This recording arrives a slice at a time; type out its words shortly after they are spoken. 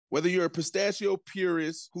Whether you're a pistachio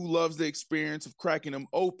purist who loves the experience of cracking them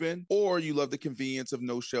open, or you love the convenience of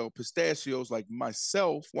no-shell pistachios like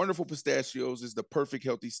myself, Wonderful Pistachios is the perfect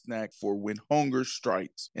healthy snack for when hunger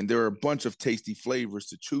strikes. And there are a bunch of tasty flavors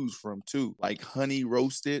to choose from too, like honey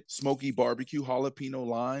roasted, smoky barbecue, jalapeno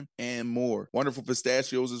lime, and more. Wonderful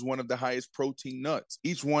Pistachios is one of the highest protein nuts.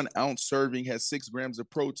 Each 1 ounce serving has 6 grams of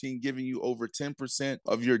protein, giving you over 10%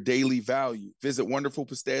 of your daily value. Visit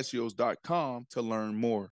wonderfulpistachios.com to learn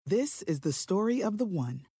more. This is the story of the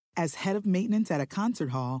one. As head of maintenance at a concert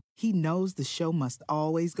hall, he knows the show must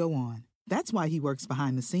always go on. That's why he works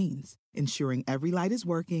behind the scenes, ensuring every light is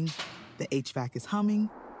working, the HVAC is humming,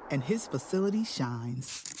 and his facility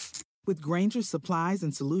shines. With Grainger's supplies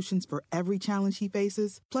and solutions for every challenge he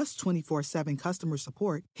faces, plus 24/7 customer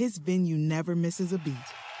support, his venue never misses a beat.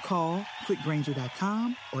 Call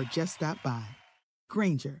quickgrainger.com or just stop by.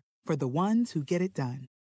 Grainger, for the ones who get it done.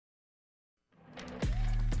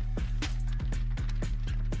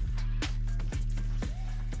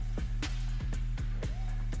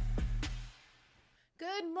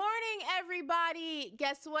 Good morning, everybody.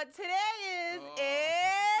 Guess what today is?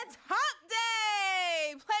 It's Hump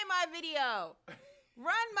Day. Play my video.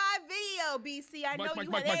 Run my video, BC. I know you.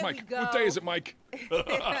 There we go. What day is it, Mike?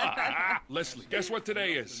 Leslie, guess what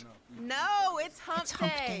today is? No, it's Hump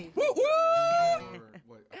Day. Woo woo!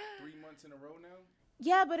 What, 3 months in a row now?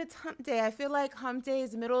 Yeah, but it's Hump Day. I feel like Hump Day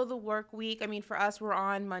is the middle of the work week. I mean, for us, we're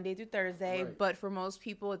on Monday through Thursday, Right. but for most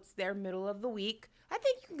people, it's their middle of the week. I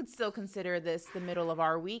think you could still consider this the middle of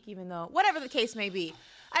our week, even though, whatever the case may be.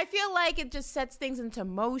 I feel like it just sets things into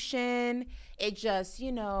motion. It just,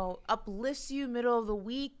 uplifts you middle of the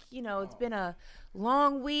week. It's been a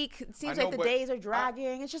long week. It seems like the days are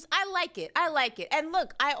dragging. It's just, I like it. And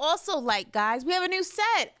look, I also like, guys, we have a new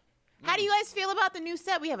set. How do you guys feel about the new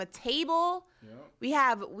set? We have a table. Yeah.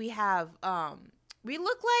 We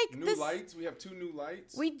look like New lights. We have 2 new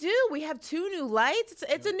lights. We do. We have 2 new lights.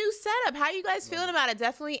 It's a new setup. How you guys feeling about it?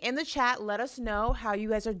 Definitely in the chat. Let us know how you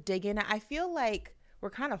guys are digging it. I feel like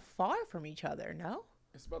we're kind of far from each other, no?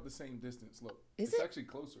 It's about the same distance. Look. Is it's it? actually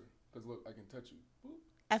closer. Because look, I can touch you. Boop.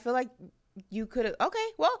 I feel like you could have. Okay,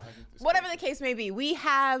 well, whatever the case may be, we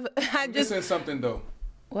have. I'm just saying something, though.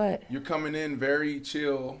 What? You're coming in very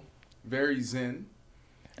chill, very zen.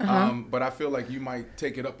 But I feel like you might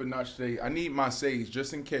take it up a notch today. I need my sage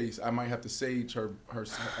just in case. I might have to sage her.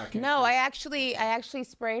 I actually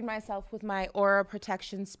sprayed myself with my aura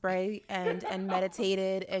protection spray and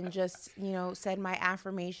meditated and just said my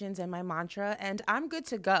affirmations and my mantra, and I'm good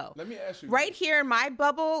to go. Let me ask you. Right here in my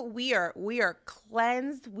bubble, we are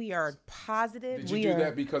cleansed. We are positive. Did you do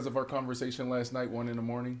that because of our conversation last night, 1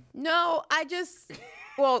 a.m? No, I just.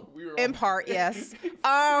 Well, in part, yes.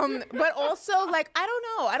 But also,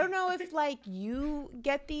 I don't know if you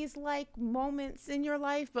get these moments in your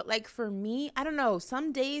life, but for me, I don't know.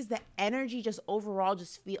 Some days the energy just overall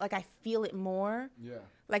just I feel it more. Yeah.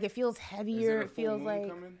 It feels heavier. It feels like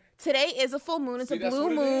coming? Today is a full moon. It's a blue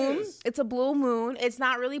moon. It's a blue moon. It's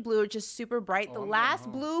not really blue. It's just super bright. The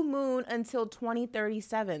last blue moon until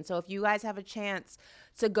 2037. So if you guys have a chance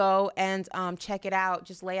to go and check it out,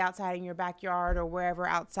 just lay outside in your backyard or wherever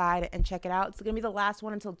outside and check it out. It's going to be the last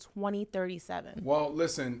one until 2037. Well,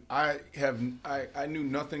 listen, I knew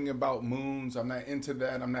nothing about moons. I'm not into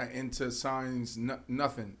that. I'm not into signs,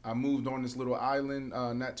 nothing. I moved on this little island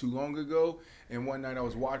not too long ago, and one night I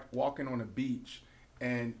was walking on a beach,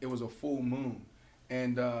 and it was a full moon.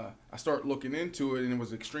 And I started looking into it, and it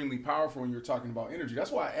was extremely powerful when you're talking about energy.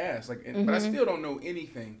 That's why I asked. But I still don't know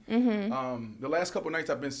anything. The last couple of nights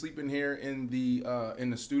I've been sleeping here in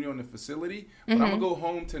the studio in the facility, but I'm gonna go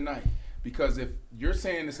home tonight because if you're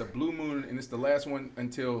saying it's a blue moon and it's the last one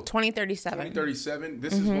until 2037,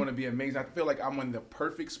 this is going to be amazing. I feel like I'm in the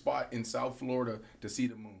perfect spot in South Florida to see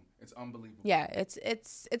the moon. It's unbelievable. Yeah,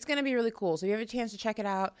 it's going to be really cool. So if you have a chance to check it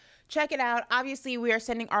out, check it out. Obviously, we are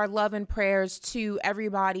sending our love and prayers to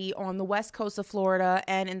everybody on the west coast of Florida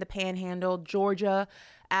and in the Panhandle, Georgia,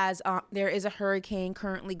 as there is a hurricane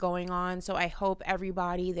currently going on. So I hope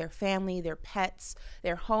everybody, their family, their pets,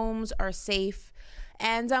 their homes are safe.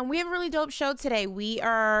 And we have a really dope show today. We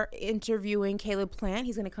are interviewing Caleb Plant.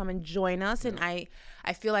 He's going to come and join us. And I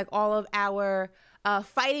feel like all of our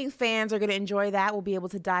fighting fans are going to enjoy that. We'll be able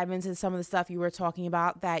to dive into some of the stuff you were talking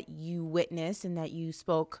about that you witnessed and that you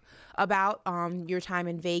spoke about your time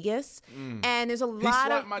in Vegas. And there's a lot of... He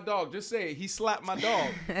slapped my dog. Just say it. He slapped my dog.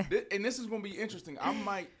 And this is going to be interesting. I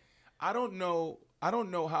don't know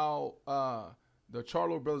how the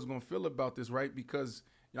Charlo brothers are going to feel about this, right? Because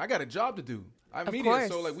I got a job to do. I'm media.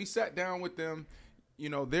 So we sat down with them.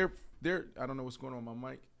 They're I don't know what's going on with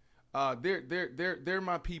my mic. They're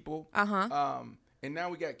my people. and now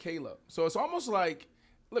we got Caleb. So it's almost like,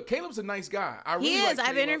 look, Caleb's a nice guy. He is.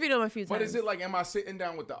 I've interviewed him a few times. But is it like, am I sitting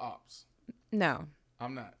down with the ops? No.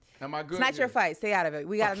 I'm not. Am I good? It's not your fight. Stay out of it.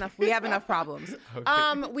 We got enough. We have enough problems.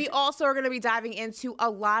 Okay. We also are going to be diving into a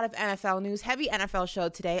lot of NFL news. Heavy NFL show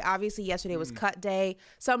today. Obviously, yesterday was cut day.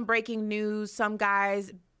 Some breaking news. Some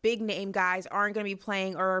guys, big name guys, aren't going to be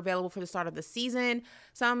playing or are available for the start of the season.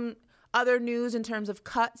 Some other news in terms of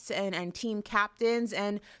cuts and team captains.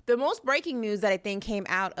 And the most breaking news that I think came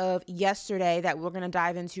out of yesterday that we're going to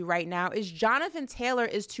dive into right now is Jonathan Taylor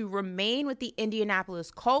is to remain with the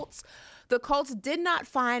Indianapolis Colts. The Colts did not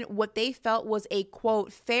find what they felt was a,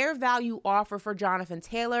 quote, fair value offer for Jonathan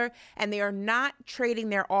Taylor, and they are not trading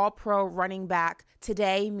their all-pro running back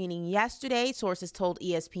today, meaning yesterday, sources told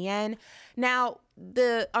ESPN. Now,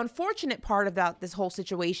 the unfortunate part about this whole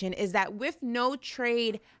situation is that with no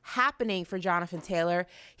trade happening for Jonathan Taylor,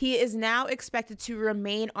 he is now expected to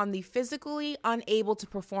remain on the physically unable to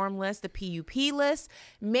perform list, the PUP list,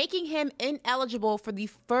 making him ineligible for the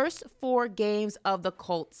first 4 games of the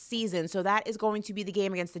Colts season. So that is going to be the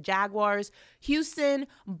game against the Jaguars, Houston,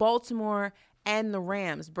 Baltimore, and the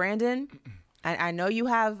Rams. Brandon, I know you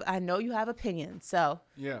have opinions. So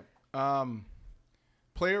yeah,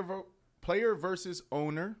 player versus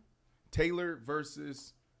owner, Taylor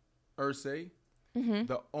versus Irsay.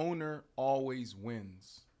 The owner always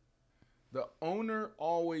wins. The owner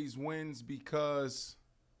always wins because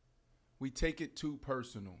we take it too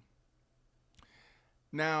personal.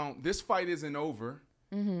 Now, this fight isn't over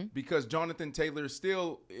because Jonathan Taylor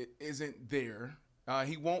still isn't there.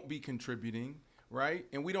 He won't be contributing, right?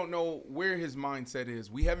 And we don't know where his mindset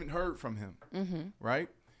is. We haven't heard from him, right?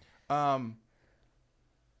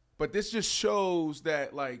 But this just shows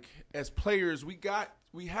that, like, as players, we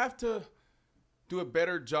have to do a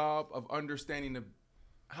better job of understanding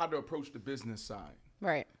how to approach the business side.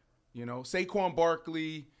 Right. You know, Saquon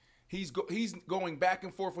Barkley, he's going back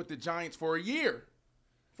and forth with the Giants for a year.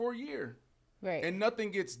 Right. And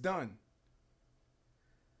nothing gets done.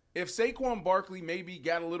 If Saquon Barkley maybe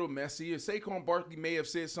got a little messy, if Saquon Barkley may have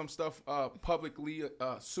said some stuff publicly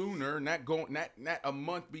sooner, not a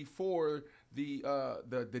month before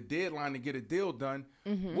the deadline to get a deal done,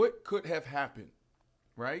 what could have happened,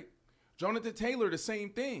 right? Jonathan Taylor, the same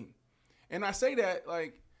thing. And I say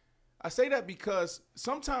that because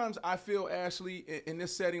sometimes I feel, Ashley, in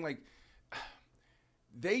this setting, like,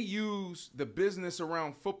 they use the business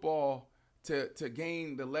around football to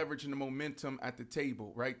gain the leverage and the momentum at the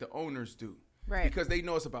table, right? The owners do. Right. Because they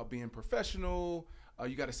know it's about being professional.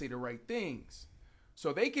 You got to say the right things.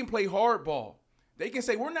 So they can play hardball. They can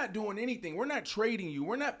say, we're not doing anything. We're not trading you.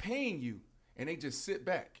 We're not paying you. And they just sit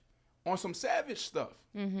back on some savage stuff.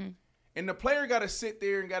 And the player got to sit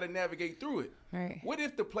there and got to navigate through it. Right. What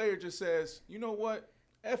if the player just says, you know what?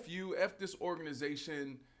 F you, F this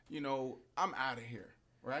organization, I'm out of here,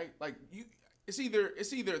 right? Like, it's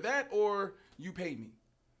either that or you pay me.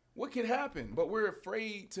 What could happen? But we're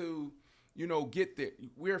afraid to, get there.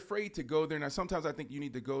 We're afraid to go there. Now, sometimes I think you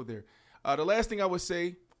need to go there. The last thing I would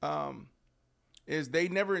say is they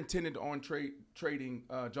never intended on trading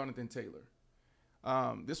Jonathan Taylor.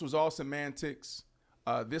 This was all semantics.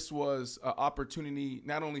 This was an opportunity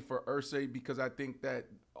not only for Irsay, because I think that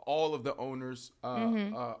all of the owners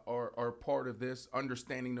are part of this,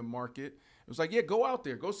 understanding the market. It was like, yeah, go out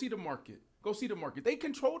there, go see the market. Go see the market. They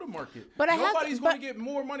control the market. But nobody's going to get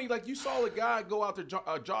more money. Like, you saw a guy go out there,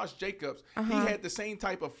 Josh Jacobs. He had the same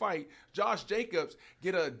type of fight. Josh Jacobs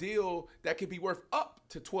get a deal that could be worth up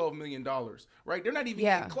to $12 million, right? They're not even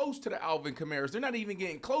getting close to the Alvin Kamaras. They're not even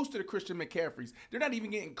getting close to the Christian McCaffreys. They're not even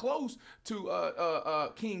getting close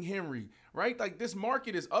to King Henry, right? Like, this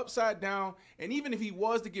market is upside down. And even if he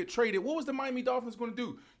was to get traded, what was the Miami Dolphins going to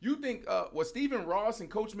do? You think was Stephen Ross and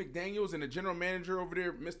Coach McDaniels and the general manager over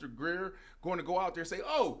there, Mr. Greer, going to go out there and say,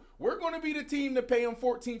 oh, we're going to be the team to pay him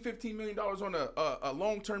 $14, $15 million on a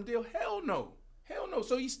long-term deal? Hell no. Hell no.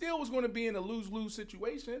 So he still was going to be in a lose-lose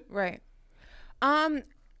situation. Right.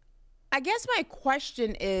 I guess my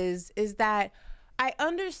question is that I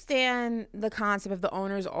understand the concept of the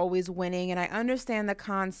owners always winning, and I understand the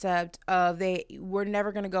concept of we're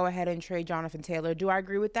never going to go ahead and trade Jonathan Taylor. Do I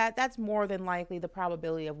agree with that? That's more than likely the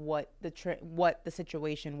probability of what the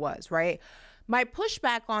situation was, right? My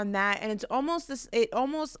pushback on that, and it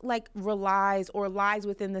almost like lies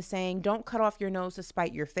within the saying, don't cut off your nose to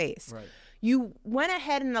spite your face. Right. You went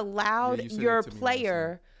ahead and allowed your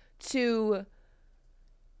player to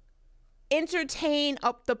entertain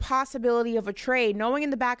up the possibility of a trade, knowing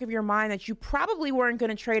in the back of your mind that you probably weren't going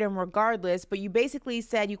to trade him regardless, but you basically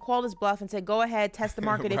said, you called his bluff and said, go ahead, test the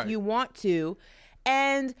market right. if you want to.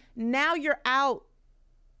 And now you're out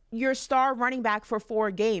your star running back for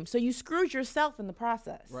 4 games. So you screwed yourself in the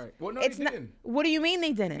process. Right. Well, no, they didn't. What do you mean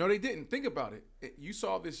they didn't? No, they didn't. Think about it. You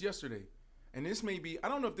saw this yesterday. And this may be, I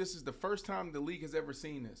don't know if this is the first time the league has ever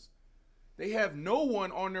seen this. They have no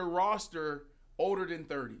one on their roster older than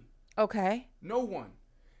 30. Okay. No one.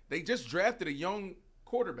 They just drafted a young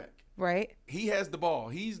quarterback. Right. He has the ball.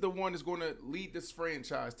 He's the one that's going to lead this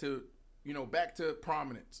franchise to, back to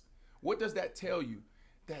prominence. What does that tell you?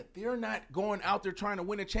 That they're not going out there trying to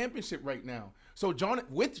win a championship right now. So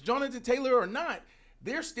with Jonathan Taylor or not,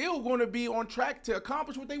 they're still going to be on track to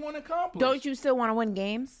accomplish what they want to accomplish. Don't you still want to win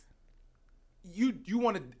games? You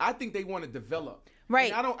want to? I think they want to develop.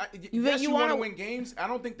 Right. You want to win games. I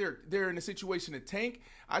don't think they're in a situation to tank.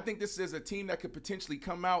 I think this is a team that could potentially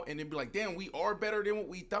come out and then be like, damn, we are better than what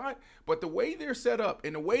we thought. But the way they're set up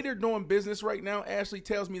and the way they're doing business right now, Ashley,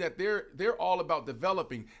 tells me that they're all about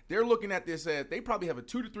developing. They're looking at this as they probably have a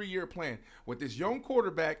 2 to 3 year plan with this young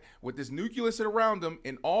quarterback, with this nucleus around them,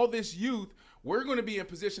 and all this youth. We're going to be in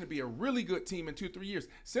position to be a really good team in 2 or 3 years.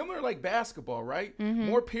 Similar like basketball, right? Mm-hmm.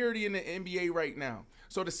 More parity in the NBA right now.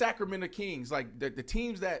 So the Sacramento Kings, like the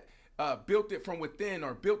teams that built it from within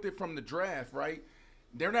or built it from the draft, right?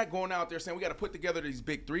 They're not going out there saying we got to put together these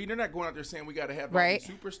big 3. They're not going out there saying we got to have all these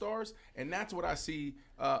superstars. And that's what I see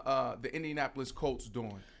the Indianapolis Colts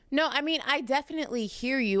doing. No, I mean, I definitely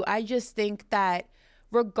hear you. I just think that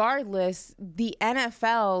regardless, the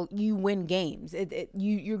NFL, you win games.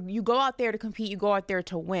 You go out there to compete. You go out there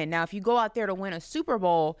to win. Now, if you go out there to win a Super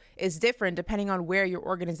Bowl, it's different depending on where your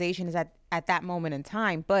organization is at that moment in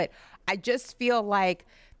time. But I just feel like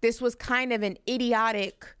this was kind of an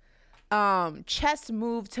idiotic chess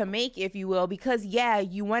move to make, if you will, because,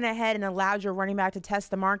 you went ahead and allowed your running back to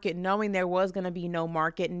test the market, knowing there was going to be no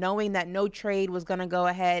market, knowing that no trade was going to go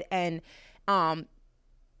ahead and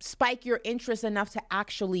spike your interest enough to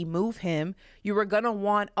actually move him. You were going to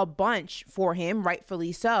want a bunch for him,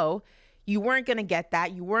 rightfully so. You weren't going to get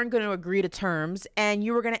that. You weren't going to agree to terms, and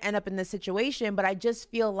you were going to end up in this situation. But I just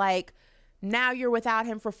feel like now you're without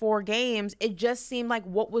him for 4 games. It just seemed like,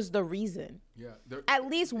 what was the reason? Yeah. At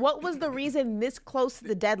least, what was the reason this close to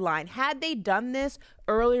the deadline? Had they done this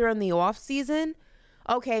earlier in the offseason,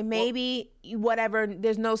 okay, maybe whatever.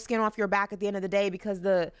 There's no skin off your back at the end of the day because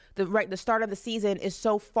the start of the season is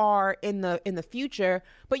so far in the future.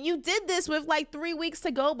 But you did this with like 3 weeks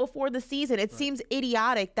to go before the season. It seems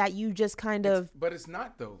idiotic that you just but it's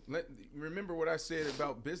not though. Remember what I said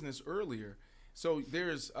about business earlier. So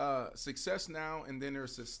there's success now, and then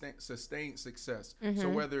there's sustained success. Mm-hmm. So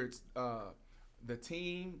whether it's the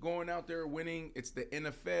team going out there winning, it's the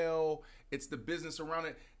NFL, it's the business around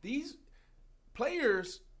it. These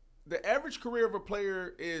players, the average career of a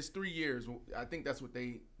player is 3 years. I think that's what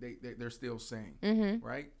they're still saying, mm-hmm.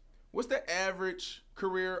 right? What's the average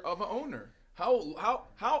career of an owner? How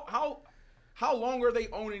long are they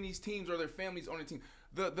owning these teams, or their families owning teams?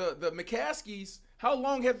 The McCaskies, how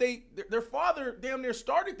long have their father damn near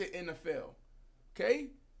started the NFL? Okay,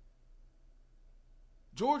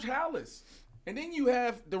 George Halas, and then you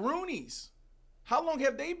have the Rooneys. How long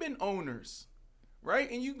have they been owners?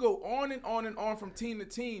 Right? And you go on and on and on from team to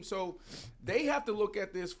team. So they have to look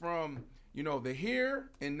at this from, the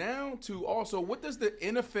here and now to also what does the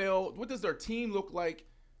NFL, what does their team look like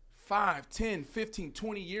 5, 10, 15,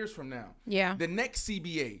 20 years from now? Yeah. The next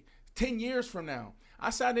CBA, 10 years from now. I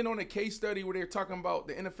sat in on a case study where they were talking about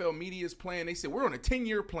the NFL media's plan. They said, we're on a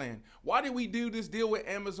 10-year plan. Why did we do this deal with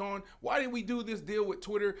Amazon? Why did we do this deal with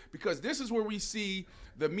Twitter? Because this is where we see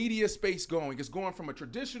the media space going. It's going from a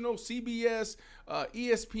traditional CBS,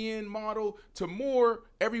 ESPN model to more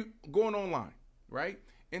going online, right?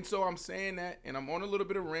 And so I'm saying that, and I'm on a little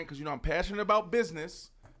bit of rant because, I'm passionate about business.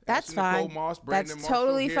 That's fine. Nicole Moss, That's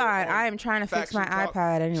totally fine. I am trying to fix my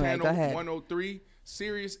iPad anyway. Go ahead. 103,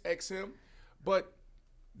 Sirius XM. But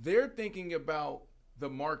they're thinking about the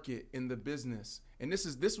market and the business. And this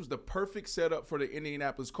was the perfect setup for the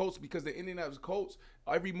Indianapolis Colts, because the Indianapolis Colts,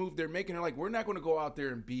 every move they're making, they're like, we're not going to go out there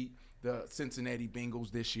and beat the Cincinnati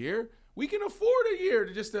Bengals this year. We can afford a year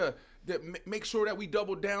to make sure that we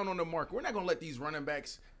double down on the market. We're not going to let these running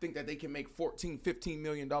backs think that they can make $14, $15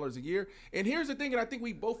 million a year. And here's the thing, and I think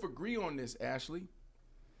we both agree on this, Ashley.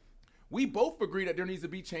 We both agree that there needs to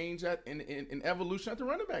be change in evolution at the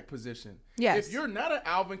running back position. Yes. If you're not an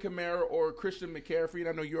Alvin Kamara or a Christian McCaffrey, and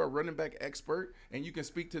I know you're a running back expert and you can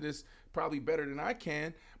speak to this probably better than I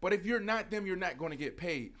can, but if you're not them, you're not going to get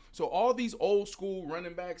paid. So all these old school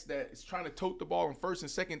running backs that is trying to tote the ball on first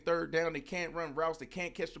and second, third down, they can't run routes, they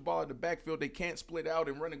can't catch the ball in the backfield, they can't split out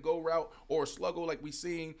and run a go route or a sluggo like we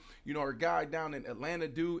seen, our guy down in Atlanta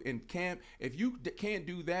do in camp. If you can't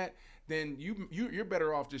do that, then you're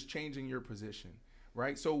better off just changing your position,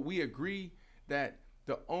 right? So we agree that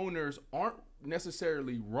the owners aren't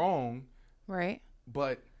necessarily wrong, right?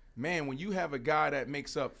 But man, when you have a guy that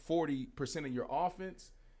makes up 40% of your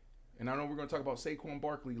offense, and I know we're going to talk about Saquon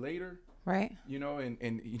Barkley later, right? You know, and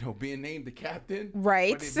you know, being named the captain,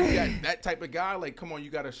 right? But if you got that type of guy, like, come on, you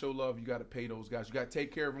got to show love. You got to pay those guys. You got to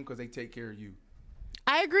take care of them because they take care of you.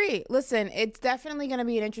 I agree. Listen, it's definitely going to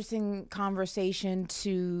be an interesting conversation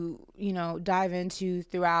to, you know, dive into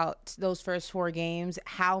throughout those first 4 games,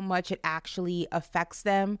 how much it actually affects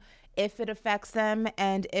them, if it affects them,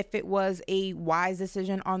 and if it was a wise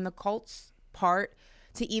decision on the Colts' part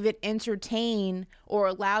to even entertain or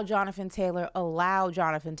allow Jonathan Taylor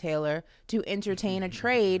to entertain a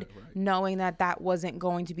trade, knowing that that wasn't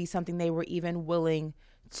going to be something they were even willing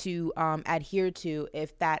to adhere to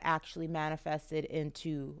if that actually manifested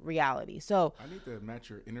into reality. So I need to match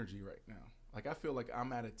your energy right now. Like, I feel like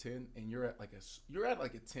I'm at a 10 and you're at like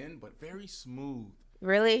a 10, but very smooth.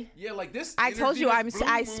 Really? Yeah, like this. I told you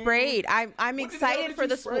I sprayed. I'm What excited for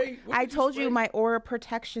the spray. I told you my aura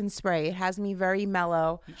protection spray. It has me very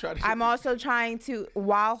mellow. I'm also trying to,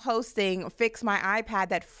 while hosting, fix my iPad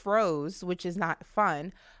that froze, which is not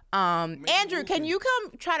fun. Andrew, can you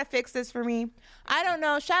come try to fix this for me? I don't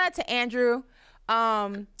know. Shout out to Andrew.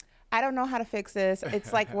 I don't know how to fix this.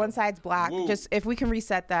 It's like one side's black. Just if we can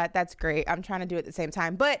reset that, that's great. I'm trying to do it at the same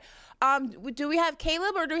time. But do we have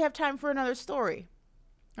Caleb or do we have time for another story?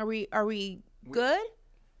 Are we good?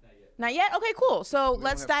 Not yet. Okay, cool. So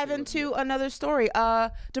let's dive into another story.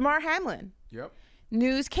 Damar Hamlin. Yep.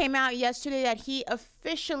 News came out yesterday that he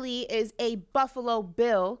officially is a Buffalo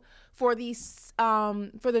Bill for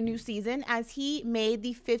the new season as he made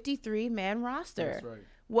the 53-man roster. That's right.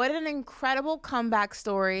 What an incredible comeback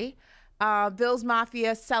story. Bills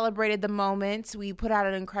Mafia celebrated the moment. We put out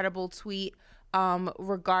an incredible tweet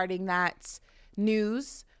regarding that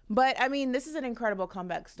news. But, I mean, this is an incredible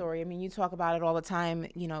comeback story. I mean, you talk about it all the time.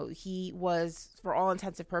 You know, he was, for all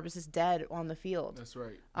intents and purposes, dead on the field. That's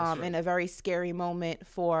right. In a very scary moment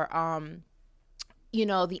for, you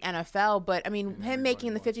know, the NFL. But, I mean, him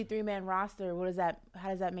making the 53-man roster, how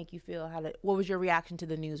does that make you feel? What was your reaction to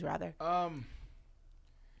the news, rather?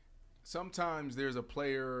 Sometimes there's a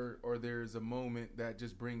player or there's a moment that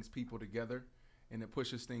just brings people together and it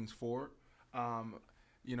pushes things forward.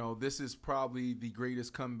 You know, this is probably the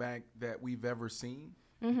greatest comeback that we've ever seen.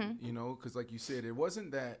 Mm-hmm. You know, because like you said, it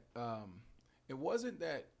wasn't that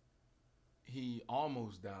he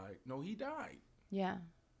almost died. No, he died. Yeah.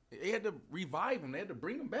 They had to revive him. They had to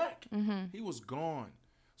bring him back. Mm-hmm. He was gone.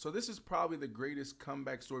 So this is probably the greatest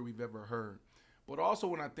comeback story we've ever heard. But also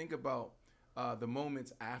when I think about the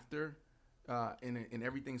moments after and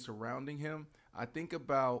everything surrounding him, I think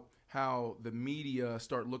about how the media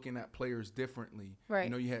start looking at players differently. Right. You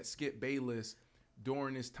know, you had Skip Bayless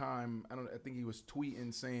during this time. I think he was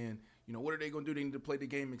tweeting saying, you know, what are they going to do? They need to play the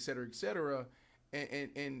game, et cetera, et cetera.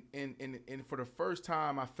 And for the first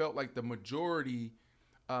time, I felt like the majority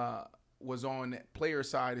was on that player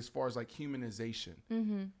side as far as like humanization.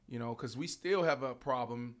 Mm-hmm. You know, because we still have a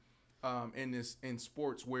problem in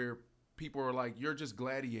sports where people are like, you're just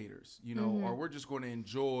gladiators, you know, or we're just going to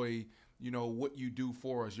enjoy, you know, what you do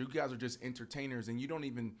for us. You guys are just entertainers, and we don't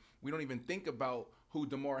even think about who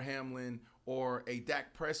Damar Hamlin or a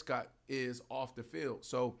Dak Prescott is off the field.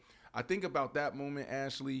 So I think about that moment,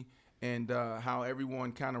 Ashley, and how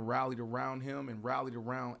everyone kind of rallied around him and rallied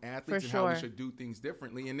around athletes and how we should do things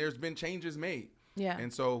differently. And there's been changes made. Yeah.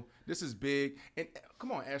 And so this is big. And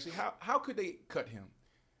come on, Ashley, how could they cut him?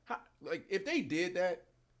 Like, if they did that,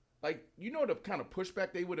 like, you know, the kind of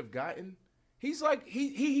pushback they would have gotten. He's like,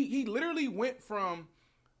 he literally went from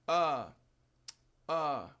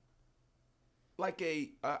like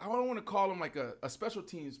I don't want to call him like a special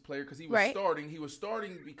teams player because he was starting. He was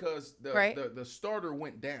starting because the starter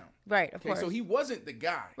went down. Right, of course. So he wasn't the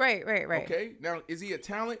guy. Right. Okay, now is he a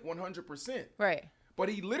talent? 100%. Right. But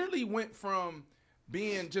he literally went from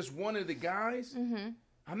being just one of the guys. Mm-hmm.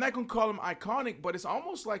 I'm not gonna call him iconic, but it's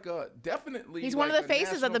almost like definitely. He's one of the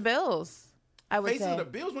faces of the Bills. I would say. Face of the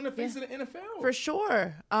Bills, one of the faces of the NFL. For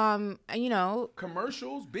sure. You know.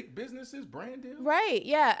 Commercials, big businesses, brand deals. Right,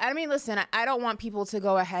 yeah. I mean, listen, I don't want people to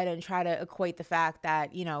go ahead and try to equate the fact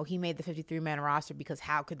that, you know, he made the 53-man roster because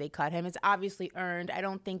how could they cut him? It's obviously earned. I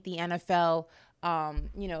don't think the NFL,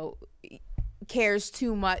 you know, cares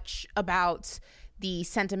too much about the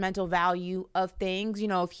sentimental value of things. You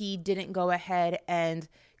know, if he didn't go ahead and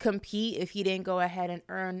compete, if he didn't go ahead and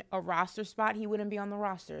earn a roster spot, he wouldn't be on the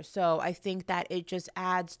roster. So I think that it just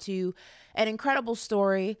adds to an incredible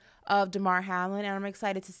story of Damar Hamlin, and I'm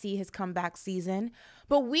excited to see his comeback season.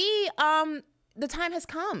 But the time has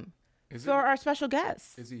come. for our special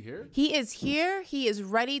guest. Is he here? He is here. He is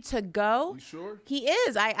ready to go. You sure? He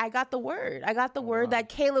is. I got the word. I got the word that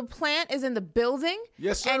Caleb Plant is in the building.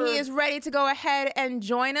 Yes, sir. And he is ready to go ahead and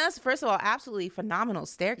join us. First of all, absolutely phenomenal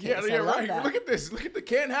staircase. Yeah, you're right. That. Look at this. Look at the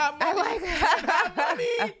can't have money. I like that.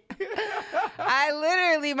 Money. I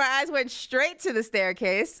literally, my eyes went straight to the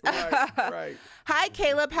staircase. Right. Hi,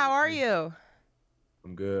 Caleb. How are you?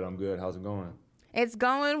 I'm good. How's it going? It's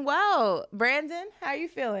going well. Brandon, how are you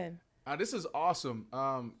feeling? This is awesome.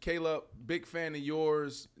 Caleb, big fan of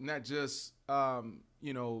yours, not just,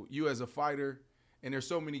 you as a fighter, and there's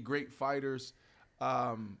so many great fighters,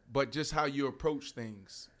 but just how you approach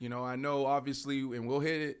things. I know obviously, and we'll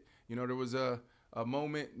hit it, there was a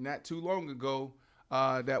moment not too long ago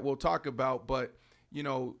that we'll talk about, but,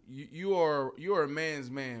 you're a man's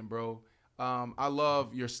man, bro. I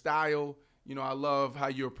love your style. I love how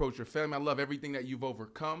you approach your family. I love everything that you've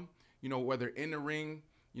overcome, whether in the ring,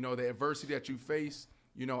 the adversity that you face,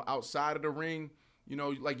 outside of the ring,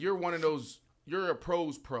 like you're one of those, you're a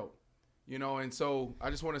pro's pro, and so I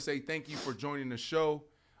just want to say thank you for joining the show.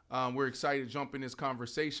 We're excited to jump in this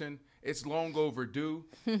conversation. It's long overdue.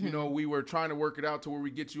 We were trying to work it out to where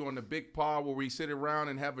we get you on the big pod where we sit around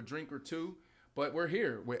and have a drink or two, but we're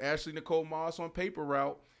here with Ashley Nicole Moss on Paper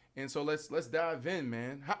Route. And so let's dive in,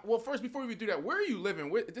 man. Well, first, before we do that, where are you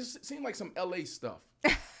living? This seemed like some LA stuff.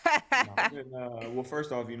 Well,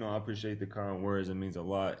 first off, I appreciate the kind words. It means a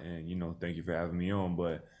lot. And, thank you for having me on.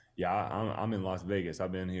 But, yeah, I'm in Las Vegas.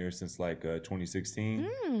 I've been here since, 2016.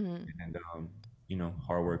 And,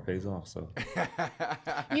 hard work pays off. So,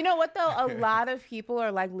 you know what, though? A lot of people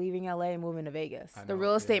are, leaving LA and moving to Vegas. The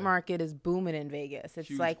real estate market is booming in Vegas.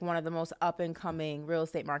 It's, one of the most up-and-coming real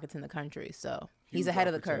estate markets in the country. So, he's ahead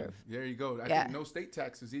of the curve. There you go. I think no state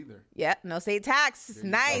taxes either. Yeah, no state tax.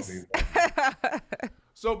 Nice.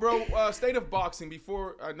 So, bro, state of boxing.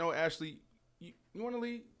 Before I know, Ashley, you want to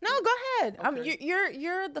lead? No, go ahead. Okay.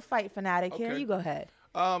 You're the fight fanatic here. You go ahead.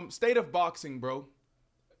 State of boxing, bro.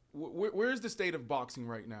 Where's the state of boxing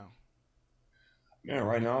right now? Man,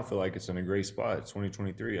 right now I feel like it's in a great spot.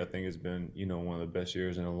 2023, I think it's been, one of the best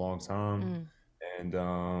years in a long time. And,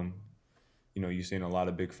 you've seen a lot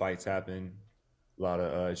of big fights happen, a lot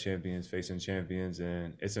of champions facing champions,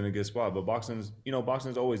 and it's in a good spot. But boxing's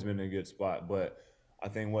always been in a good spot. But I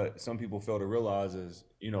think what some people fail to realize is,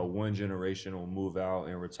 one generation will move out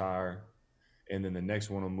and retire, and then the next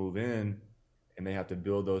one will move in, and they have to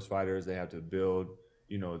build those fighters. They have to build,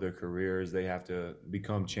 their careers. They have to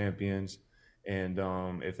become champions. And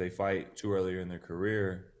if they fight too early in their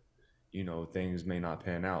career, things may not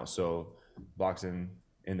pan out. So boxing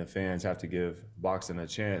and the fans have to give boxing a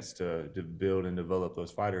chance to build and develop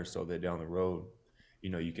those fighters so that down the road,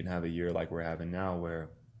 you can have a year like we're having now where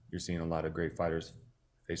you're seeing a lot of great fighters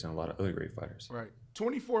facing a lot of other great fighters. Right.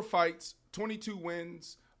 24 fights, 22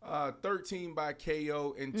 wins, 13 by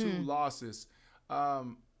KO, and 2 losses.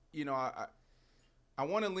 I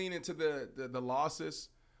want to lean into the losses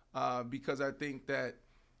because I think that,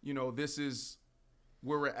 this is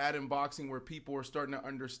where we're at in boxing, where people are starting to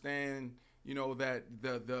understand, that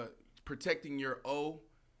the protecting your O,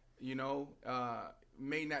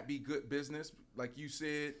 may not be good business. Like you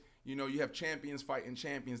said, you have champions fighting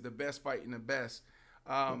champions, the best fighting the best.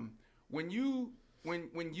 When you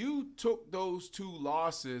took those 2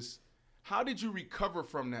 losses, how did you recover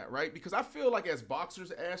from that, right? Because I feel like as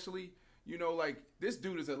boxers, Ashley, this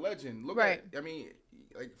dude is a legend.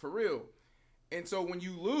 For real. And so when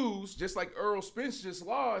you lose, just like Earl Spence just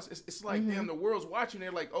lost, it's like, damn, the world's watching.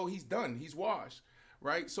 They're like, oh, he's done. He's washed,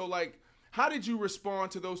 right? So, how did you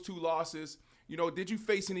respond to those 2 losses? Did you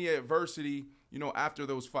face any adversity, after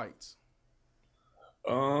those fights?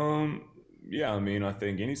 Yeah, I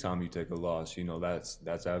think anytime you take a loss,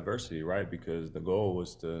 that's adversity, right? Because the goal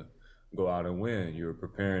was to go out and win. You're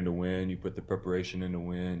preparing to win. You put the preparation in to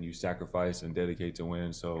win. You sacrifice and dedicate to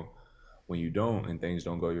win. So when you don't and things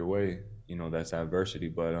don't go your way, that's adversity.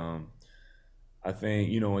 But I think,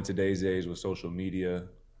 in today's days with social media,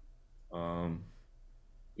 you're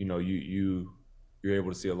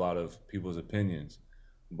able to see a lot of people's opinions.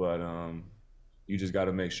 But you just got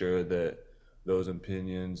to make sure that those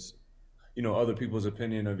opinions, other people's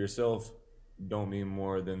opinion of yourself don't mean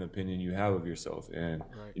more than the opinion you have of yourself. And,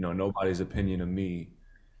 right. Nobody's opinion of me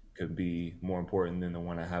could be more important than the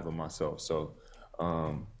one I have of myself. So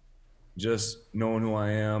just knowing who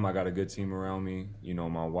I am, I got a good team around me,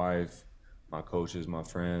 my wife, my coaches, my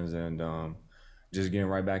friends, and just getting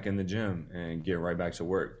right back in the gym and getting right back to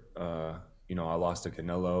work. I lost to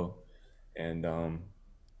Canelo, and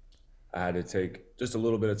I had to take just a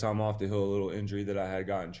little bit of time off to heal a little injury that I had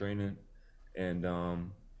gotten training. And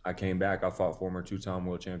I came back. I fought former two-time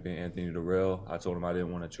world champion Anthony Durrell. I told him I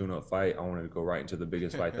didn't want a tune-up fight. I wanted to go right into the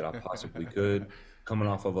biggest fight that I possibly could, coming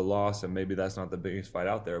off of a loss, and maybe that's not the biggest fight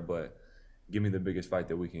out there, but give me the biggest fight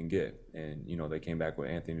that we can get. And, they came back with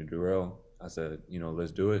Anthony Durrell. I said,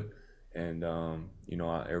 let's do it. And,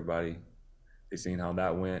 everybody, they seen how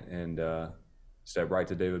that went, and stepped right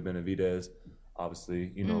to David Benavidez.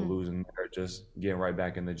 Obviously, losing there, just getting right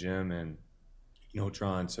back in the gym and,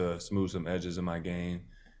 trying to smooth some edges in my game,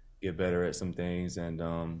 get better at some things,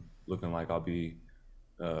 and looking like I'll be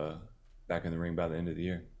back in the ring by the end of the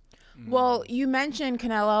year. Well, you mentioned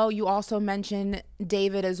Canelo. You also mentioned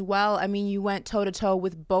David as well. I mean, you went toe-to-toe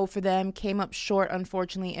with both of them, came up short,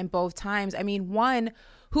 unfortunately, in both times. I mean, one,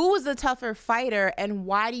 who was the tougher fighter, and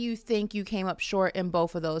why do you think you came up short in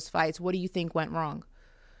both of those fights? What do you think went wrong?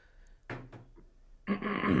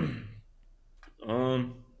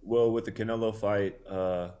 Well, with the Canelo fight,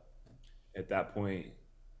 at that point,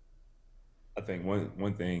 I think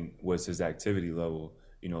one thing was his activity level,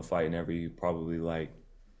 fighting every probably like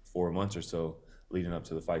 4 months or so leading up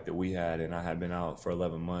to the fight that we had. And I had been out for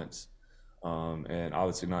 11 months. And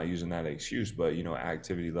obviously not using that excuse, but,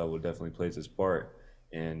 activity level definitely plays its part.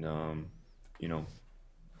 And,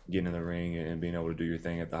 getting in the ring and being able to do your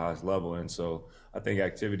thing at the highest level. And so I think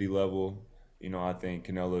activity level, I think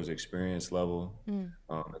Canelo's experience level,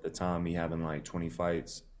 at the time he having like 20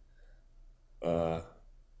 fights. And,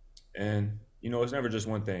 it's never just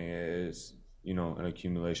one thing. It's, an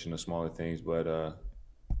accumulation of smaller things. But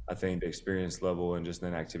I think the experience level and just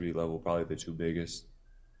then activity level probably the two biggest.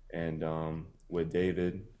 And with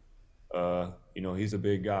David, he's a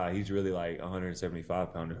big guy. He's really like a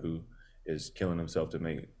 175-pounder who is killing himself to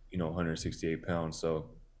make, 168 pounds. So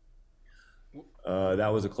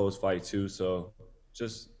that was a close fight too. So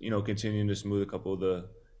just, continuing to smooth a couple of the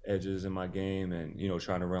edges in my game and,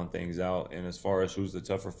 trying to round things out. And as far as who's the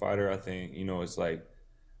tougher fighter, I think, it's like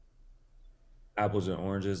apples and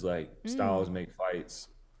oranges, like styles make fights.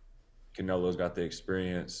 Canelo's got the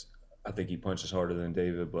experience. I think he punches harder than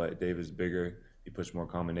David, but David's bigger. He puts more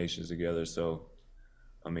combinations together. So,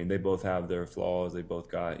 I mean, they both have their flaws. They both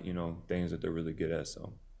got, things that they're really good at.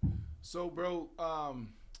 So, bro,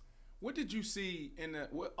 what did you see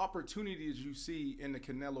what opportunity did you see in the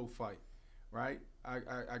Canelo fight, right?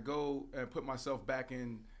 I go and put myself back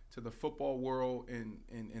into the football world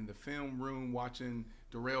in the film room watching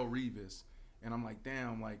Darrell Revis. And I'm like,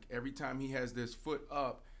 damn, like every time he has this foot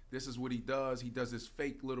up, this is what he does. He does this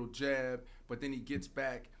fake little jab, but then he gets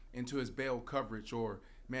back into his bail coverage. Or,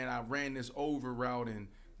 man, I ran this over route and,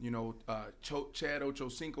 Chad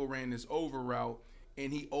Ochocinco ran this over route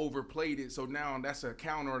and he overplayed it. So now that's a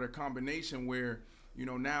counter or a combination where,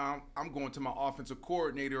 now I'm going to my offensive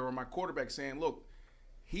coordinator or my quarterback saying, look,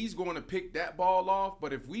 he's going to pick that ball off,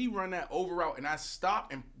 but if we run that over route and I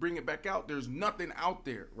stop and bring it back out, there's nothing out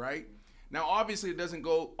there, right? Now, obviously, it doesn't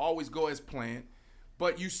always go as planned,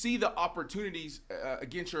 but you see the opportunities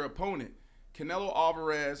against your opponent. Canelo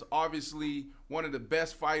Alvarez, obviously one of the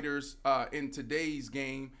best fighters in today's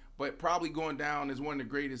game, but probably going down as one of the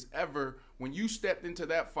greatest ever. When you stepped into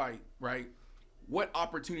that fight, right, what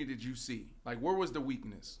opportunity did you see? Like, where was the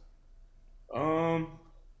weakness? I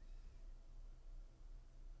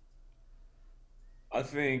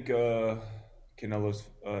think Canelo's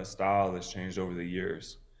style has changed over the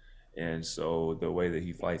years. And so the way that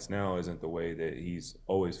he fights now isn't the way that he's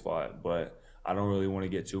always fought. But I don't really want to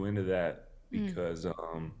get too into that because, what,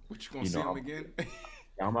 you gonna see him again?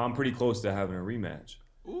 I'm pretty close to having a rematch.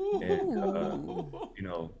 Ooh.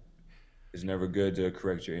 And, it's never good to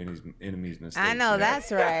correct your enemy's mistakes. I know,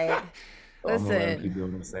 that's right. So I'm gonna let him Listen. keep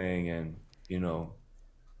doing his thing, and,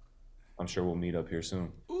 I'm sure we'll meet up here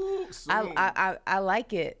soon. Ooh, soon. I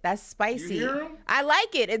like it. That's spicy. You hear him? I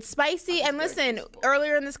like it. It's spicy. And listen,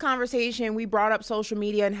 earlier in this conversation, we brought up social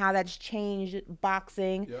media and how that's changed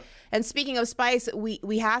boxing. Yep. And speaking of spice,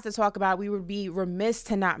 we have to talk about, we would be remiss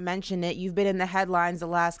to not mention it. You've been in the headlines the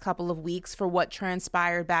last couple of weeks for what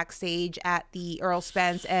transpired backstage at the Errol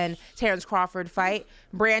Spence and Terrence Crawford fight.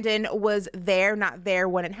 Brandon was there, not there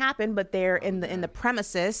when it happened, but there in the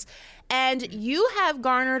premises. And you have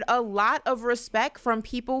garnered a lot of respect from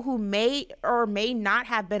people who may or may not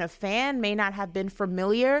have been a fan, may not have been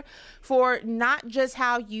familiar, for not just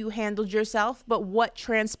how you handled yourself, but what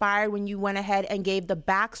transpired when you went ahead and gave the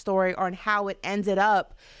backstory on how it ended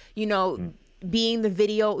up, being the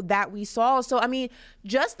video that we saw. So, I mean,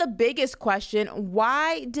 just the biggest question,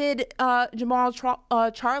 why did Jamal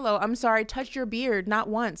Charlo, touch your beard not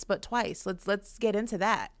once, but twice? Let's get into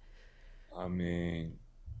that. I mean,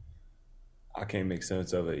 I can't make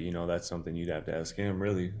sense of it. That's something you'd have to ask him,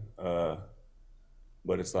 really.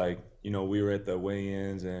 But it's like, we were at the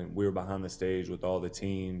weigh-ins and we were behind the stage with all the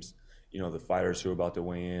teams, the fighters who were about to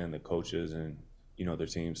weigh in, the coaches and, their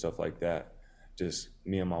team, stuff like that. Just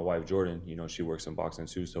me and my wife, Jordan, she works in boxing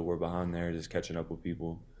too. So we're behind there just catching up with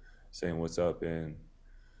people, saying what's up. And,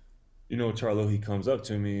 Charlo, he comes up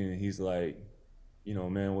to me and he's like,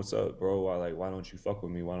 man, what's up, bro? Why don't you fuck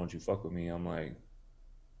with me? Why don't you fuck with me? I'm like,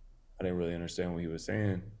 I didn't really understand what he was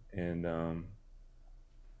saying. And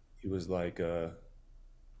he was like,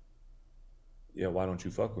 yeah, why don't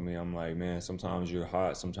you fuck with me? I'm like, man, sometimes you're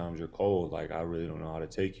hot, sometimes you're cold. Like, I really don't know how to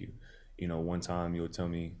take you. One time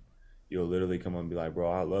you'll literally come up and be like,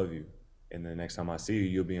 bro, I love you. And the next time I see you,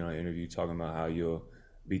 you'll be on an interview talking about how you'll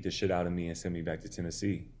beat the shit out of me and send me back to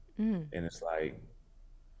Tennessee. And it's like,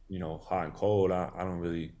 hot and cold, I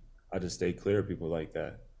just stay clear of people like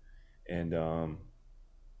that. And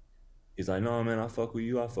he's like, no, man, I fuck with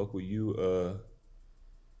you.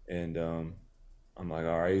 And I'm like,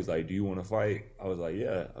 all right. He's like, do you want to fight? I was like,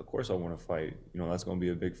 yeah, of course I want to fight. That's going to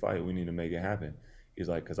be a big fight. We need to make it happen. He's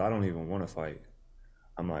like, because I don't even want to fight.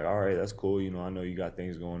 I'm like, all right, that's cool. I know you got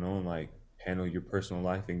things going on. Like, handle your personal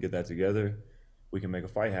life and get that together. We can make a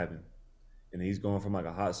fight happen. And he's going from like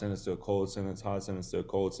a hot sentence to a cold sentence, hot sentence to a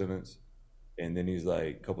cold sentence. And then he's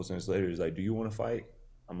like, a couple sentences later, he's like, do you want to fight?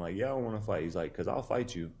 I'm like, yeah, I want to fight. He's like, because I'll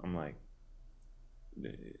fight you. I'm like,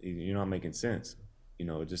 you're not making sense.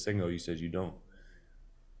 Just a second ago you said you don't.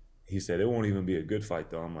 He said, it won't even be a good fight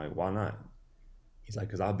though. I'm like, why not? He's like,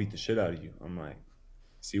 because I'll beat the shit out of you. I'm like,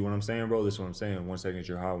 see what I'm saying, bro? This is what I'm saying. 1 second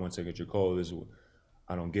you're hot, 1 second you're cold.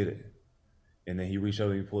 I don't get it. And then he reached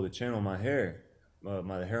over and he pulled the chin on my hair,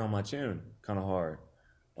 my hair on my chin, kind of hard.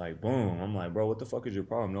 Like, boom. I'm like, bro, what the fuck is your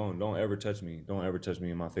problem? Don't ever touch me. Don't ever touch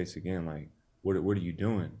me in my face again. Like, what are you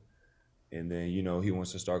doing? And then, he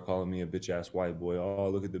wants to start calling me a bitch-ass white boy. Oh,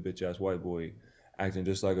 look at the bitch-ass white boy acting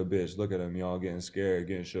just like a bitch. Look at him, y'all getting scared,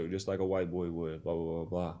 getting shook, just like a white boy would, blah, blah, blah,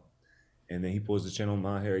 blah. And then he pulls the chin on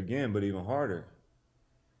my hair again, but even harder.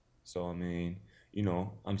 So, I mean,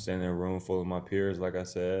 I'm standing in a room full of my peers, like I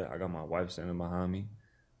said. I got my wife standing behind me.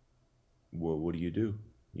 Well, what do?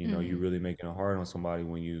 You're really making it hard on somebody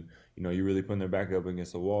when you're really putting their back up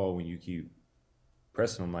against the wall when you keep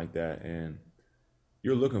pressing them like that. And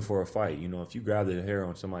you're looking for a fight. If you grab the hair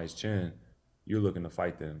on somebody's chin, you're looking to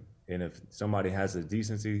fight them. And if somebody has the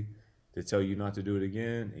decency to tell you not to do it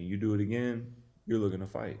again and you do it again, you're looking to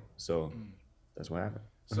fight. So that's what happened.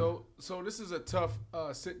 So this is a tough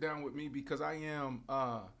sit down with me because I am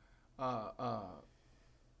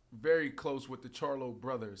very close with the Charlo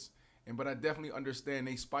brothers, but I definitely understand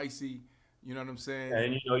they spicy. You know what I'm saying?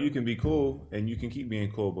 And you can be cool and you can keep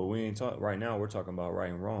being cool, but we ain't right now. We're talking about right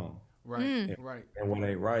and wrong. Right, right. And what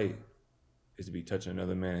ain't right is to be touching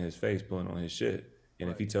another man in his face, pulling on his shit. And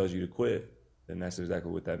if he tells you to quit, then that's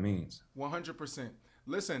exactly what that means. 100%.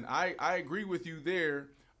 Listen, I agree with you there.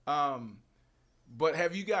 But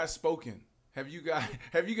have you guys spoken? Have you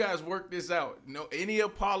guys worked this out? No, any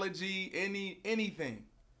apology, anything?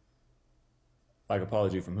 Like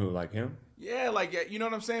apology from who? Like him? Yeah, like, you know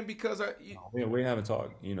what I'm saying? Because we haven't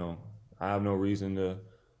talked. I have no reason to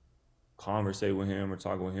conversate with him or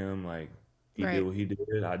talk with him. Like he did what he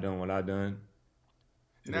did. I done what I done.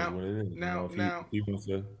 Now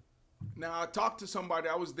I talked to somebody.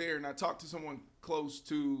 I was there, and I talked to someone close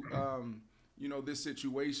to, this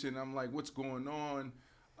situation. I'm like, what's going on?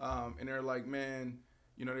 And they're like, man,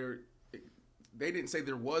 they didn't say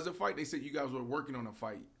there was a fight. They said you guys were working on a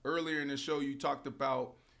fight. Earlier in the show, you talked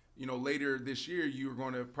about, later this year, you were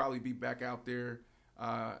going to probably be back out there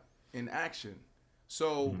in action.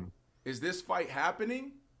 So is this fight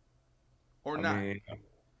happening or not? Mean,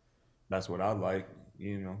 that's what I like.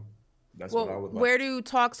 That's what I would like. Where do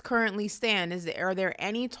talks currently stand? Are there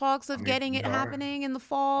any talks of getting it happening in the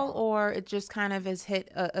fall, or it just kind of has hit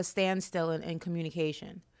a standstill in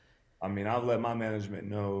communication? I mean, I've let my management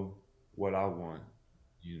know what I want,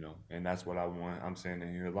 and that's what I want. I'm saying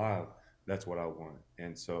it here live. That's what I want.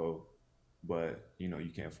 And so, but,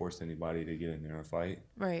 you can't force anybody to get in there and fight.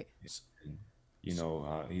 Right.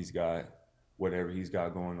 And, he's got whatever he's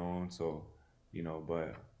got going on. So,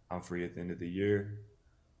 but I'm free at the end of the year.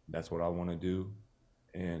 That's what I want to do.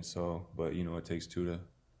 And so, but it takes two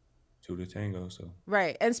to tango. So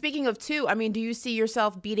right. And speaking of two, I mean, do you see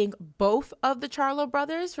yourself beating both of the Charlo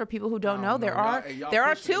brothers? For people who don't know, there are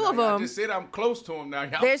two of them. I just said I'm close to him now.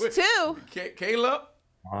 There's two. Caleb?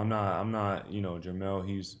 I'm not. Jamel,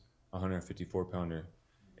 he's 154 pounder,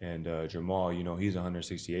 and Jamal, he's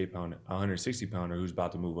 160 pounder who's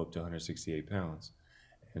about to move up to 168 pounds.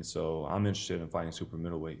 And so I'm interested in fighting super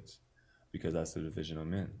middleweights because that's the division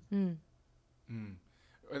I'm in.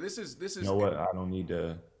 This is. You know what? I don't need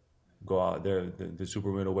to go out there. The super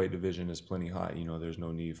middleweight division is plenty hot. You know, there's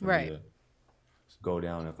no need for me to go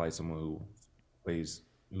down and fight someone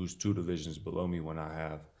who's 2 divisions below me when I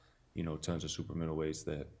have, you know, tons of super middleweights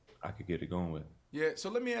that I could get it going with. Yeah. So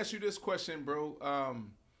let me ask you this question, bro.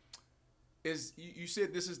 You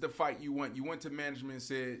said this is the fight you want. You went to management and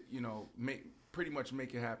said, you know, pretty much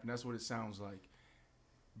make it happen. That's what it sounds like.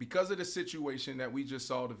 Because of the situation that we just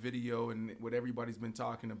saw, the video and what everybody's been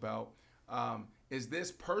talking about, is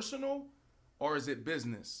this personal or is it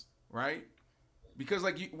business, right? Because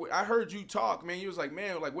like I heard you talk, man. You was like,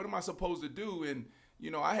 man, like what am I supposed to do? And you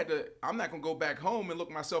know, I'm not gonna go back home and look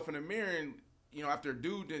myself in the mirror and you know after a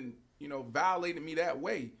dude then you know violated me that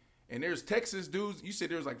way. And there's Texas dudes. You said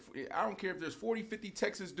there's like I don't care if there's 40, 50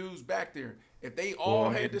 Texas dudes back there. If they all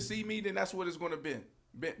had to see me, then that's what it's gonna be.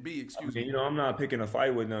 Excuse me. You know, I'm not picking a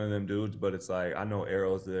fight with none of them dudes, but it's like I know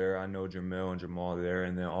Errol's there, I know Jermell and Jamal there,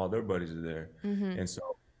 and then all their buddies are there. Mm-hmm. And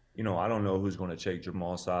so, you know, I don't know who's going to take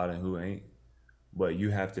Jamal's side and who ain't, but you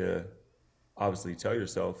have to obviously tell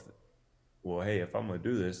yourself, well, hey, if I'm going to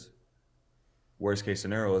do this, worst case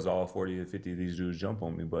scenario is all 40 to 50 of these dudes jump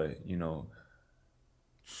on me, but, you know,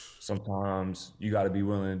 sometimes you got to be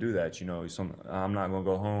willing to do that. You know, I'm not going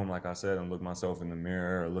to go home, like I said, and look myself in the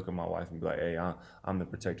mirror or look at my wife and be like, hey, I'm the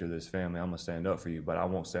protector of this family. I'm going to stand up for you, but I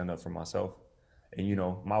won't stand up for myself. And, you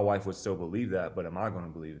know, my wife would still believe that, but am I going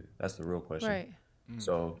to believe it? That's the real question. Right.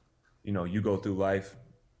 So, you know, you go through life,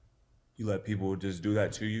 you let people just do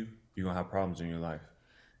that to you, you're going to have problems in your life.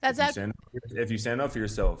 If you stand up for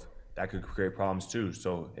yourself, that could create problems too.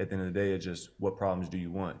 So at the end of the day, it's just what problems do you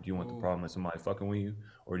want? Do you want the problem of somebody fucking with you,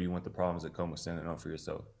 or do you want the problems that come with standing up for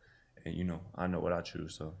yourself? And you know, I know what I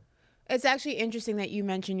choose. So it's actually interesting that you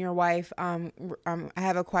mentioned your wife. I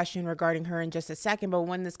have a question regarding her in just a second. But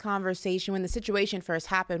when the situation first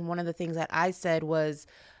happened, one of the things that I said was,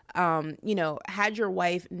 you know, had your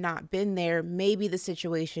wife not been there, maybe the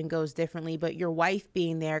situation goes differently. But your wife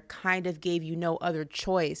being there kind of gave you no other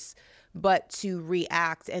choice but to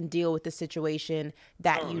react and deal with the situation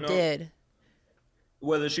that you did.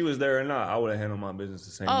 Whether she was there or not, I would have handled my business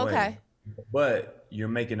the same way. Okay. But you're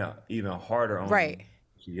making it even harder on right. me.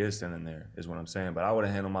 She is standing there, is what I'm saying. But I would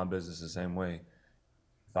have handled my business the same way.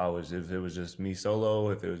 If it was just me solo,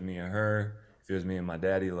 if it was me and her, if it was me and my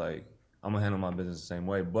daddy, like, I'm gonna handle my business the same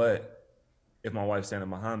way. But if my wife's standing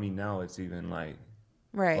behind me, now it's even like,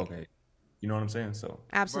 right. Okay. You know what I'm saying? So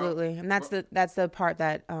absolutely. And that's the part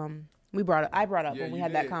that I brought up when we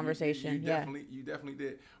had that conversation. You definitely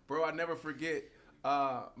did. Bro, I never forget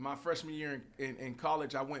my freshman year in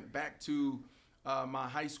college, I went back to my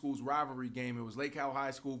high school's rivalry game. It was Lake Howell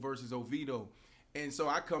High School versus Oviedo. And so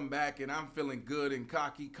I come back and I'm feeling good and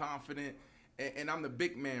cocky, confident, and I'm the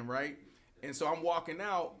big man, right? And so I'm walking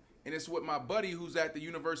out, and it's with my buddy who's at the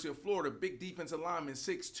University of Florida, big defensive lineman,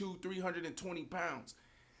 6'2", 320 pounds.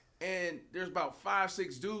 And there's about 5,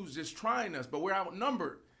 6 dudes just trying us, but we're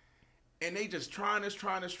outnumbered. And they just trying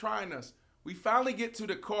us. We finally get to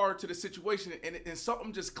the car, to the situation, and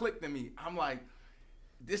something just clicked in me. I'm like,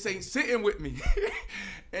 this ain't sitting with me.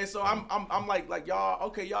 And so I'm like y'all,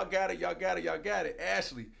 okay, y'all got it.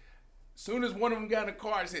 Ashley, soon as one of them got in the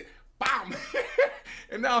car, I said, BAM!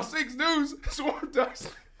 And now 6 dudes swarmed us.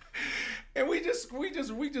 And we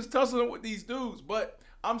just tussling with these dudes. But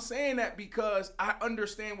I'm saying that because I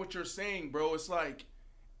understand what you're saying, bro. It's like,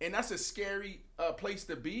 and that's a scary place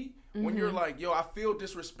to be when you're like, yo, I feel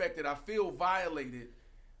disrespected, I feel violated,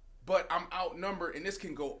 but I'm outnumbered, and this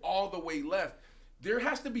can go all the way left. There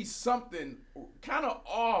has to be something kind of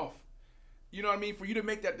off, you know what I mean, for you to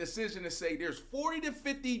make that decision to say there's 40 to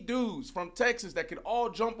 50 dudes from Texas that could all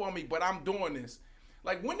jump on me, but I'm doing this.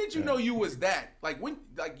 Like, when did you know you was that? Like,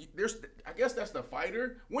 I guess that's the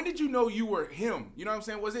fighter. When did you know you were him? You know what I'm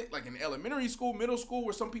saying? Was it like in elementary school, middle school,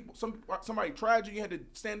 where somebody tried you had to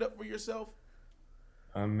stand up for yourself?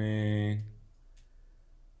 I mean,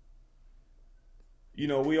 you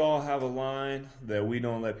know, we all have a line that we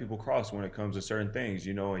don't let people cross when it comes to certain things,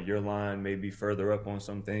 you know, and your line may be further up on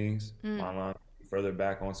some things, my line may be further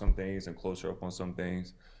back on some things and closer up on some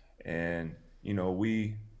things. And, you know,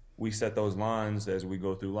 we set those lines as we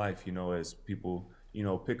go through life, you know, as people, you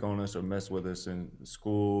know, pick on us or mess with us in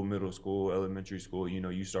school, middle school, elementary school, you know,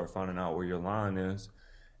 you start finding out where your line is.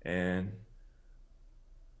 And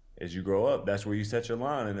as you grow up, that's where you set your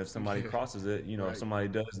line. And if somebody crosses it, you know, if somebody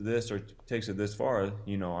does this or takes it this far,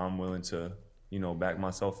 you know, I'm willing to, you know, back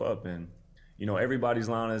myself up. And, you know, everybody's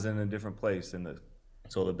line is in a different place. And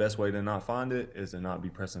so the best way to not find it is to not be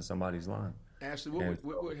pressing somebody's line. Ashley,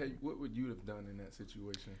 what would you have done in that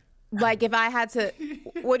situation? Like, if I had to,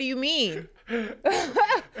 what do you mean?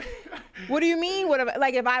 What do you mean?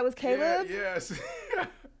 Like, if I was Caleb? Yes.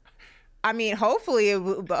 I mean, hopefully,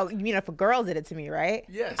 if a girl did it to me, right?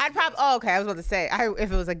 Yes. I'd probably. Oh, okay. I was about to say,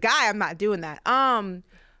 if it was a guy, I'm not doing that.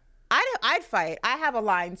 I'd fight. I have a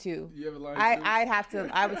line too. You have a line too? I'd have to.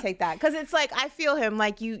 I would take that because it's like I feel him.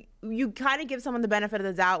 Like you kind of give someone the benefit of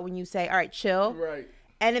the doubt when you say, "All right, chill." Right.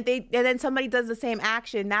 And then somebody does the same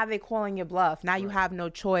action, now they're calling your bluff. Now you have no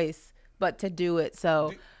choice but to do it.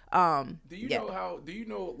 So. Do you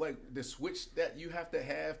know like the switch that you have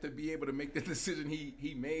to be able to make the decision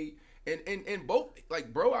he made? And both,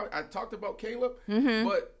 like, bro, I talked about Caleb,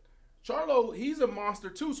 but Charlo, he's a monster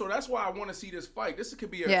too. So that's why I want to see this fight. This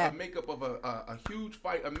could be a makeup of a huge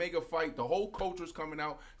fight, a mega fight. The whole culture's coming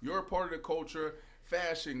out. You're a part of the culture.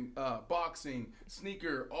 Fashion, boxing,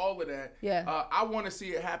 sneaker, all of that. Yeah. I want to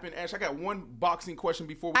see it happen. Ash, I got one boxing question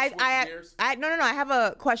before we switch gears. No. I have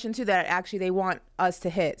a question too that actually they want us to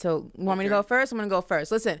hit. So, you want me to go first? I'm going to go first.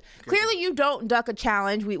 Listen, clearly you don't duck a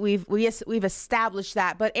challenge. We've established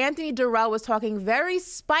that. But Anthony Durrell was talking very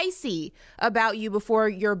spicy about you before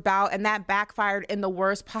your bout, and that backfired in the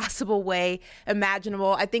worst possible way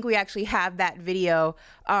imaginable. I think we actually have that video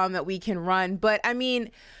that we can run. But I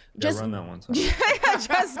mean. Just run that one time.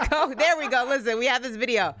 Just go. There we go. Listen, we have this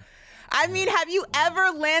video. I mean, have you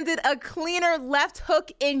ever landed a cleaner left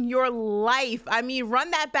hook in your life? I mean,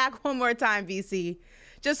 run that back one more time, VC,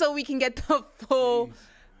 just so we can get the full. Jeez.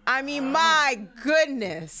 I mean, my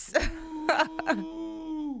goodness.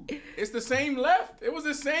 It's the same left. It was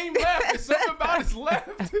the same left. It's something about his left.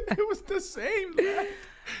 It was the same left.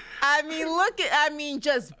 I mean,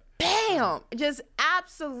 just bam. Just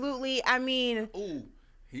absolutely. I mean. Ooh.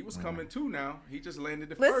 He was coming too now. He just landed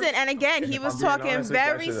the first. Listen, and again, he was talking honest,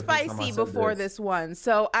 very spicy before this one.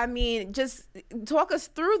 So, I mean, just talk us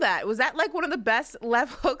through that. Was that like one of the best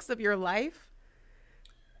left hooks of your life?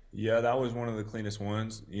 Yeah, that was one of the cleanest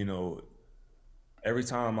ones. You know, every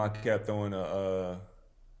time I kept throwing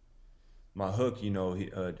my hook, you know,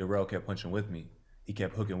 Durrell kept punching with me. He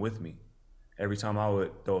kept hooking with me. Every time I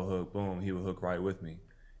would throw a hook, boom, he would hook right with me.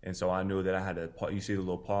 And so I knew that I had to, you see the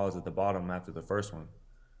little pause at the bottom after the first one.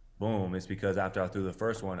 Boom, it's because after I threw the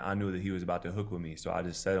first one, I knew that he was about to hook with me. So I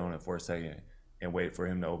just sat on it for a second and waited for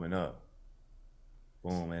him to open up.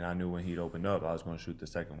 Boom, and I knew when he'd open up, I was going to shoot the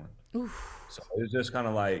second one. Oof. So it was just kind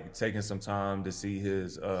of like taking some time to see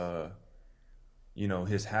his,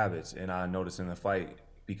 his habits. And I noticed in the fight,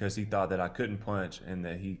 because he thought that I couldn't punch and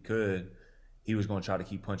that he was going to try to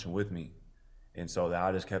keep punching with me. And so that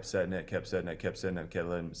I just kept setting it, kept letting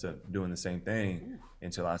him doing the same thing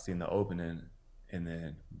until I seen the opening. And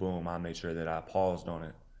then, boom, I made sure that I paused on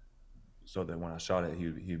it so that when I shot it,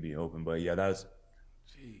 he'd be open. But, yeah, that's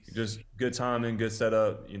just good timing, good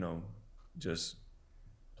setup, you know, just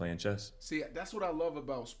playing chess. See, that's what I love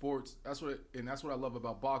about sports. That's what I love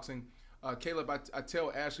about boxing. Caleb, I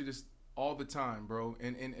tell Ashley this all the time, bro,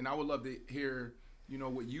 and I would love to hear, you know,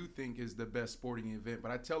 what you think is the best sporting event.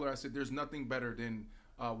 But I tell her, I said, there's nothing better than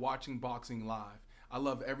watching boxing live. I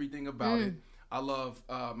love everything about it. I love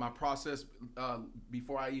my process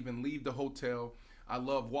before I even leave the hotel. I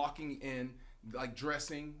love walking in, like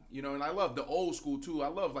dressing, you know, and I love the old school too. I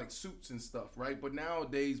love like suits and stuff, right? But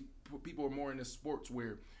nowadays, people are more into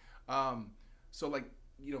sportswear. So like,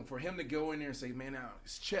 you know, for him to go in there and say, man, now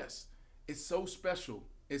it's chess. It's so special.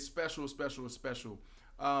 It's special.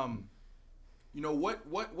 You know,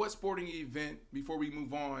 what sporting event, before we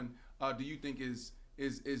move on, do you think is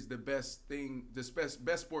the best thing, the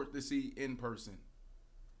best sport to see in person?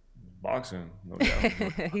 Boxing, no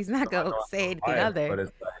doubt. He's not going to say anything other. But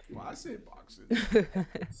it's like, well, I said boxing.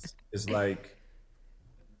 it's like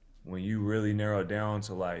when you really narrow down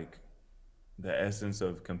to like the essence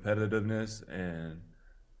of competitiveness and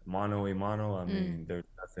mano a mano, I mean, there's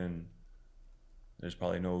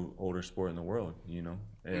probably no older sport in the world, you know?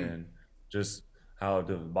 And just how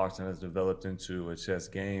the boxing has developed into a chess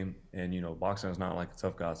game. And, you know, boxing is not like a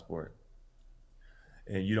tough guy sport.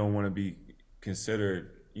 And you don't want to be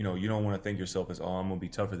considered, you know, you don't want to think yourself as, oh, I'm going to be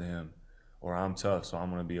tougher than him, or I'm tough, so I'm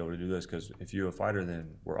going to be able to do this. Because if you're a fighter,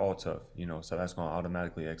 then we're all tough, you know, so that's going to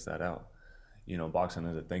automatically X that out. You know, boxing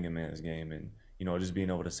is a thinking man's game. And, you know, just being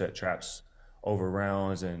able to set traps over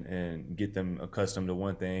rounds and get them accustomed to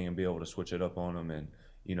one thing and be able to switch it up on them and,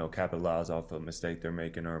 you know, capitalize off a mistake they're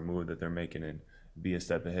making or a move that they're making and be a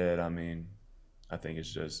step ahead. I mean, I think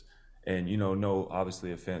it's just, and, you know, no,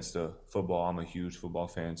 obviously offense to football. I'm a huge football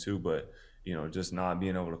fan too, but, you know, just not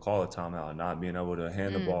being able to call a timeout, not being able to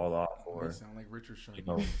hand the ball off, or you sound like Richard Sherman. You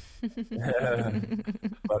know,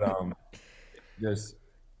 but just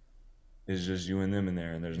it's just you and them in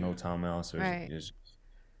there, and there's no timeouts. Right.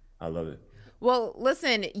 I love it. Well,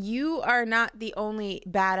 listen, you are not the only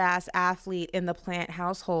badass athlete in the Plant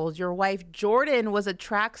household. Your wife, Jordan, was a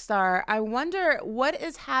track star. I wonder, what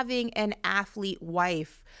is having an athlete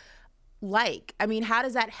wife like? I mean, how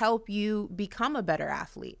does that help you become a better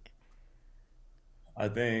athlete? I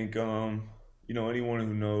think, anyone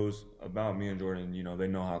who knows about me and Jordan, they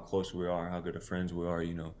know how close we are, how good of friends we are,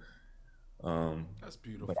 That's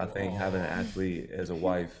beautiful. But I think having an athlete as a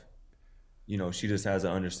wife, she just has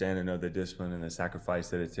an understanding of the discipline and the sacrifice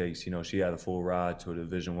that it takes. She had a full ride to a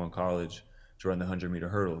Division I college to run the 100-meter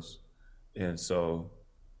hurdles. And so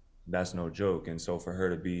that's no joke. And so for her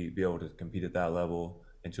to be able to compete at that level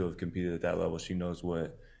and to have competed at that level, she knows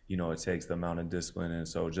what, it takes, the amount of discipline. And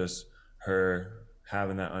so just her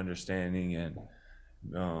having that understanding and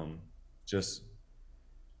just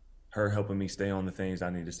her helping me stay on the things I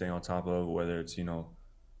need to stay on top of, whether it's,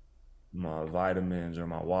 my vitamins or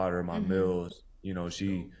my water, my meals,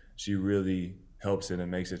 she really helps it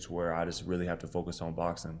and makes it to where I just really have to focus on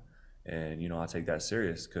boxing. And, I take that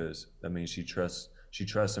serious because that means she trusts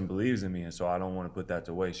and believes in me. And so I don't want to put that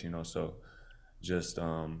to waste, so just,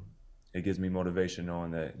 it gives me motivation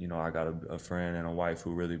knowing that, I got a friend and a wife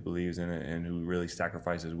who really believes in it and who really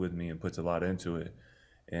sacrifices with me and puts a lot into it.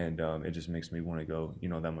 And it just makes me want to go,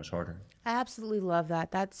 that much harder. I absolutely love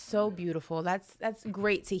that. That's so beautiful. That's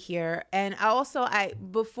great to hear. And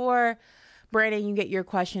before Brandon, you get your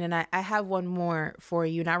question, and I have one more for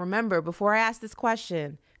you. Now remember, before I ask this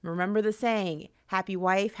question, remember the saying, happy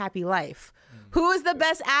wife, happy life. Who is the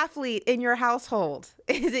best athlete in your household?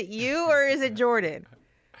 Is it you or is it Jordan?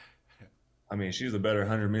 I mean, she's a better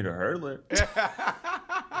 100-meter hurdler.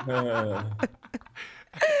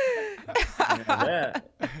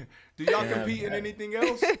 Do y'all compete in anything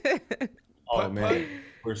else? Oh man,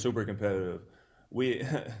 we're super competitive. We've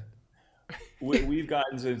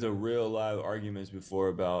gotten into real live arguments before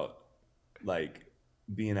about like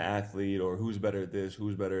being an athlete or who's better at this,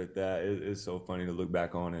 who's better at that. It's so funny to look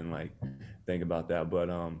back on and like think about that. But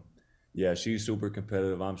yeah, she's super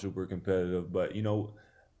competitive. I'm super competitive. But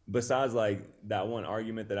besides like that one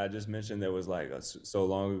argument that I just mentioned that was like so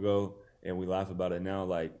long ago, and we laugh about it now,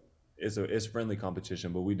 like it's friendly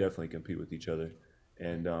competition, but we definitely compete with each other.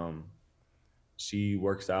 And she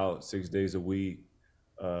works out 6 days a week.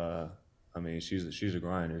 I mean, she's a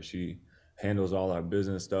grinder. She handles all our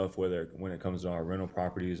business stuff, when it comes to our rental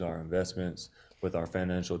properties, our investments, with our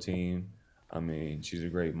financial team. I mean, she's a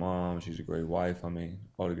great mom. She's a great wife. I mean,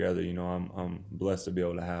 altogether, I'm blessed to be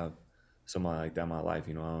able to have somebody like that in my life.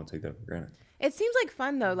 I don't take that for granted. It seems like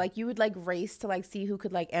fun though. Like you would like race to like see who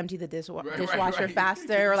could like empty the dishwasher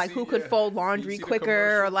faster, or like who could fold laundry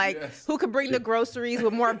quicker, or like who could bring the groceries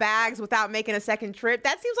with more bags without making a second trip.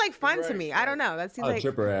 That seems like fun to me. I don't know. That seems I'll like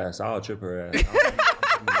trip her ass.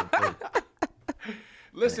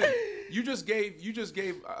 Listen, you just gave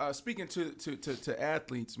speaking to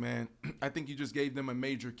athletes, man. I think you just gave them a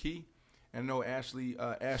major key. And I know Ashley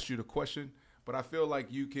asked you the question, but I feel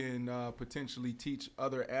like you can potentially teach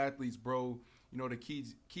other athletes, bro, the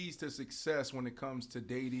keys to success when it comes to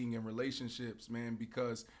dating and relationships, man,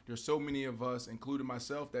 because there's so many of us, including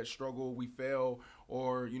myself, that struggle, we fail,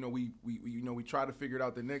 or, we try to figure it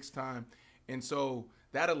out the next time. And so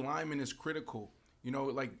that alignment is critical,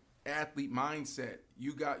 like athlete mindset.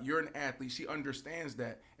 You're an athlete. She understands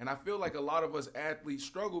that. And I feel like a lot of us athletes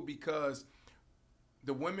struggle because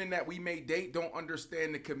the women that we may date don't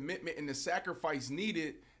understand the commitment and the sacrifice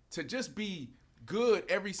needed to just be good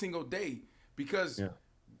every single day. Because,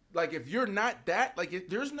 like, if you're not that, like,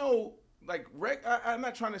 there's no, like, I'm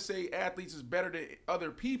not trying to say athletes is better than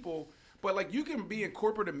other people, but, like, you can be in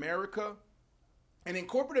corporate America, and in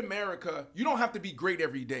corporate America, you don't have to be great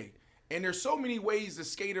every day. And there's so many ways to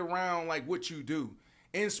skate around, like, what you do.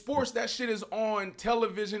 In sports, that shit is on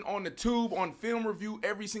television, on the tube, on film review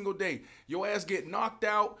every single day. Your ass get knocked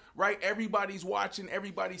out, right? Everybody's watching,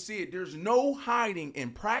 everybody see it. There's no hiding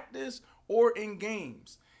in practice or in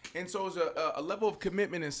games. And so it's a level of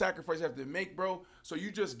commitment and sacrifice you have to make, bro. So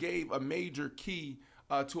you just gave a major key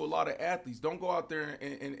to a lot of athletes. Don't go out there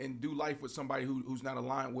and do life with somebody who's not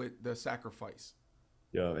aligned with the sacrifice.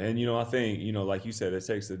 Yeah, and I think, like you said, it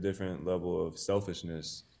takes a different level of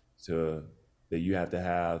selfishness that you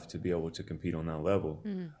have to be able to compete on that level.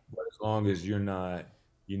 Mm-hmm. But as long as you're not,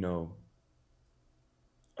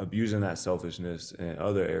 abusing that selfishness in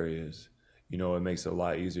other areas, it makes it a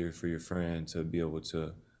lot easier for your friend to be able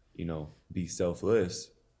to, be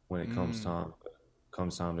selfless when it comes time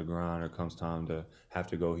to grind, or comes time to have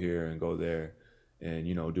to go here and go there and,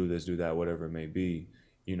 do this, do that, whatever it may be.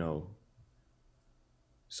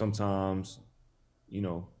 Sometimes,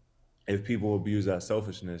 if people abuse that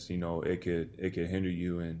selfishness, it could hinder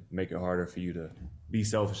you and make it harder for you to be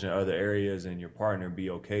selfish in other areas and your partner be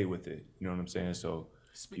okay with it. You know what I'm saying? So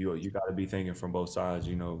you got to be thinking from both sides,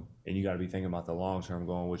 and you got to be thinking about the long term,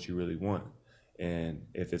 going what you really want. And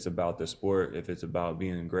if it's about the sport, if it's about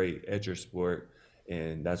being great at your sport,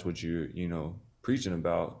 and that's what you're preaching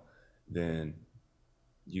about, then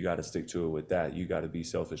you got to stick to it with that. You got to be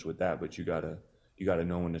selfish with that, but you got to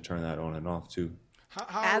know when to turn that on and off too.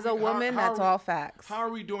 As a woman, that's all facts. How are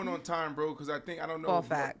we doing on time, bro? Because I don't know all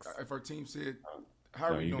facts. If our team said, how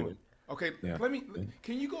are we doing? Good. Okay, Yeah.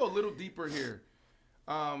 Can you go a little deeper here?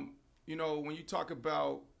 When you talk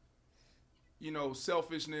about,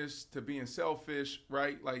 selfishness to being selfish,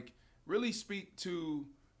 right? Like, really speak to,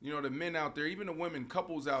 the men out there, even the women,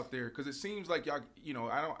 couples out there, because it seems like y'all,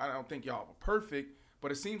 I don't think y'all are perfect, but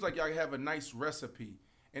it seems like y'all have a nice recipe.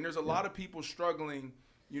 And there's a lot of people struggling,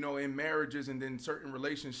 in marriages and then certain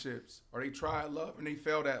relationships, or they try love and they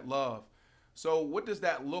failed at love. So what does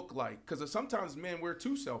that look like? Because sometimes men, we're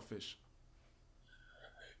too selfish.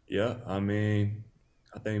 Yeah, I mean,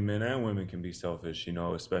 I think men and women can be selfish,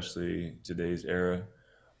 especially today's era.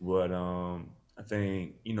 But I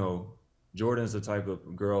think, Jordan's the type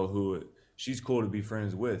of girl who she's cool to be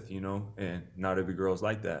friends with, and not every girl's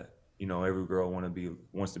like that. Every girl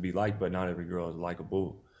wants to be liked, but not every girl is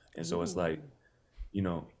likable. And so it's like,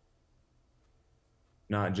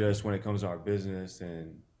 not just when it comes to our business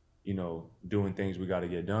and, doing things we got to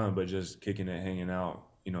get done, but just kicking it, hanging out,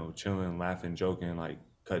 chilling, laughing, joking, like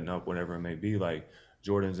cutting up, whatever it may be. Like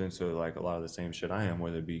Jordan's into like a lot of the same shit I am,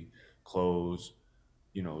 whether it be clothes,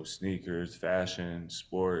 sneakers, fashion,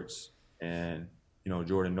 sports. And,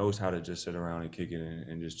 Jordan knows how to just sit around and kick it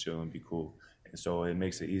and just chill and be cool. And so it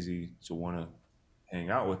makes it easy to want to hang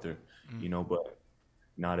out with her, but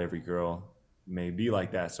not every girl may be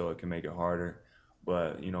like that, so it can make it harder.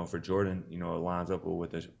 But, for Jordan, it lines up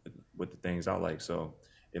with the things I like, so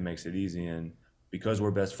it makes it easy. And because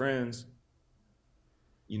we're best friends,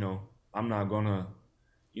 I'm not gonna,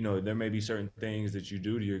 there may be certain things that you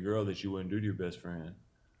do to your girl that you wouldn't do to your best friend,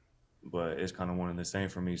 but it's kind of one and the same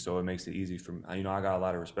for me. So it makes it easy for me. I got a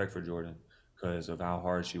lot of respect for Jordan because of how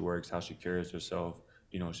hard she works, how she carries herself.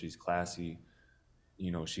 She's classy.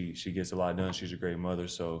 She gets a lot done. She's a great mother.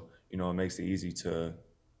 So, it makes it easy to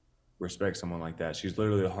respect someone like that. She's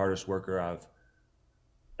literally the hardest worker I've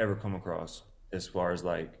ever come across as far as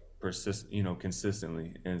like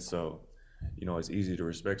consistently. And so, it's easy to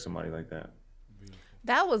respect somebody like that.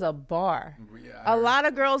 That was a bar. Yeah, a lot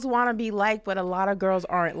of girls want to be liked, but a lot of girls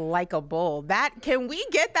aren't likable. Can we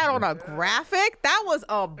get that on a graphic? That was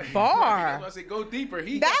a bar. I said, go deeper. When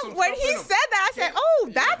he said that, I said, "Oh,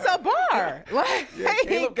 that's a bar."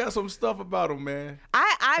 Caleb got some stuff about him, man.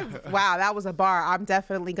 Wow, that was a bar. I'm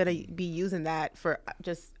definitely gonna be using that for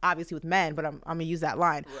just obviously with men, but I'm gonna use that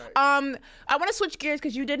line. Right. I want to switch gears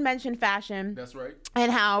because you did mention fashion. That's right.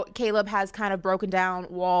 And how Caleb has kind of broken down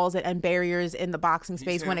walls and barriers in the boxing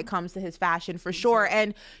space when it comes to his fashion, for sure.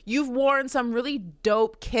 And you've worn some really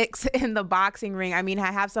dope kicks in the boxing ring. I mean,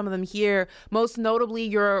 I have some of them here. Most notably,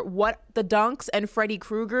 your the Dunks and Freddy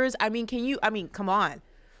Krueger's. I mean, come on.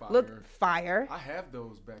 Fire. Look, fire. I have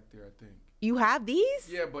those back there, I think. You have these?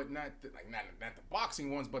 Yeah, but not the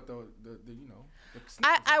boxing ones, but the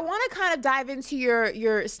I want to kind of dive into your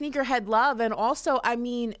sneakerhead love, and also, I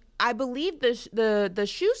mean, I believe the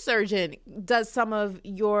shoe surgeon does some of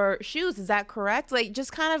your shoes. Is that correct? Like,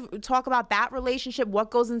 just kind of talk about that relationship. What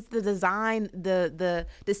goes into the design, the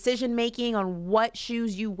decision making on what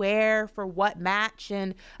shoes you wear for what match,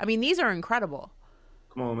 and I mean, these are incredible.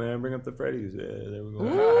 Come on, man, bring up the Freddies. Yeah, there we go.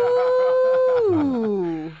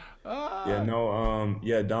 Ooh.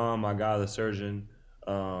 Dom, my guy, the surgeon.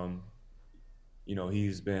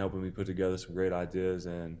 He's been helping me put together some great ideas,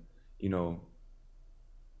 and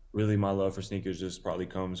really my love for sneakers just probably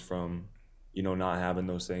comes from, not having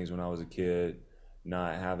those things when I was a kid,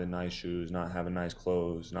 not having nice shoes, not having nice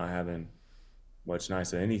clothes, not having much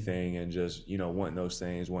nice of anything, and just, wanting those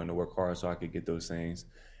things, wanting to work hard so I could get those things.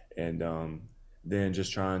 And then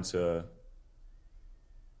just trying to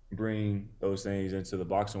bring those things into the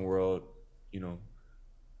boxing world,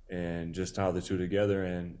 and just tie the two together.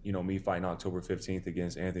 And, me fighting October 15th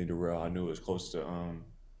against Anthony Durrell, I knew it was close to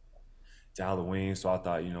Halloween. So I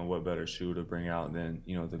thought, what better shoe to bring out than,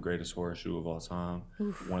 the greatest horror shoe of all time,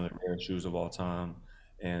 one of the rare shoes of all time.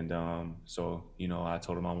 And so, I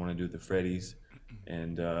told him I want to do the Freddies.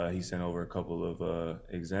 And he sent over a couple of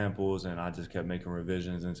examples, and I just kept making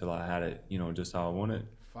revisions until I had it, just how I wanted.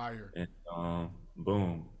 Fire. And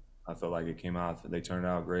boom, I felt like it came out. They turned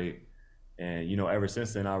out great. And, ever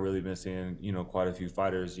since then, I've really been seeing, quite a few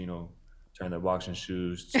fighters, turn their boxing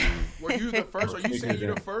shoes to. Were you the first? Are you saying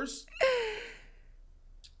you're the first?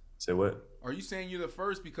 Say what? Are you saying you're the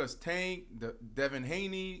first because Tank, Devin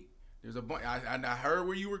Haney, there's a bunch. I heard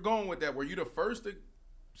where you were going with that. Were you the first to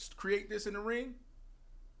create this in the ring?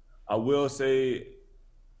 I will say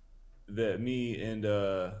that me and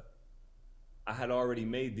I had already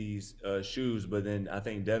made these shoes, but then I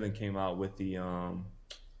think Devin came out with the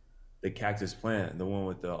cactus plant, the one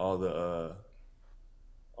with all that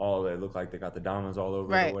look like they got the diamonds all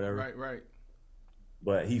over it or whatever. Right.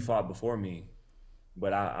 But he fought before me,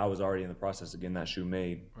 but I was already in the process of getting that shoe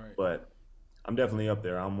made. Right. But I'm definitely up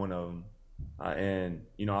there. I'm one of them, and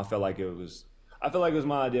I felt like it was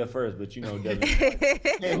my idea first, but Devin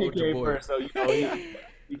he came first, so he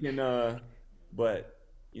can. But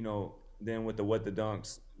then with the what the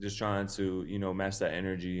dunks, just trying to match that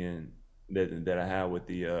energy and that I had with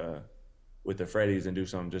the Freddies and do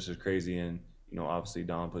something just as crazy. And obviously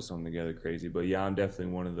Don put something together crazy. But yeah, I'm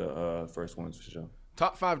definitely one of the first ones for sure.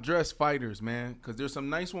 Top 5 dress fighters, man, because there's some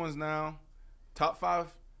nice ones now. Top 5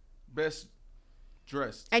 best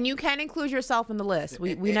dressed. And you can include yourself in the list.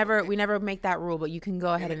 We never make that rule, but you can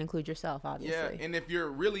go ahead and include yourself, obviously. Yeah, and if you're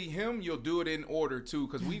really him, you'll do it in order too,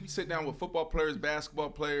 because we sit down with football players, basketball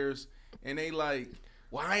players, and they like,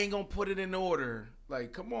 well, I ain't gonna put it in order.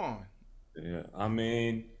 Like, come on. Yeah, I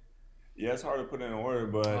mean, yeah, it's hard to put in order,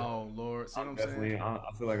 but oh Lord, see what I'm saying? I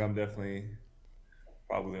feel like I'm definitely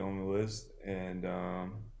probably on the list, and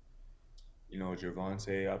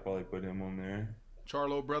Gervonta, I'd probably put him on there.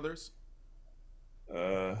 Charlo brothers.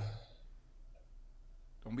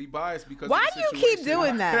 Don't be biased because. Why do you keep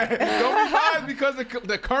doing that? Don't be biased because of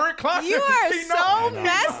the current climate. You are so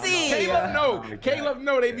messy. Caleb,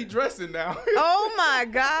 no, they be dressing now. Oh my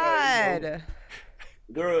God.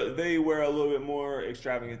 They wear a little bit more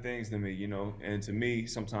extravagant things than me, and to me,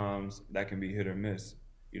 sometimes that can be hit or miss.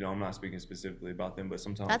 I'm not speaking specifically about them, but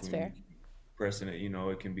sometimes that's when fair. You pressing it,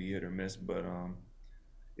 it can be hit or miss. But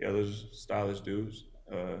yeah, those stylish dudes.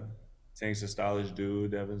 Tank's a stylish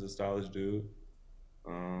dude. Devin's a stylish dude.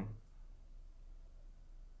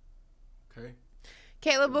 Okay.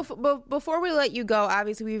 Caleb, before we let you go,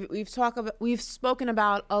 obviously we've spoken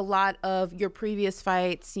about a lot of your previous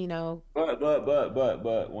fights.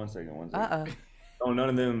 But 1 second. Oh, none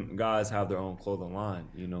of them guys have their own clothing line.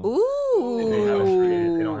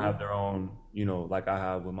 Ooh. They don't have their own. Like I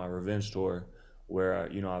have with my revenge store, where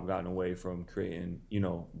I've gotten away from creating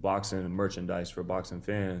boxing merchandise for boxing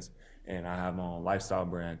fans. And I have my own lifestyle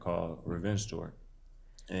brand called Revenge Store.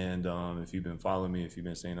 And if you've been following me, if you've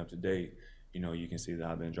been staying up to date, you can see that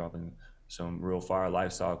I've been dropping some real fire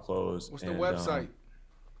lifestyle clothes. What's the website?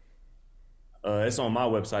 It's on my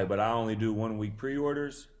website, but I only do 1 week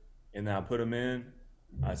pre-orders, and then I put them in,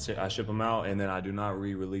 I ship them out, and then I do not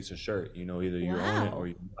re-release a shirt. Either you own it or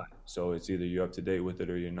you're not. So it's either you're up to date with it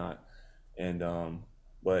or you're not. And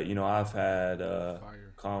but I've had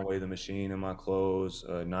Conway the Machine in my clothes,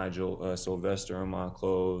 Nigel Sylvester in my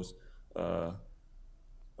clothes. Who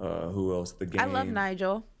else? The Game. I love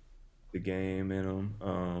Nigel. The Game in them.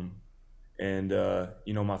 And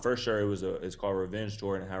my first shirt it's called Revenge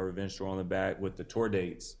Tour, and it had Revenge Tour on the back with the tour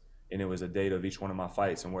dates, and it was a date of each one of my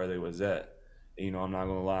fights and where they was at. And, I'm not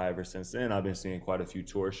gonna lie. Ever since then, I've been seeing quite a few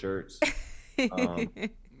tour shirts. Right.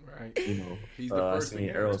 He's the first. I seen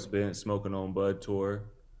Errol Spence Smoking on Bud tour,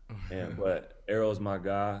 but Errol's my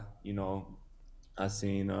guy. I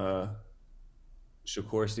seen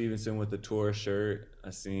Shakur Stevenson with the tour shirt. I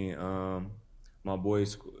seen my boy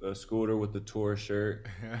Scooter with the tour shirt.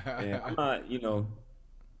 And I'm not,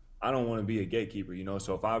 I don't want to be a gatekeeper,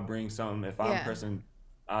 So if I bring something, if I'm pressing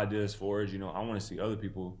ideas forward, I want to see other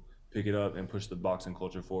people pick it up and push the boxing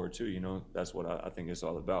culture forward too. That's what I think it's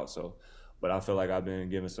all about. So. But I feel like I've been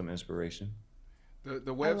given some inspiration. The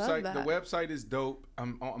website is dope.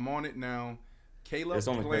 I'm on it now. It's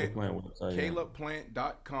on the Caleb Plant website.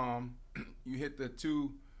 CalebPlant.com. You hit the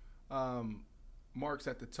 2 marks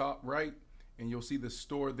at the top right, and you'll see the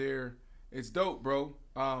store there. It's dope, bro.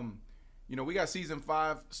 We got season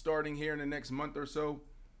 5 starting here in the next month or so.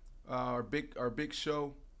 Our big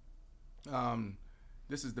show.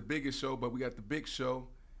 This is the biggest show, but we got the big show.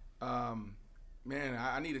 Man,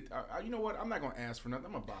 I need it. You know what? I'm not gonna ask for nothing.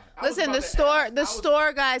 I'm gonna buy it. Listen, the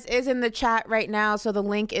store, guys, is in the chat right now, so the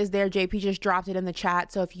link is there. JP just dropped it in the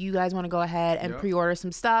chat, so if you guys want to go ahead and pre-order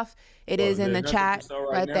some stuff, it is in the chat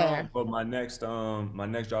right there. But my next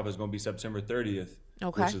drop is gonna be September 30th,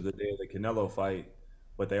 okay, which is the day of the Canelo fight.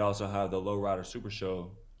 But they also have the Low Rider Super Show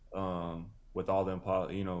with all them, all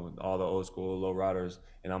the old school low riders,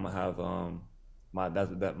 and I'm gonna have my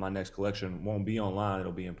next collection won't be online.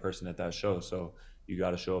 It'll be in person at that show. So, you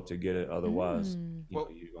got to show up to get it. Otherwise, you're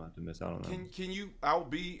going to have to miss out on that. Can you? I'll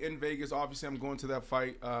be in Vegas. Obviously, I'm going to that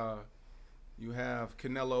fight. You have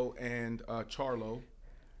Canelo and Charlo,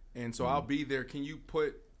 and so I'll be there. Can you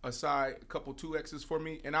put aside a couple 2X's for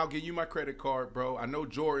me, and I'll give you my credit card, bro? I know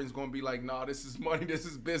Jordan's gonna be like, "Nah, this is money. This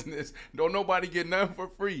is business. Don't nobody get nothing for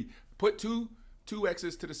free." Put two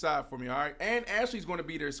X's to the side for me, all right? And Ashley's gonna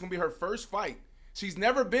be there. It's gonna be her first fight. She's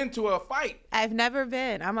never been to a fight. I've never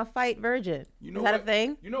been. I'm a fight virgin. You know is that what? a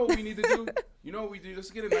thing? You know what we need to do? You know what we do?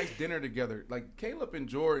 Let's get a nice dinner together. Like Caleb and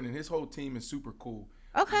Jordan and his whole team is super cool.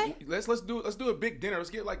 Okay. Let's do a big dinner. Let's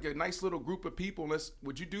get like a nice little group of people.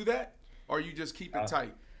 Would you do that, or you just keep it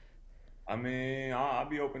tight? I mean, I'll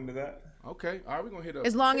be open to that. Okay. All right, we're gonna hit up.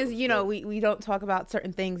 As long as we don't talk about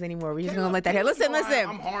certain things anymore. We're just gonna let that here. Listen.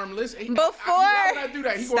 I'm harmless. Before why would I do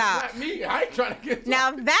that? He stop. gonna slap me. I ain't trying to get.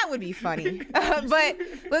 Now that would be funny. But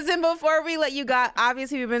listen, before we let you go,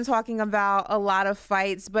 obviously we've been talking about a lot of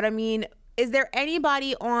fights, but I mean, is there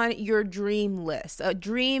anybody on your dream list, a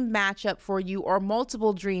dream matchup for you, or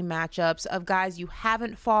multiple dream matchups of guys you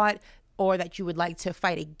haven't fought or that you would like to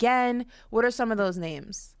fight again? What are some of those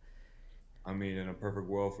names? I mean, in a perfect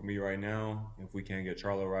world for me right now, if we can't get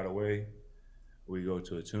Charlo right away, we go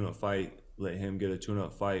to a tune-up fight, let him get a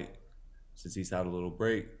tune-up fight since he's had a little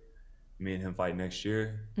break. Me and him fight next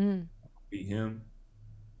year, beat him,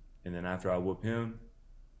 and then after I whoop him,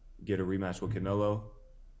 get a rematch with Canelo,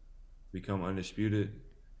 become undisputed,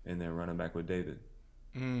 and then run him back with David.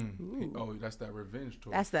 Oh, that's that revenge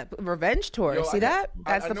tour. That's that revenge tour. Yo, See that?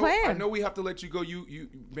 That's the plan. I know we have to let you go.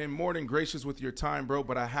 You've been more than gracious with your time, bro.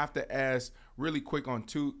 But I have to ask really quick on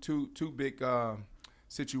two big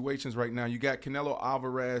situations right now. You got Canelo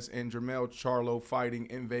Alvarez and Jermell Charlo fighting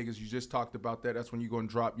in Vegas. You just talked about that. That's when you're going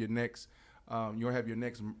to drop your next. You'll have your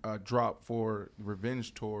next drop for the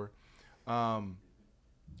revenge tour. How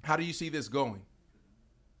do you see this going?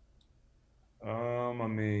 I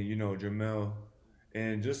mean, Jermell.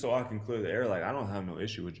 And just so I can clear the air, like, I don't have no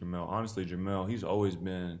issue with Jermell. Honestly, Jermell, he's always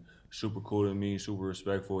been super cool to me, super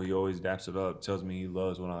respectful. He always daps it up, tells me he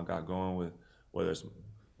loves what I got going with, whether it's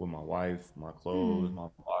with my wife, my clothes, my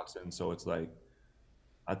boxing. So it's like,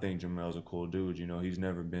 I think Jermell's a cool dude. He's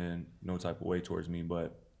never been no type of way towards me.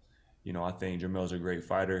 But, I think Jermell's a great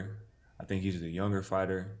fighter. I think he's the younger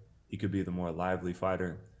fighter. He could be the more lively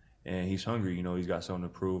fighter. And he's hungry. He's got something to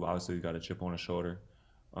prove. Obviously, he's got a chip on his shoulder.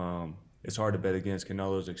 It's hard to bet against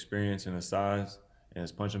Canelo's experience and his size and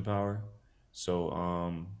his punching power. So,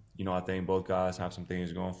 I think both guys have some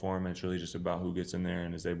things going for them, and it's really just about who gets in there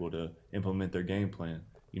and is able to implement their game plan.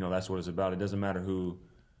 That's what it's about. It doesn't matter who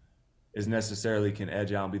is necessarily can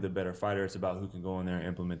edge out and be the better fighter. It's about who can go in there and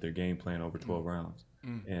implement their game plan over 12 rounds.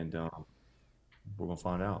 And we're going to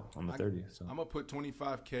find out on the 30th. So. I'm going to put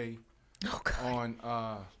 $25K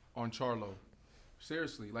on Charlo.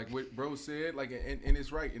 Seriously, like what bro said, like, and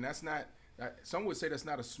it's right, and that's not. Some would say that's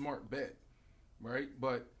not a smart bet, right?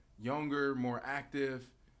 But younger, more active,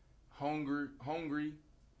 hungry.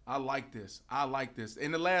 I like this.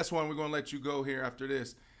 And the last one, we're gonna let you go here after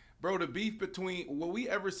this, bro. The beef between, will we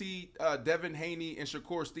ever see Devin Haney and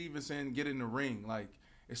Shakur Stevenson get in the ring? Like,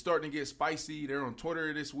 it's starting to get spicy. They're on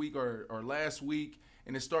Twitter this week or last week,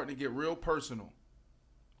 and it's starting to get real personal.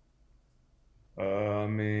 I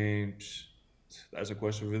mean. That's a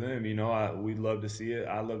question for them. We'd love to see it.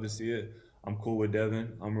 I love to see it. I'm cool with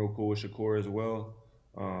Devin. I'm real cool with Shakur as well.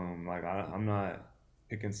 I'm not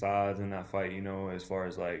picking sides in that fight, as far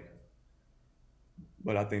as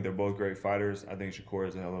but I think they're both great fighters. I think Shakur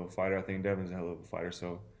is a hell of a fighter. I think Devin's a hell of a fighter.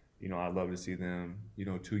 So, I'd love to see them,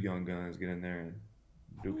 two young guns get in there and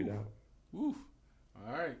duke it out. Oof.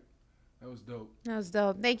 All right. That was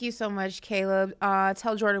dope. Thank you so much, Caleb.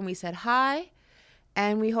 Tell Jordan we said hi.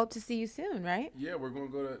 And we hope to see you soon, right? Yeah, we're gonna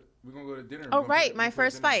go to dinner. Oh, right, my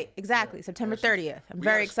first fight, exactly, yeah. September 30th. I'm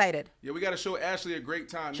very excited. Yeah, we got to show Ashley a great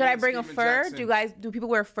time. Should I bring a fur? Jackson. Do people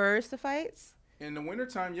wear furs to fights? In the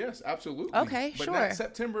wintertime, yes, absolutely. Okay, but sure. Not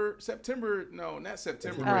September. No, not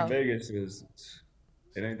September. In Vegas is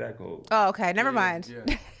it ain't that cold. Oh, okay, never mind.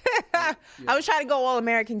 Yeah. I was trying to go all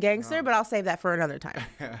American gangster, but I'll save that for another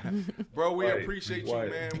time. Bro, we appreciate you,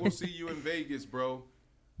 man. We'll see you in Vegas, bro.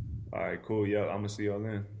 All right, cool. Yeah, I'm going to see y'all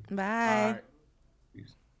then. Bye. All right.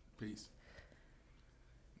 Peace.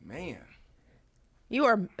 Man. You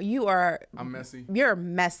are. I'm messy. You're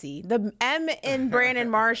messy. The M in Brandon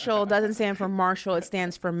Marshall doesn't stand for Marshall. It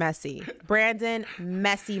stands for messy. Brandon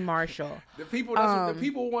Messy Marshall. That's what the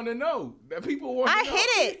people want to know. I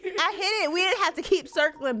hit it. We didn't have to keep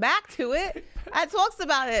circling back to it. I talks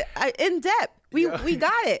about it in depth. We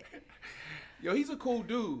got it. Yo, he's a cool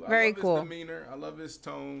dude. Very I love cool. His demeanor. I love his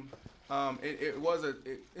tone.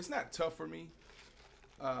 It's not tough for me.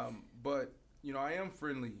 But, you know, I am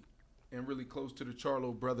friendly and really close to the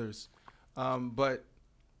Charlo brothers. But,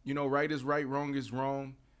 you know, right is right, wrong is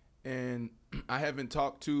wrong. And I haven't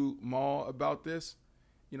talked to Maul about this.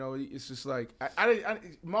 You know, it's just like,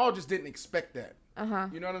 Maul just didn't expect that.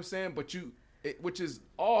 You know what I'm saying? But which is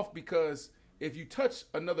off, because if you touch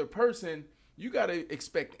another person, you got to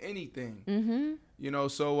expect anything. You know,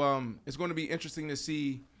 so it's going to be interesting to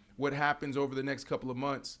see what happens over the next couple of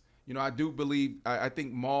months. You know, I do believe, I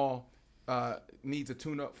think Maul needs a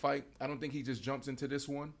tune-up fight. I don't think he just jumps into this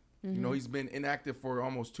one. You know, he's been inactive for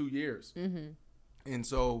almost 2 years. And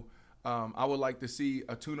so I would like to see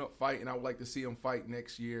a tune-up fight, and I would like to see him fight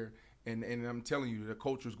next year. And I'm telling you, the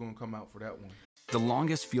culture's going to come out for that one. The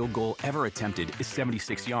longest field goal ever attempted is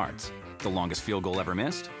 76 yards. The longest field goal ever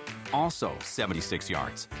missed? Also 76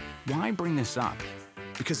 yards. Why bring this up?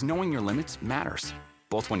 Because knowing your limits matters,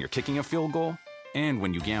 both when you're kicking a field goal and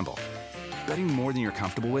when you gamble. Betting more than you're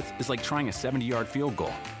comfortable with is like trying a 70-yard field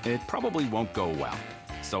goal. It probably won't go well.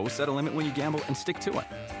 So set a limit when you gamble and stick to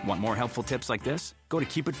it. Want more helpful tips like this? Go to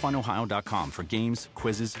keepitfunohio.com for games,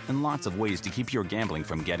 quizzes, and lots of ways to keep your gambling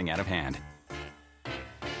from getting out of hand.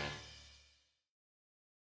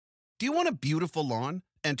 Do you want a beautiful lawn?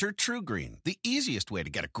 Enter TruGreen, the easiest way to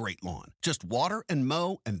get a great lawn. Just water and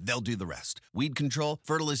mow, and they'll do the rest. Weed control,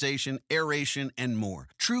 fertilization, aeration, and more.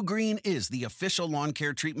 TruGreen is the official lawn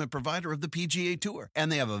care treatment provider of the PGA Tour,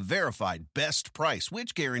 and they have a verified best price,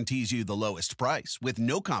 which guarantees you the lowest price with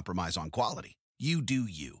no compromise on quality. You do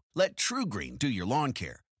you. Let TruGreen do your lawn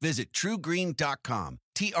care. Visit TruGreen.com,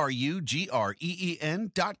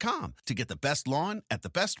 TruGreen.com, to get the best lawn at the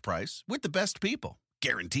best price with the best people.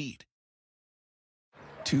 Guaranteed.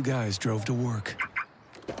 Two guys drove to work.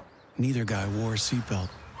 Neither guy wore a seatbelt.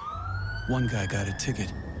 One guy got a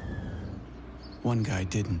ticket. One guy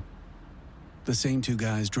didn't. The same two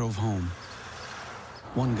guys drove home.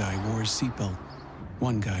 One guy wore his seatbelt.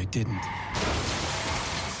 One guy didn't.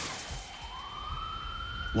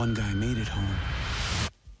 One guy made it home.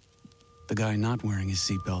 The guy not wearing his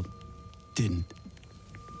seatbelt didn't.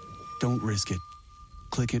 Don't risk it.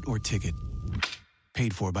 Click it or ticket.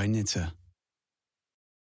 Paid for by NHTSA.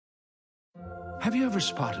 Have you ever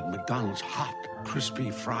spotted McDonald's hot, crispy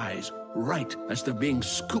fries right as they're being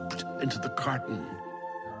scooped into the carton?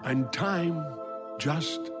 And time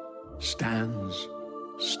just stands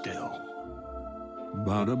still.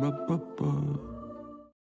 Ba-da-ba-ba-ba.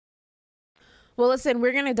 Well, listen,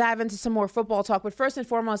 we're going to dive into some more football talk. But first and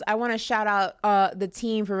foremost, I want to shout out the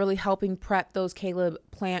team for really helping prep those Caleb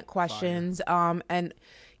Plant questions. And,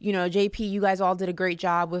 you know, JP, you guys all did a great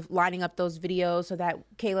job with lining up those videos so that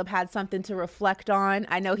Caleb had something to reflect on.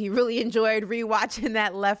 I know he really enjoyed rewatching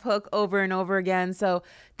that left hook over and over again. So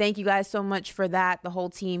thank you guys so much for that. The whole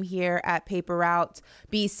team here at Paper Route,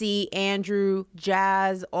 BC, Andrew,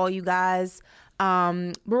 Jazz, all you guys.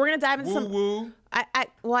 But we're going to dive into Woo.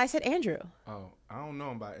 I said Andrew. Oh, I don't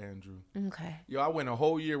know about Andrew. Okay. Yo, I went a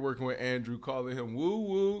whole year working with Andrew, calling him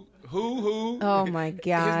woo, who. Oh, my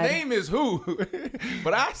God. His name is Who,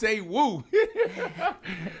 but I say Woo.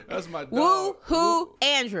 That's my dog. Woo,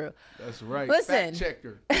 Andrew. That's right. Listen.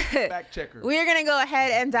 Fact checker. We're going to go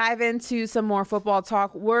ahead and dive into some more football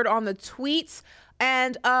talk. Word on the tweets.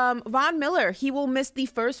 And Von Miller, he will miss the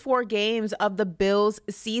first 4 games of the Bills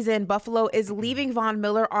season. Buffalo is leaving Von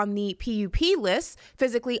Miller on the PUP list,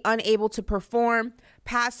 physically unable to perform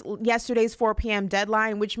past yesterday's 4 p.m.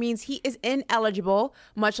 deadline, which means he is ineligible,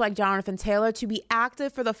 much like Jonathan Taylor, to be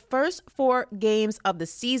active for the first 4 games of the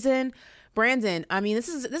season. Brandon, I mean, this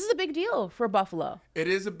is a big deal for Buffalo. It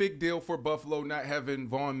is a big deal for Buffalo not having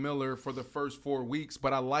Von Miller for the first 4 weeks,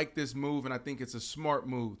 but I like this move, and I think it's a smart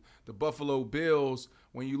move. The Buffalo Bills,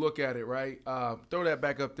 when you look at it, right, throw that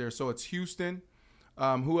back up there. So it's Houston.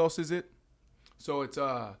 Who else is it? So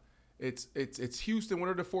it's Houston. What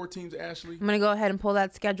are the 4 teams, Ashley? I'm going to go ahead and pull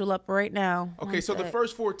that schedule up right now. Okay, so the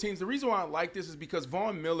first 4 teams, the reason why I like this is because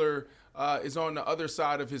Von Miller is on the other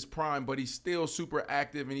side of his prime, but he's still super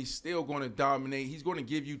active, and he's still going to dominate. He's going to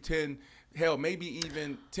give you 10, hell, maybe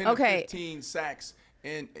even 10 to 15 sacks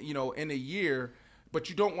in a year, but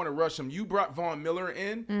you don't want to rush him. You brought Von Miller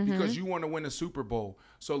in because you want to win a Super Bowl.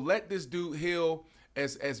 So let this dude heal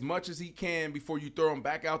as much as he can before you throw him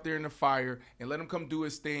back out there in the fire, and let him come do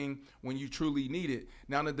his thing when you truly need it.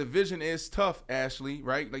 Now, the division is tough, Ashley,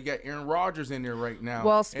 right? They got Aaron Rodgers in there right now.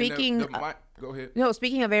 Well, speaking go ahead. No,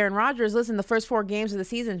 speaking of Aaron Rodgers, listen, the first 4 games of the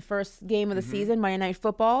season, first game of the season, Monday Night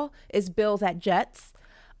Football, is Bills at Jets,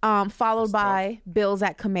 followed by Bills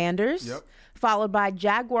at Commanders, followed by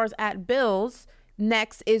Jaguars at Bills.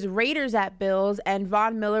 Next is Raiders at Bills, and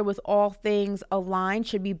Von Miller, with all things aligned,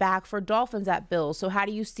 should be back for Dolphins at Bills. So how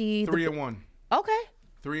do you see 3-1? Okay.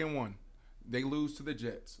 3-1. They lose to the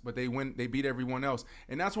Jets, but they win. They beat everyone else,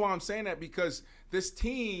 and that's why I'm saying that, because this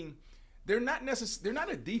team, they're not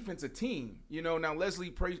a defensive team. You know, now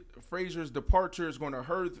Leslie Frazier's departure is going to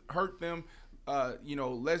hurt them. You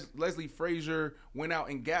know, Leslie Frazier went out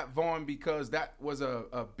and got Vaughn because that was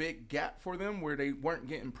a big gap for them where they weren't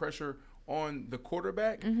getting pressure on the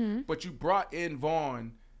quarterback. Mm-hmm. But you brought in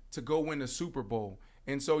Vaughn to go win the Super Bowl,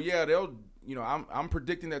 and so yeah, they'll. You know, I'm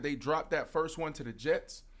predicting that they drop that first one to the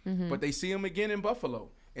Jets. Mm-hmm. But they see them again in Buffalo.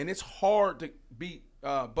 And it's hard to beat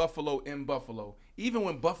Buffalo in Buffalo. Even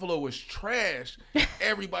when Buffalo was trash,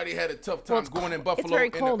 everybody had a tough time going in Buffalo. It's very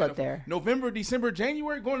cold up there. November, December,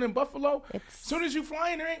 January, going in Buffalo. As soon as you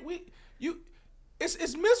fly in there,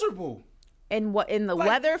 it's miserable. In the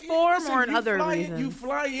weather form or in other reasons? You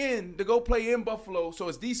fly in to go play in Buffalo, so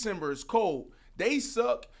it's December, it's cold. They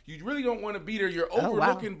suck. You really don't want to be there. You're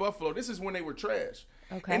overlooking Buffalo. This is when they were trash.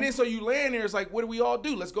 Okay. And then so you land there, it's like, what do we all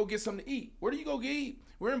do? Let's go get something to eat. Where do you go eat?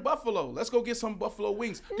 We're in Buffalo. Let's go get some buffalo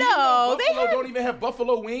wings. Buffalo don't even have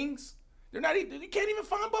buffalo wings. They're not. You can't even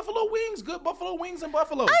find buffalo wings. Good buffalo wings in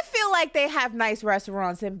Buffalo. I feel like they have nice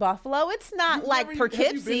restaurants in Buffalo. It's not like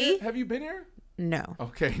Poughkeepsie. Have you been here? No.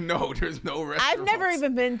 Okay, no. There's no restaurants. I've never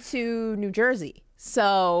even been to New Jersey.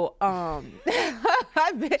 So, I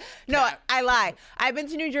lie. I've been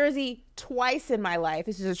to New Jersey twice in my life.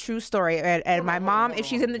 This is a true story. And my mom, if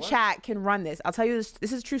she's in the chat, can run this. I'll tell you this.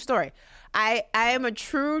 This is a true story. I am a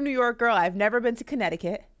true New York girl. I've never been to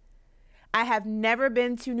Connecticut. I have never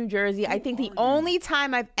been to New Jersey. I think the only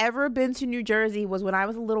time I've ever been to New Jersey was when I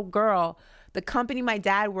was a little girl. The company my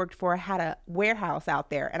dad worked for had a warehouse out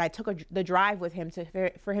there, and I took the drive with him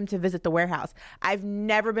for him to visit the warehouse. I've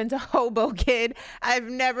never been to Hoboken. I've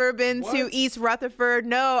never been to East Rutherford.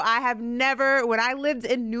 No, I have never. When I lived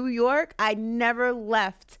in New York, I never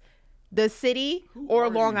left the city or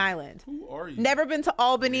Long Island. Who are you? Never been to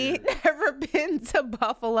Albany. Yeah. Never been to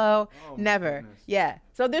Buffalo. Oh, never. Goodness. Yeah.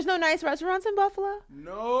 So there's no nice restaurants in Buffalo?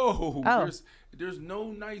 No. Oh. There's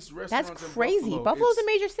no nice restaurants in Buffalo. That's crazy. Buffalo's a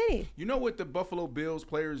major city. You know what the Buffalo Bills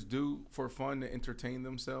players do for fun to entertain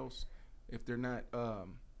themselves if they're not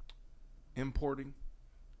importing?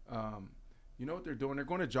 You know what they're doing? They're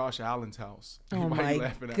going to Josh Allen's house. Oh,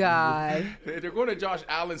 my God. They're going to Josh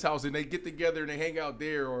Allen's house, and they get together and they hang out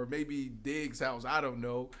there, or maybe Diggs' house. I don't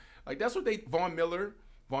know. Like, that's what Von Miller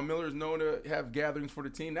is known to have gatherings for the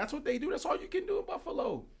team. That's what they do. That's all you can do in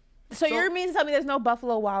Buffalo. So you mean to tell me there's no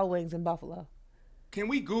Buffalo Wild Wings in Buffalo? Can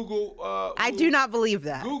we Google? I do not believe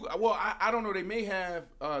that. Google. Well, I don't know. They may have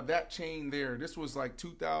that chain there. This was like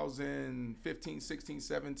 2015, 16,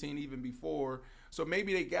 17, even before. So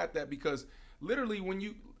maybe they got that because literally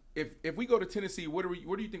if we go to Tennessee, what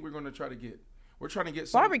do you think we're going to try to get? We're trying to get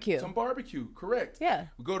some barbecue. Correct. Yeah.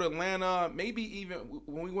 We go to Atlanta, maybe even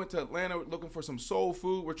when we went to Atlanta looking for some soul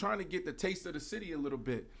food, we're trying to get the taste of the city a little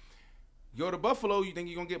bit. You go to Buffalo, you think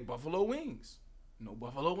you're going to get buffalo wings. No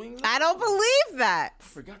buffalo wings? I don't believe that. I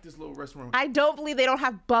forgot this little restaurant. I don't believe they don't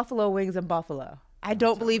have buffalo wings in Buffalo. I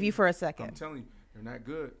don't believe you for a second. I'm telling you, they're not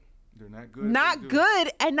good. They're not good. Not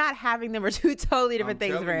good and not having them are two totally different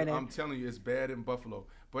things, Brandon. I'm telling you, it's bad in Buffalo.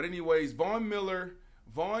 But anyways, Von Miller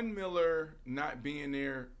not being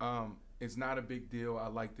there is not a big deal. I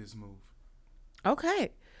like this move.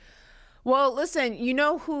 Okay. Well, listen, you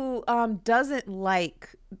know who doesn't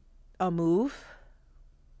like a move?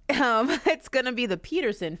 It's going to be the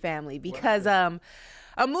Peterson family because a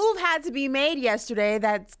move had to be made yesterday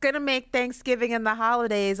that's going to make Thanksgiving and the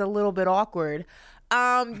holidays a little bit awkward.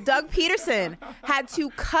 Doug Peterson had to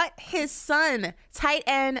cut his son, tight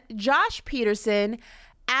end Josh Peterson,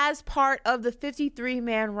 as part of the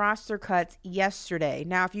 53-man roster cuts yesterday.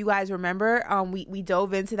 Now, if you guys remember, we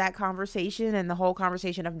dove into that conversation and the whole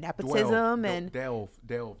conversation of nepotism delved.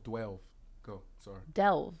 Go. Sorry.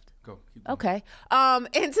 Delved. Go. Okay.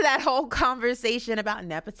 Into that whole conversation about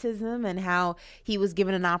nepotism and how he was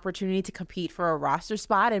given an opportunity to compete for a roster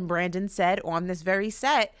spot. And Brandon said on this very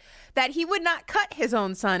set that he would not cut his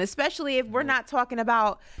own son, especially if we're not talking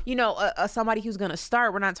about, somebody who's going to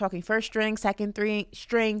start. We're not talking first string, second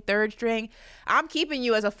string, third string. I'm keeping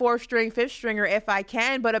you as a fourth string, fifth stringer if I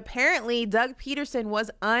can. But apparently Doug Peterson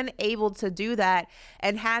was unable to do that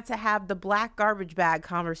and had to have the black garbage bag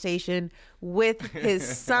conversation with his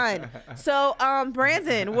son. So,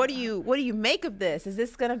 Brandon, what do you make of this? Is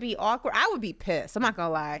this going to be awkward? I would be pissed. I'm not going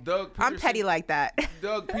to lie. I'm petty like that.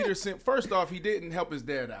 Doug Peterson, first off, he didn't help his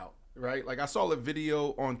dad out. Right? Like I saw a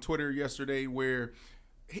video on Twitter yesterday where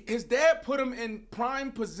his dad put him in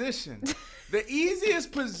prime position. The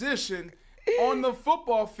easiest position on the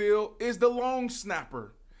football field is the long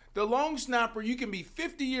snapper. The long snapper, you can be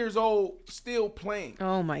 50 years old still playing.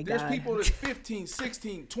 Oh, my God. There's people that's 15,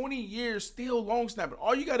 16, 20 years still long snapping.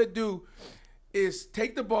 All you got to do is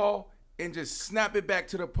take the ball and just snap it back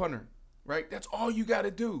to the punter, right? That's all you got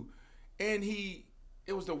to do. And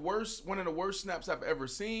it was one of the worst snaps I've ever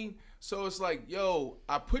seen. So it's like, yo,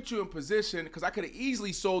 I put you in position because I could have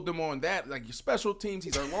easily sold them on that. Like your special teams,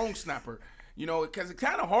 he's a long snapper. You know, because it's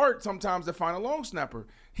kind of hard sometimes to find a long snapper.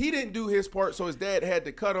 He didn't do his part, so his dad had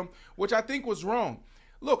to cut him, which I think was wrong.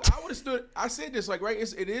 Look, I said this, like, right,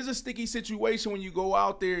 it is a sticky situation when you go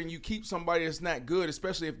out there and you keep somebody that's not good,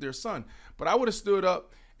 especially if they're son. But I would have stood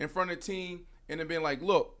up in front of the team and then been like,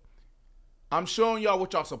 look, I'm showing y'all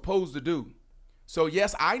what y'all supposed to do. So,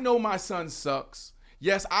 yes, I know my son sucks.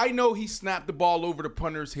 Yes, I know he snapped the ball over the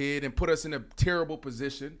punter's head and put us in a terrible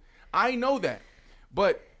position. I know that.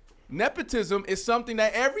 But nepotism is something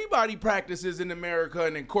that everybody practices in America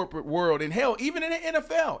and in corporate world. And hell, even in the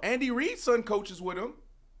NFL. Andy Reid's son coaches with him.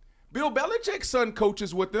 Bill Belichick's son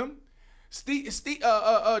coaches with him.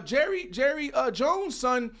 Jerry Jones'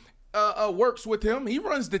 son works with him. He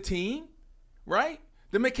runs the team, right?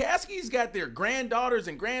 The McCaskies got their granddaughters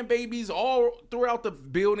and grandbabies all throughout the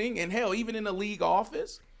building, and hell, even in the league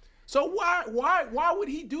office. So why would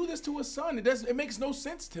he do this to his son? It makes no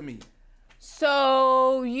sense to me.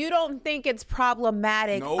 So you don't think it's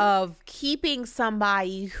problematic Nope. of keeping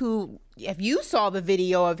somebody who, if you saw the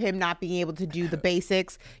video of him not being able to do the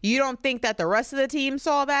basics, you don't think that the rest of the team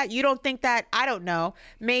saw that? You don't think that, I don't know,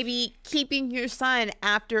 maybe keeping your son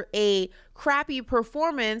after a crappy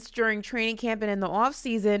performance during training camp and in the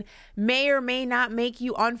offseason may or may not make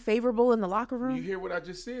you unfavorable in the locker room? You hear what I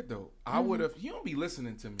just said, though? I would have. You don't be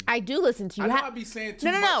listening to me. I do listen to you. I know I be saying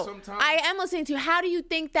too much sometimes. I am listening to you. How do you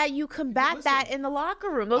think that you combat that in the locker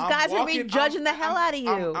room? Those guys are be judging the hell out of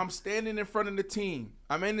you. I'm standing in front of the team.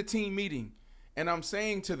 I'm in the team meeting, and I'm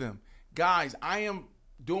saying to them, guys, I am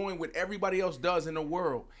doing what everybody else does in the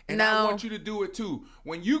world, and I want you to do it too.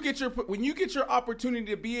 When you get your opportunity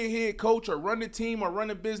to be a head coach or run the team or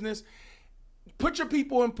run a business, put your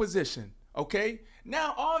people in position. Okay.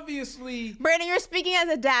 Now, obviously, Brandon, you're speaking as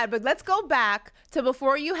a dad, but let's go back to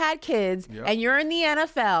before you had kids and you're in the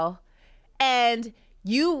NFL and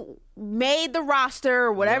you made the roster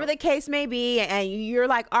or whatever the case may be, and you're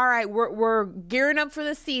like, all right, we're gearing up for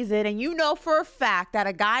the season, and you know for a fact that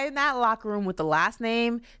a guy in that locker room with the last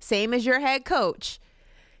name same as your head coach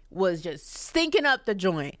was just stinking up the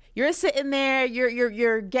joint. You're sitting there,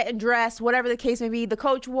 you're getting dressed, whatever the case may be. The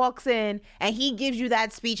coach walks in and he gives you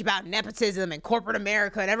that speech about nepotism and corporate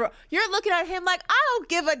America and everyone. You're looking at him like, I don't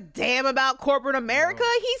give a damn about corporate America.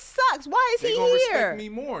 He sucks. Why is he here? They're going to respect me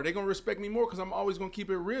more. They're going to respect me more because I'm always going to keep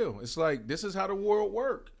it real. It's like, this is how the world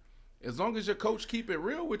works. As long as your coach keep it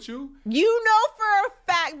real with you. You know for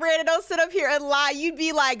a fact, Brandon, don't sit up here and lie. You'd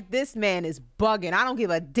be like, this man is bugging. I don't give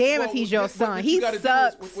a damn if he's your son. He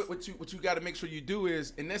sucks. What you got to make sure you do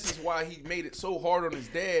is, and this is why he made it so hard on his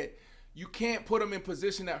dad, you can't put him in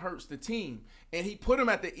position that hurts the team. And he put him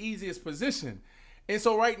at the easiest position. And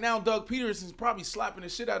so right now, Doug Peterson's probably slapping the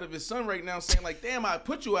shit out of his son right now, saying like, damn, I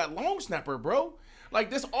put you at long snapper, bro. Like,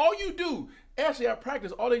 this all you do. Actually, at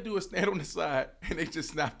practice, all they do is stand on the side and they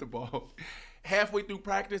just snap the ball. Halfway through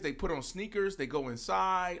practice, they put on sneakers. They go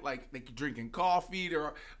inside, like they drinking coffee.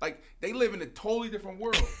 They're like they live in a totally different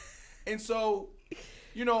world. And so,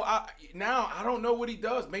 you know, I don't know what he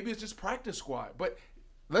does. Maybe it's just practice squad. But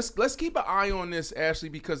let's keep an eye on this, Ashley,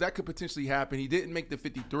 because that could potentially happen. He didn't make the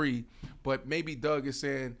 53, but maybe Doug is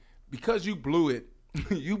saying because you blew it,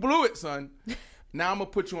 you blew it, son. Now I'm going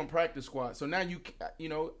to put you on practice squad. So now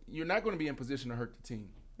you're not going to be in position to hurt the team.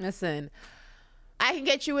 Listen, I can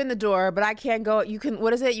get you in the door, but I can't go. You can,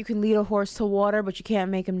 what is it? You can lead a horse to water, but you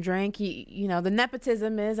can't make him drink. You know, the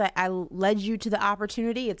nepotism is I led you to the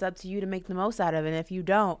opportunity. It's up to you to make the most out of it. And if you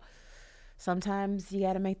don't, sometimes you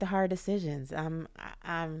got to make the hard decisions. I'm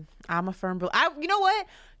a firm believer. You know what?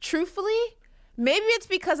 Truthfully, maybe it's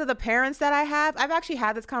because of the parents that I have. I've actually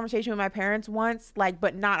had this conversation with my parents once,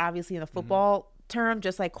 but not obviously in a football term,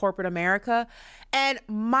 just like corporate America. And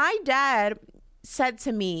my dad said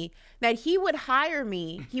to me that he would hire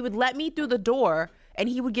me, he would let me through the door, and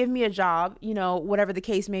he would give me a job, you know, whatever the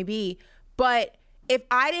case may be. But if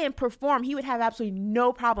I didn't perform, he would have absolutely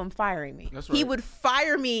no problem firing me. That's right. He would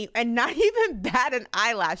fire me and not even bat an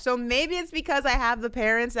eyelash. So maybe it's because I have the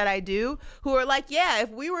parents that I do who are like, yeah, if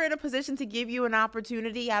we were in a position to give you an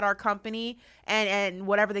opportunity at our company and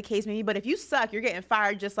whatever the case may be, but if you suck, you're getting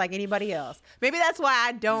fired just like anybody else. Maybe that's why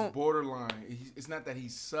I don't. He's borderline. It's not that he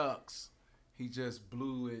sucks. He just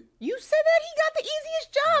blew it. You said that he got the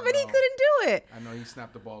easiest job and he couldn't do it. I know he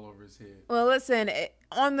snapped the ball over his head. Well, listen,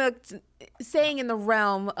 saying in the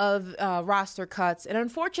realm of roster cuts, an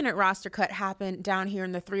unfortunate roster cut happened down here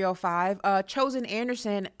in the 305. Chosen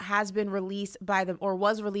Anderson has been released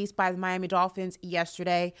was released by the Miami Dolphins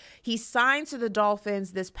yesterday. He signed to the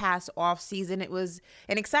Dolphins this past offseason. It was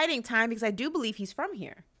an exciting time because I do believe he's from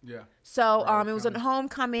here. Yeah. So it was a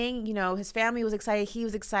homecoming. You know, his family was excited. He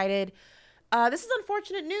was excited. This is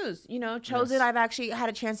unfortunate news. You know, Chosen, yes. I've actually had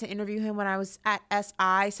a chance to interview him when I was at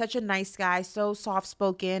SI. Such a nice guy, so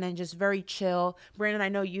soft-spoken and just very chill. Brandon, I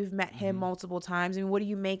know you've met him multiple times. I mean, what do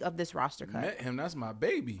you make of this roster cut? Met him. That's my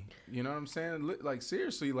baby. You know what I'm saying? Like,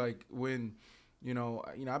 seriously, like when,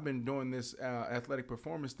 I've been doing this athletic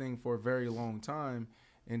performance thing for a very long time.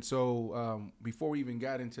 And so before we even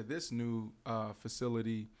got into this new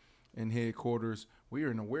facility and headquarters, we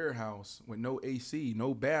were in a warehouse with no AC,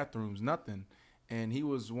 no bathrooms, nothing. And he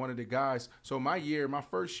was one of the guys. So my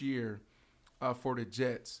first year for the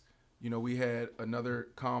Jets, we had another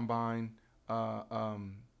combine group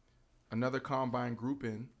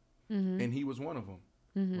in, and he was one of them,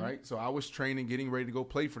 right? So I was training, getting ready to go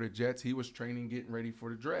play for the Jets. He was training, getting ready for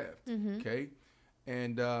the draft, okay?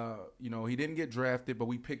 And, he didn't get drafted, but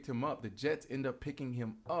we picked him up. The Jets end up picking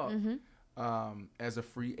him up as a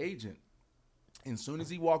free agent. And as soon as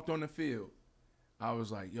he walked on the field, I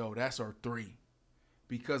was like, yo, that's our 3.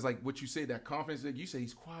 Because, like, what you say, that confidence, like you say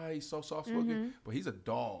he's quiet, he's so soft-spoken, but he's a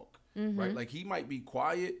dog, right? Like, he might be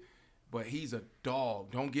quiet, but he's a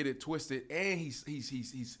dog. Don't get it twisted. And he's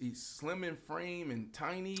slim in frame and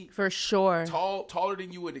tiny. For sure. Taller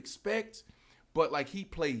than you would expect. But, like, he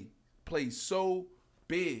plays so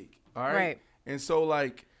big, all right? Right. And so,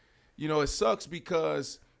 like, it sucks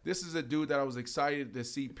because this is a dude that I was excited to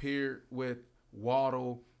see paired with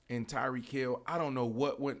Waddle and Tyreek Hill. I don't know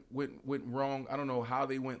what went wrong. I don't know how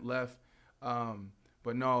they went left.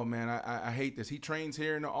 But no, man, I hate this. He trains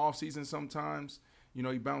here in the offseason sometimes. He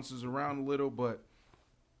bounces around a little, but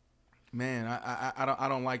man, I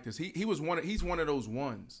don't like this. He's one of those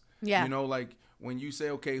ones. Yeah. Like when you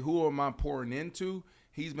say, okay, who am I pouring into?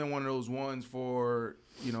 He's been one of those ones for,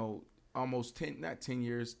 almost 10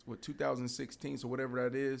 years, 2016, so whatever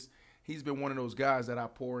that is. He's been one of those guys that I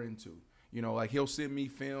pour into. Like he'll send me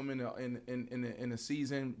film in a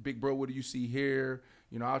season. Big bro, what do you see here?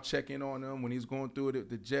 I'll check in on him when he's going through it.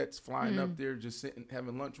 The Jets flying up there, just sitting,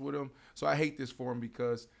 having lunch with him. So I hate this for him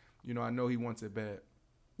because, I know he wants it bad.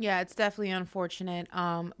 Yeah, it's definitely unfortunate.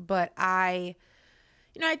 But I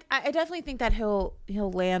definitely think that he'll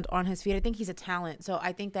land on his feet. I think he's a talent. So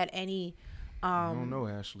I think that any. I don't know,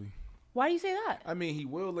 Ashley. Why do you say that? I mean, he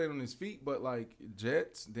will land on his feet, but like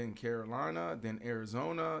Jets, then Carolina, then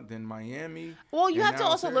Arizona, then Miami. Well, you have to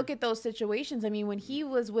also look at those situations. I mean, when he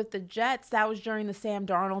was with the Jets, that was during the Sam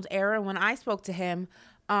Darnold era. When I spoke to him,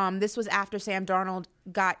 this was after Sam Darnold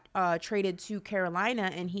got traded to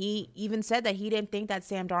Carolina, and he even said that he didn't think that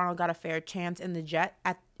Sam Darnold got a fair chance in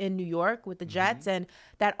in New York with the Jets, and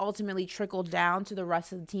that ultimately trickled down to the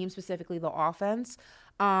rest of the team, specifically the offense.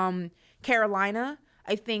 Carolina.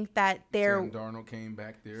 I think that Sam Darnold came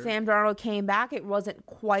back there. Sam Darnold came back. It wasn't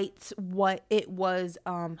quite what it was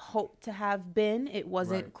hoped to have been. It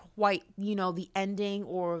wasn't quite, the ending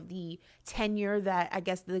or the tenure that I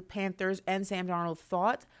guess the Panthers and Sam Darnold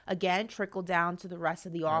thought. Again, trickled down to the rest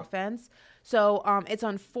of the offense. So it's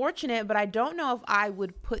unfortunate, but I don't know if I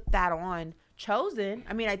would put that on Chosen.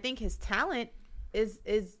 I mean, I think his talent is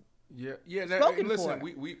Yeah. Listen,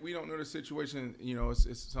 we don't know the situation.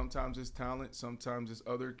 It's sometimes it's talent, sometimes it's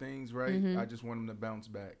other things, right? I just want him to bounce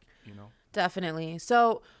back. Definitely.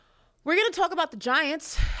 So we're gonna talk about the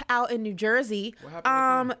Giants out in New Jersey. What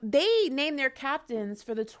happened with them? They named their captains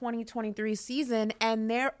for the 2023 season, and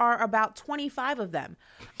there are about 25 of them.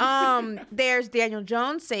 There's Daniel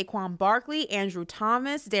Jones, Saquon Barkley, Andrew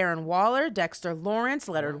Thomas, Darren Waller, Dexter Lawrence,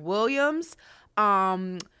 Leonard Williams.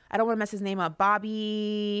 I don't want to mess his name up.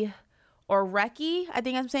 Bobby Orecki, I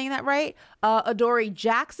think I'm saying that right. Adoree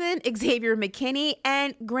Jackson, Xavier McKinney,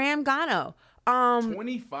 and Graham Gano.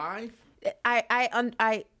 25?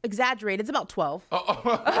 I exaggerate. It's about 12.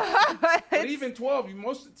 But even 12,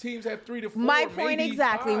 most teams have 3 to 4. My point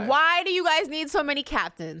exactly. 5. Why do you guys need so many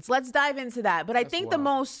captains? Let's dive into that. But I think the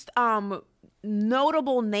most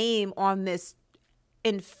notable name on this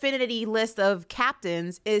infinity list of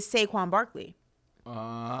captains is Saquon Barkley.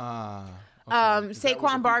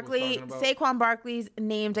 Saquon Barkley's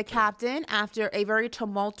named a captain after a very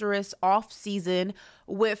tumultuous offseason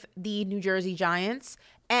with the New Jersey Giants.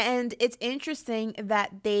 And it's interesting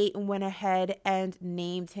that they went ahead and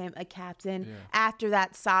named him a captain after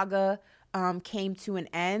that saga came to an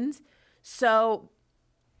end. So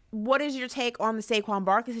what is your take on the Saquon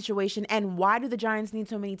Barkley situation, and why do the Giants need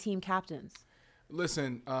so many team captains?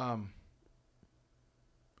 Listen,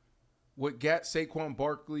 what got Saquon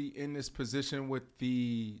Barkley in this position with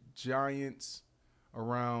the Giants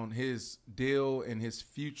around his deal and his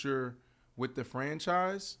future with the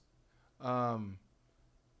franchise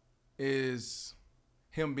is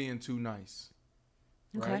him being too nice.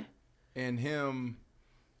 Okay. Right? And him,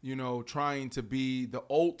 trying to be the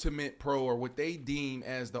ultimate pro, or what they deem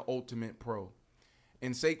as the ultimate pro.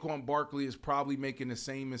 And Saquon Barkley is probably making the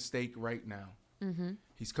same mistake right now. Mm-hmm.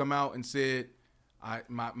 He's come out and said,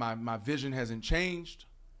 my vision hasn't changed.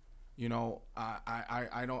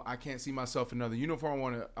 I can't see myself in another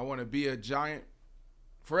uniform. I want to be a Giant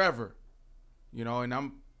forever. And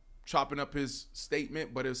I'm chopping up his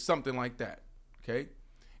statement, but it's something like that. Okay.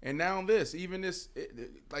 And now I wouldn't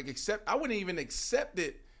even accept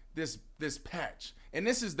it, this patch. And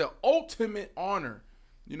this is the ultimate honor,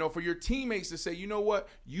 for your teammates to say, you know what,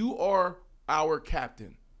 you are our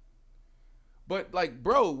captain. But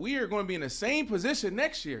bro, we are going to be in the same position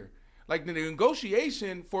next year. The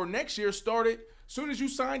negotiation for next year started as soon as you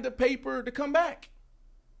signed the paper to come back.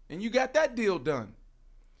 And you got that deal done.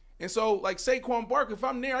 And so, Saquon Barkley, if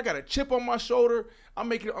I'm there, I got a chip on my shoulder. I'm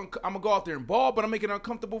going to go out there and ball, but I'm making it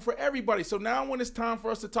uncomfortable for everybody. So now when it's time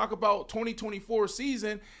for us to talk about 2024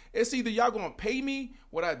 season, it's either y'all going to pay me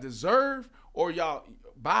what I deserve, or y'all,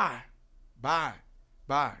 bye.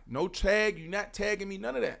 No tag, you're not tagging me,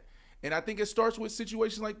 none of that. And I think it starts with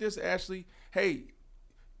situations like this, Ashley. Hey,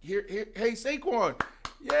 hey, Saquon,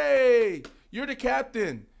 yay, you're the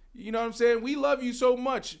captain. You know what I'm saying? We love you so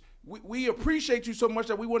much. We appreciate you so much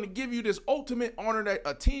that we want to give you this ultimate honor that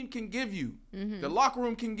a team can give you. Mm-hmm. The locker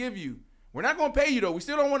room can give you. We're not going to pay you, though. We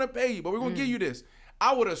still don't want to pay you, but we're going to give you this.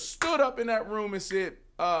 I would have stood up in that room and said,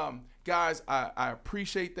 guys, I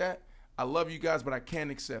appreciate that. I love you guys, but I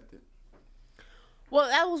can't accept it. Well,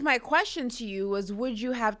 that was my question to you, was would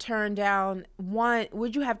you have turned down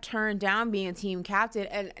being a team captain?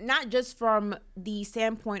 And not just from the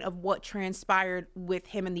standpoint of what transpired with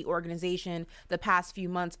him and the organization the past few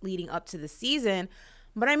months leading up to the season,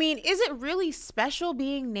 but I mean, is it really special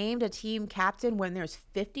being named a team captain when there's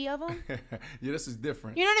 50 of them? Yeah, this is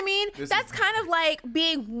different. You know what I mean? That's kind of like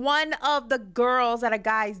being one of the girls that a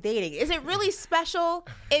guy's dating. Is it really special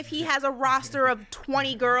if he has a roster of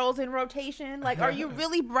 20 girls in rotation? Are you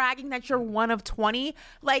really bragging that you're one of 20?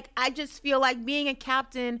 I just feel like being a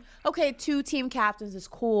captain, okay, 2 team captains is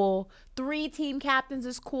cool. 3 team captains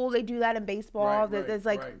is cool. They do that in baseball. There's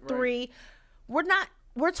 3.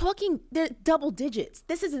 We're talking double digits.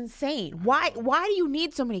 This is insane. Why do you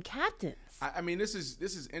need so many captains? I mean, this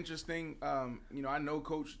is interesting. I know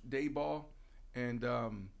Coach Daboll, and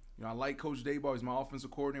I like Coach Daboll. He's my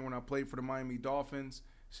offensive coordinator when I played for the Miami Dolphins.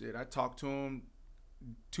 Shit, I talked to him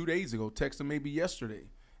 2 days ago, texted him maybe yesterday,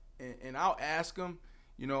 and I'll ask him,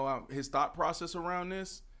 his thought process around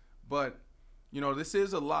this. But this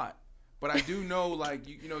is a lot. But I do know,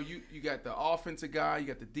 you got the offensive guy, you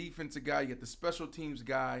got the defensive guy, you got the special teams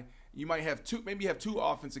guy. You might have 2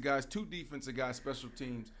 offensive guys, 2 defensive guys, special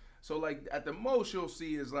teams. So, at the most you'll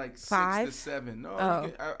see is 6 to 7.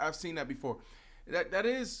 No, I've seen that before.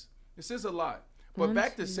 This is a lot. But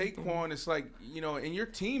back to Saquon, it's and your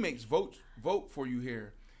teammates vote for you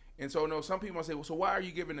here. And so, some people might say, well, so why are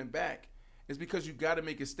you giving them back? It's because you got to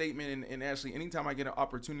make a statement. And Ashley, anytime I get an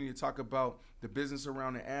opportunity to talk about the business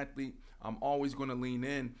around an athlete, I'm always going to lean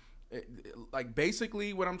in.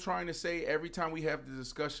 Basically what I'm trying to say every time we have the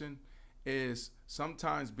discussion is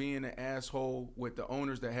sometimes being an asshole with the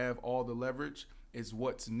owners that have all the leverage is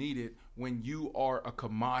what's needed when you are a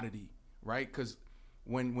commodity, right? Because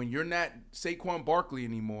when you're not Saquon Barkley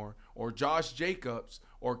anymore, or Josh Jacobs,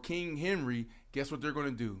 or King Henry, guess what they're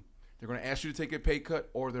going to do? They're going to ask you to take a pay cut,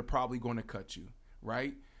 or they're probably going to cut you,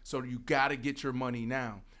 right? So you got to get your money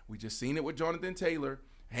now. We just seen it with Jonathan Taylor.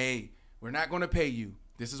 Hey, we're not going to pay you.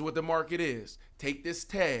 This is what the market is. Take this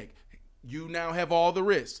tag. You now have all the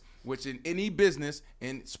risks, which in any business,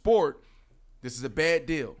 in sport, this is a bad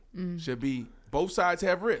deal. Should be both sides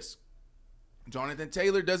have risk. Jonathan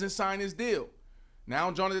Taylor doesn't sign his deal. Now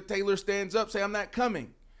Jonathan Taylor stands up, say, I'm not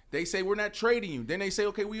coming. They say, we're not trading you. Then they say,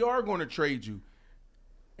 okay, we are going to trade you.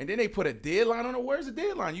 And then they put a deadline on it. Where's the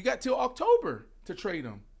deadline? You got till October to trade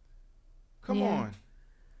him. Come on.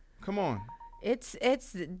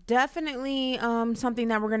 It's definitely something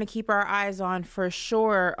that we're going to keep our eyes on for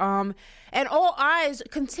sure. And all eyes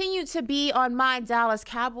continue to be on my Dallas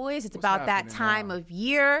Cowboys. It's about that time of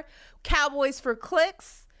year. Cowboys for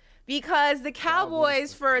clicks. Because the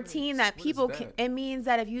Cowboys, for a team that people that? can, it means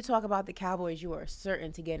that if you talk about the Cowboys, you are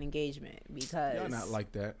certain to get engagement because Y'all not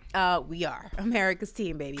like that. We are America's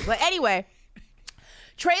team, baby. But anyway,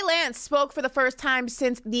 Trey Lance spoke for the first time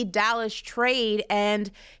since the Dallas trade, and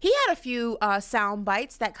he had a few sound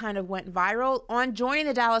bites that kind of went viral. On joining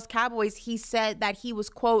the Dallas Cowboys, he said that he was,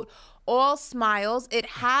 quote, all smiles. It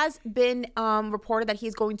has been reported that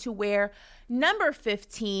he's going to wear number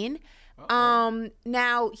 15.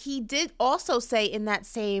 Now, he did also say in that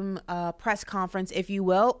same press conference, if you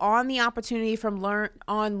will, on the opportunity from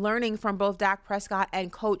learning from both Dak Prescott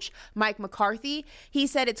and Coach Mike McCarthy, he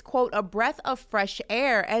said it's, quote, a breath of fresh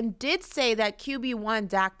air, and did say that QB1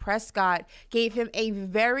 Dak Prescott gave him a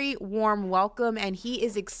very warm welcome, and he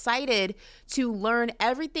is excited to learn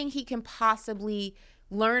everything he can possibly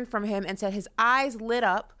learn from him, and said his eyes lit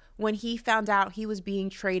up when he found out he was being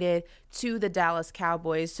traded to the Dallas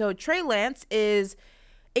Cowboys. So Trey Lance is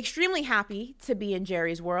extremely happy to be in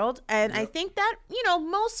Jerry's world. And I think that,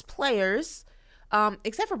 most players,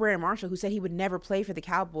 except for Brandon Marshall, who said he would never play for the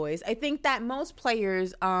Cowboys, I think that most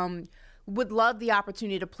players would love the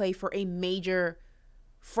opportunity to play for a major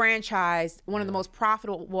franchise, one of the most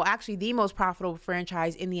profitable, well, actually the most profitable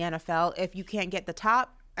franchise in the NFL. If you can't get the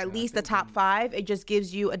top, at least the top 5, it just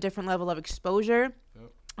gives you a different level of exposure.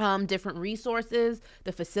 Different resources,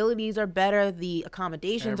 the facilities are better, the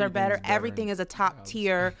accommodations are better. Everything is a top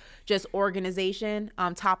tier just organization,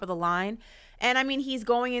 top of the line. And I mean, he's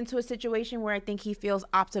going into a situation where I think he feels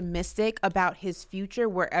optimistic about his future,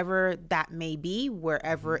 wherever that may be,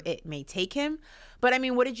 wherever it may take him. But I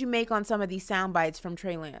mean, what did you make on some of these sound bites from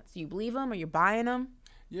Trey Lance? You believe him? Are you buying him?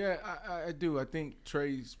 Yeah, I do. I think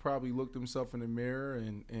Trey's probably looked himself in the mirror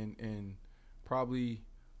and probably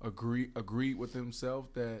agreed with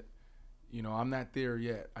himself that, I'm not there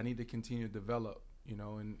yet. I need to continue to develop,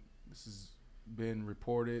 and this has been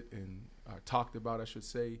reported and talked about, I should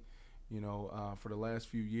say, for the last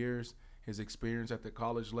few years. His experience at the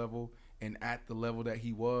college level and at the level that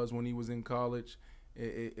he was when he was in college,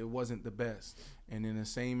 it wasn't the best. And then the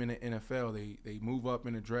same in the NFL. They move up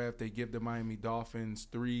in the draft. They give the Miami Dolphins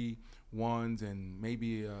 3 1s and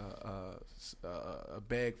maybe a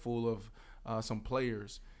bag full of some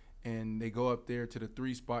players. And they go up there to the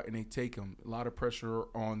 3 spot and they take him. A lot of pressure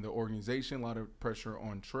on the organization, a lot of pressure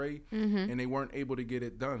on Trey, and they weren't able to get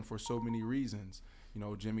it done for so many reasons.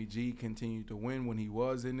 Jimmy G continued to win when he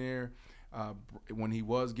was in there. When he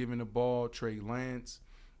was given the ball, Trey Lance,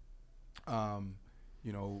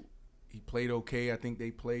 he played okay. I think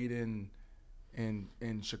they played in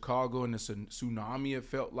Chicago in the tsunami, it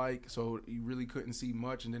felt like, so he really couldn't see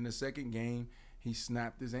much. And then the second game, he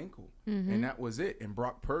snapped his ankle, and that was it. And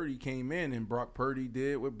Brock Purdy came in, and Brock Purdy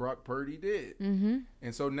did what Brock Purdy did.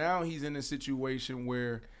 And so now he's in a situation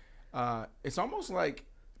where it's almost like,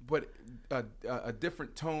 but a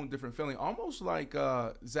different tone, different feeling, almost like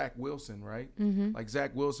Zach Wilson, right? Like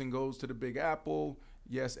Zach Wilson goes to the Big Apple.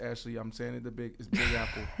 Yes, Ashley, I'm saying it's Big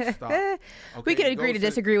Apple. Stop. Okay, we can agree to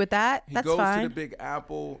disagree with that. That's fine. He goes to the Big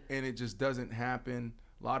Apple, and it just doesn't happen.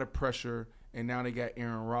 A lot of pressure, and now they got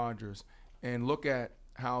Aaron Rodgers. And look at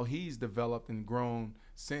how he's developed and grown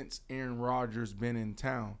since Aaron Rodgers been in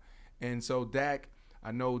town. And so Dak,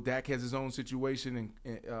 I know Dak has his own situation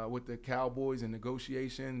with the Cowboys and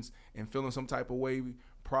negotiations and feeling some type of way,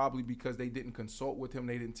 probably because they didn't consult with him.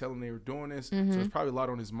 They didn't tell him they were doing this. So there's probably a lot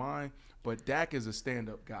on his mind. But Dak is a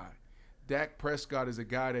stand-up guy. Dak Prescott is a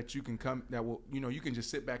guy that you can you can just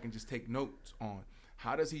sit back and just take notes on.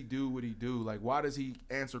 How does he do what he do? Like, why does he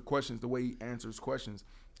answer questions the way he answers questions?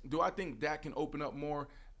 Do I think Dak can open up more?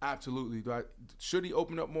 Absolutely. Should he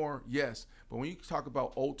open up more? Yes. But when you talk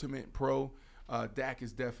about ultimate pro, Dak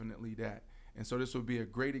is definitely that. And so this would be a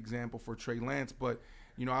great example for Trey Lance. But,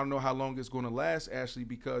 I don't know how long it's going to last, Ashley,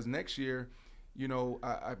 because next year,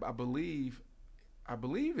 I believe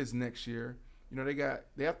it's next year.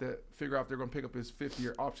 They have to figure out if they're going to pick up his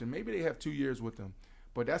 5th-year option. Maybe they have 2 years with him.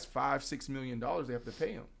 But that's $5-6 million they have to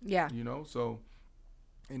pay him. Yeah. So –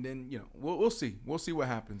 and then, we'll see. We'll see what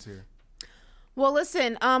happens here. Well,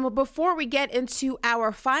 listen, before we get into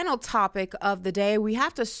our final topic of the day, we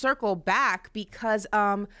have to circle back because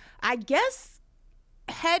I guess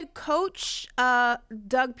head coach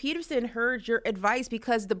Doug Peterson heard your advice,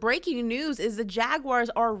 because the breaking news is the Jaguars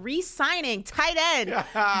are re-signing tight end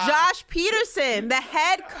Josh Peterson, the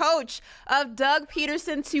head coach of Doug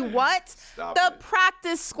Peterson, to what? The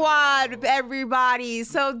practice squad, everybody.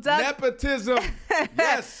 So Doug, nepotism.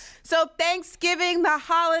 Yes. So Thanksgiving, the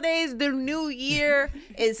holidays, the new year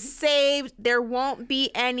is saved. There won't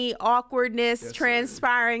be any awkwardness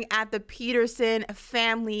transpiring at the Peterson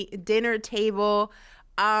family dinner table.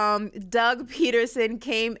 Doug Peterson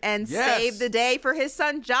came and saved the day for his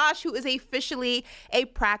son Josh, who is officially a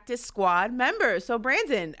practice squad member. So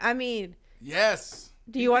Brandon, I mean, yes,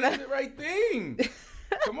 do you want to do the right thing?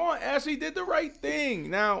 Come on, Ashley did the right thing.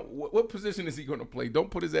 Now, what position is he going to play?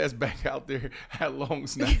 Don't put his ass back out there at long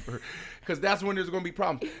snapper, because that's when there's going to be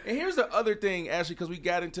problems. And here's the other thing, Ashley, because we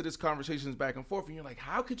got into this conversations back and forth, and you're like,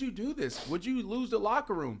 how could you do this? Would you lose the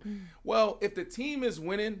locker room? Well, if the team is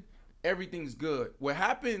winning, everything's good. What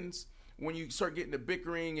happens when you start getting the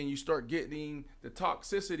bickering and you start getting the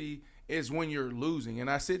toxicity is when you're losing. And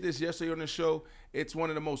I said this yesterday on the show. It's one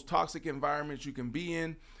of the most toxic environments you can be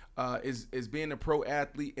in. Is being a pro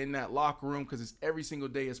athlete in that locker room, because it's every single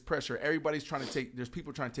day is pressure. Everybody's trying to there's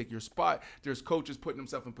people trying to take your spot. There's coaches putting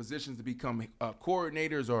themselves in positions to become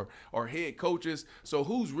coordinators or head coaches. So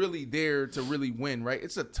who's really there to really win, right?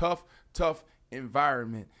 It's a tough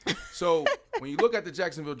environment. So when you look at the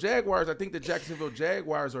Jacksonville Jaguars, I think the Jacksonville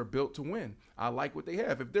Jaguars are built to win. I like what they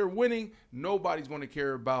have. If they're winning, nobody's going to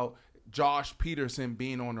care about Josh Peterson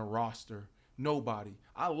being on the roster. Nobody.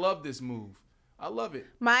 I love this move. I love it.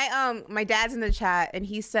 My dad's in the chat, and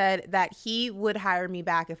he said that he would hire me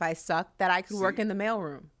back if I sucked, that I could work in the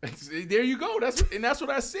mailroom. There you go. That's what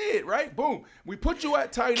I said, right? Boom. We put you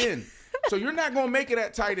at tight end. So you're not going to make it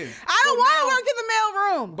at tight end. I don't want to work in the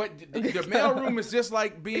mailroom. But the mailroom is just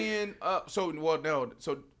like being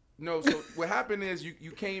So what happened is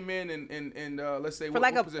you came in and let's say for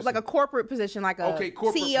like a corporate position, like a corporate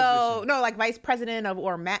CEO, position. No, like vice president or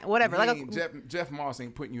whatever. Jeff Moss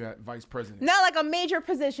ain't putting you at vice president. No, like a major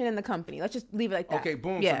position in the company. Let's just leave it like that. Okay,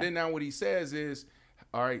 boom. Yeah. So then now what he says is,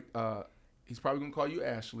 all right, he's probably gonna call you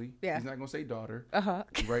Ashley. Yeah. He's not gonna say daughter. Right?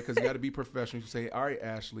 Because you got to be professional. You say, all right,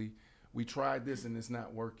 Ashley, we tried this and it's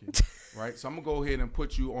not working. Right. So I'm gonna go ahead and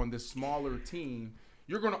put you on this smaller team.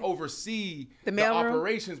 You're going to oversee the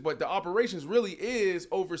operations, but the operations really is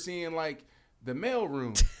overseeing like the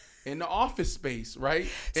mailroom and the office space, right?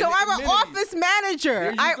 So I'm an office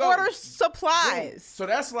manager. I order supplies. Boom. So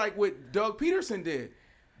that's like what Doug Peterson did.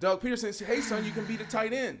 Doug Peterson said, hey, son, you can be the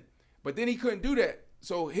tight end. But then he couldn't do that.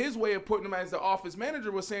 So his way of putting him as the office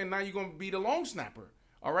manager was saying, now you're going to be the long snapper,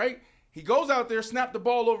 all right? He goes out there, snap the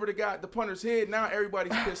ball over the punter's head. Now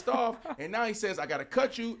everybody's pissed off. And now he says, I got to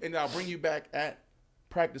cut you, and I'll bring you back at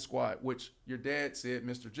practice squad, which your dad said,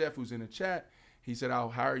 Mr. Jeff, who's in the chat, he said, I'll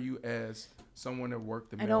hire you as someone to work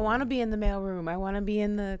the mailroom. I don't want to be in the mailroom. I want to be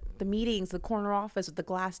in the meetings, the corner office with the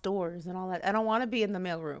glass doors and all that. I don't want to be in the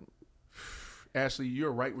mailroom. Ashley,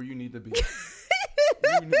 you're right where you need to be.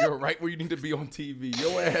 You're right where you need to be on TV.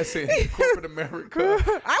 Your ass in corporate America.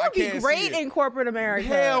 I would be great in corporate America.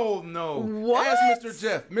 Hell no. What? Ask Mr.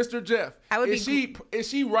 Jeff. Mr. Jeff, is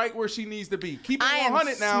she right where she needs to be? Keep it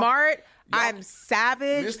 100 now. Smart. I'm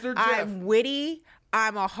savage. Mr. Jeff. I'm witty.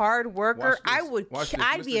 I'm a hard worker.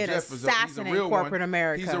 I'd be an assassin in corporate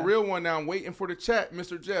America. He's a real one now. I'm waiting for the chat,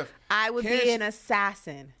 Mr. Jeff. I would be an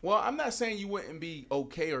assassin. Well, I'm not saying you wouldn't be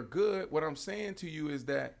okay or good. What I'm saying to you is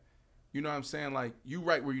that, you know what I'm saying? Like, you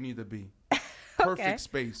right where you need to be. Perfect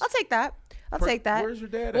space. I'll take that. Where's your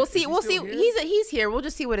dad? We'll see. He's here. We'll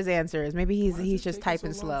just see what his answer is. Maybe he's just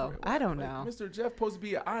typing slow. I don't know. Mr. Jeff supposed to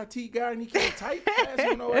be an IT guy and he can't type fast. You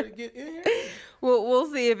don't know how to get in here.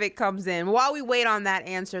 We'll see if it comes in. While we wait on that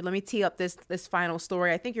answer, let me tee up this final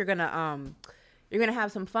story. I think you're gonna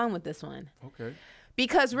have some fun with this one. Okay.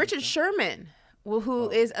 Because Richard Sherman, who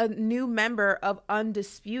is a new member of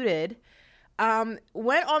Undisputed,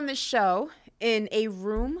 went on the show in a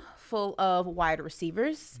room full of wide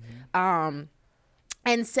receivers, and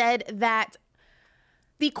said that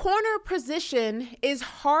the corner position is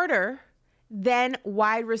harder than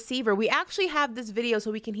wide receiver. We actually have this video so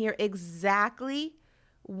we can hear exactly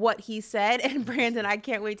what he said. And Brandon, I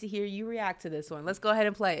can't wait to hear you react to this one. Let's go ahead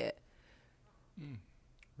and play it.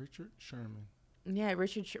 Richard Sherman. Yeah,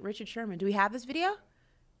 Richard Sherman. Do we have this video?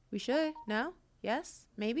 We should. No? Yes?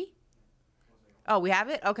 Maybe? Oh, we have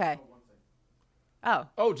it? Okay.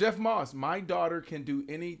 Oh, Jeff Moss. My daughter can do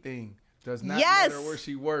anything. Does not matter where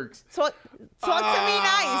she works. Talk to me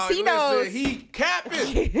nice. He knows. He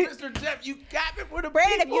capping. Mr. Jeff, you capping for the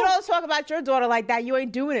Brandon, people. if you don't talk about your daughter like that, you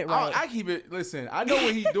ain't doing it right. I keep it. Listen, I know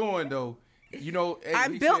what he's doing, though. You know,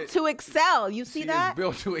 I'm built to excel. You see that? Is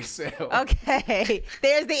built to excel. Okay.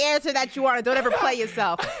 There's the answer that you wanted. Don't ever play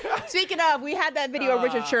yourself. Speaking of, we had that video of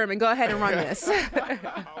Richard Sherman. Go ahead and run this.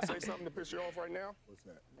 I'll say something to piss you off right now. What's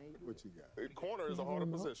that? What you got? The corner is a harder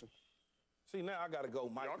position. See, now I got to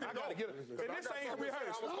go, Mike. I got to get it. And this ain't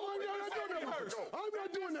rehearsed. I'm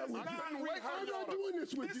not doing that with you. I'm not doing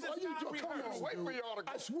this with you. Come on, wait for y'all to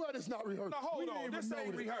go. I swear it's not rehearsed. Now, hold on. This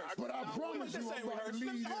ain't rehearsed. But I promise you I'm about to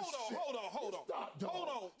leave this shit. Hold on.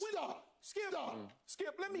 Stop.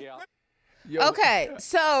 Skip, let me. Yo, Okay,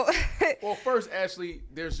 so well, first, Ashley,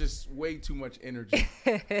 there's just way too much energy.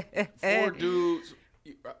 4 dudes.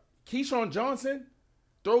 Keyshawn Johnson,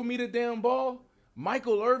 throw me the damn ball.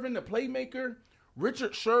 Michael Irvin, the playmaker.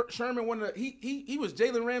 Richard Sherman, he was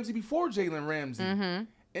Jalen Ramsey before Jalen Ramsey. Mm-hmm.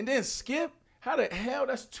 And then Skip. How the hell?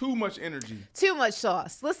 That's too much energy. Too much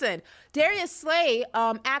sauce. Listen, Darius Slay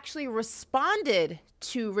actually responded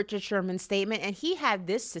to Richard Sherman's statement, and he had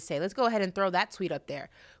this to say. Let's go ahead and throw that tweet up there.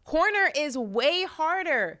 Corner is way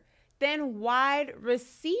harder than wide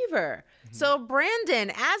receiver. Mm-hmm. So,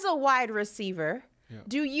 Brandon, as a wide receiver,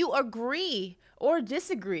 do you agree or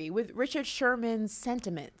disagree with Richard Sherman's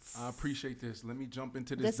sentiments? I appreciate this. Let me jump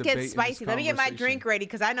into this debate. Let's get spicy. Let me get my drink ready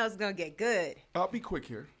because I know it's going to get good. I'll be quick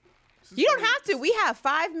here. You don't have to. We have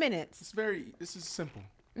 5 minutes. This is simple.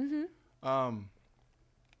 Mm-hmm.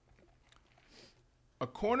 A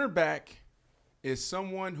cornerback is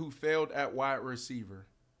someone who failed at wide receiver.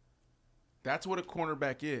 That's what a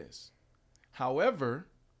cornerback is. However,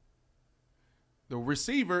 the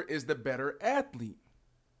receiver is the better athlete.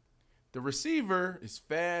 The receiver is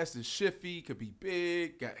fast, is shifty, could be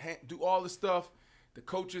big, do all this stuff. The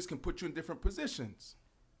coaches can put you in different positions.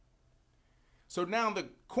 So now the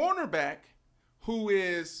cornerback, who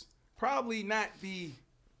is probably not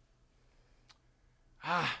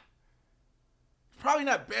probably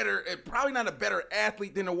not a better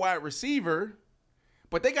athlete than a wide receiver,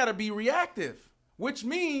 but they got to be reactive, which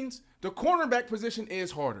means the cornerback position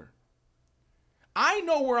is harder. I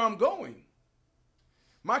know where I'm going.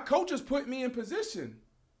 My coaches put me in position.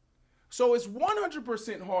 So it's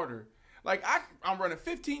 100% harder. Like I'm running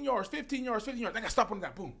 15 yards. I got to stop on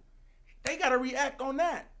that, boom. They got to react on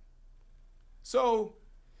that. So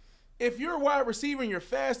if you're a wide receiver and you're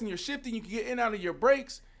fast and you're shifting, you can get in and out of your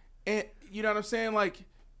breaks. And you know what I'm saying? Like,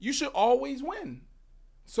 you should always win.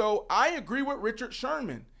 So I agree with Richard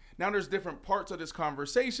Sherman. Now there's different parts of this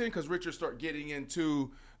conversation because Richard start getting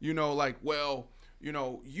into, you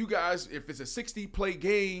guys, if it's a 60-play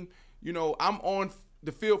game, I'm on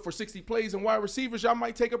the field for 60 plays and wide receivers, y'all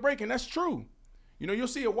might take a break. And that's true. You'll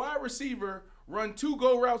see a wide receiver run 2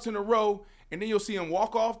 go routes in a row, and then you'll see him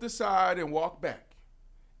walk off the side and walk back.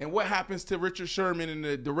 And what happens to Richard Sherman and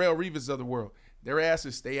the Darrelle Reeves of the world? Their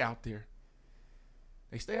asses stay out there.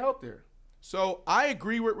 They stay out there. So I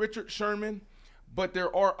agree with Richard Sherman, but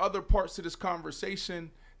there are other parts to this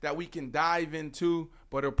conversation that we can dive into,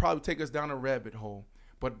 but it'll probably take us down a rabbit hole.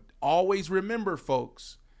 But always remember,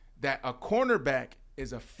 folks, that a cornerback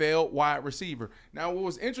is a failed wide receiver. Now, what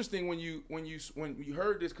was interesting when you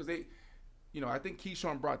heard this, because I think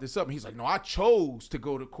Keyshawn brought this up, and he's like, no, I chose to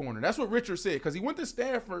go to corner. That's what Richard said, because he went to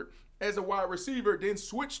Stanford as a wide receiver, then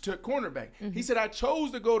switched to cornerback. Mm-hmm. He said, I chose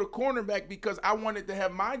to go to cornerback because I wanted to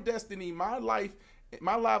have my destiny, my life,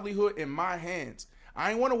 my livelihood in my hands. I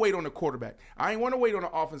ain't want to wait on the quarterback. I ain't want to wait on the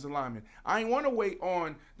offensive lineman. I ain't want to wait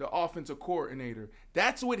on the offensive coordinator.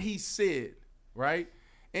 That's what he said, right?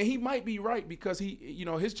 And he might be right because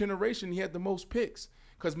his generation, he had the most picks.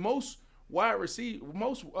 Because most corners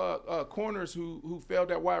who failed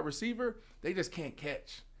at wide receiver, they just can't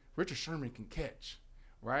catch. Richard Sherman can catch,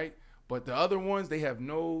 right? But the other ones, they have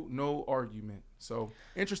no argument. So,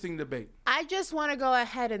 interesting debate. I just want to go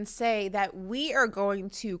ahead and say that we are going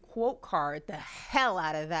to quote card the hell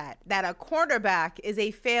out of that a cornerback is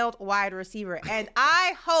a failed wide receiver. And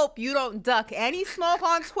I hope you don't duck any smoke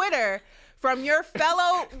on Twitter from your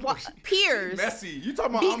fellow peers. Messy. You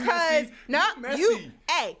talking about because I'm messy.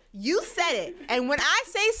 You said it. And when I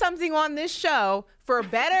say something on this show, for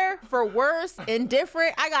better, for worse,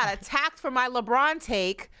 indifferent, I got attacked for my LeBron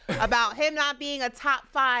take about him not being a top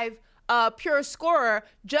 5 pure scorer.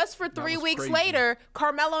 Just for 3 weeks crazy. Later,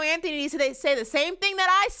 Carmelo Anthony needs to say the same thing that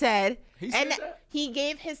I said. He said that? He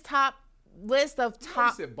gave his top list of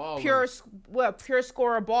top pure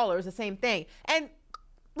scorer ballers, the same thing. And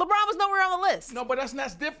LeBron was nowhere on the list. No, but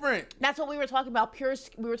that's different. That's what we were talking about.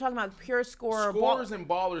 We were talking about pure scorer. Scorers and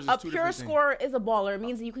ballers is two different things. A pure scorer is a baller. It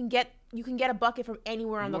means that you can get a bucket from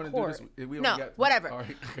anywhere on the court. Whatever. All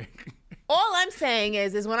right. All I'm saying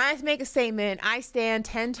is when I make a statement, I stand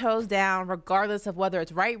 10 toes down, regardless of whether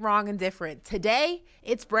it's right, wrong, and different. Today,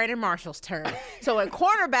 it's Brandon Marshall's turn. So a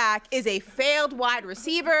cornerback is a failed wide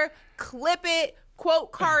receiver. Clip it,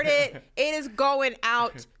 quote card it. It is going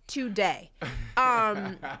out today.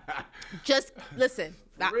 Just listen.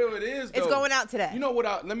 For real, it is. It's going out today. You know what?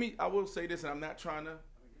 I will say this, and I'm not trying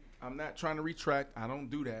to retract. I don't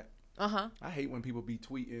do that. I hate when people be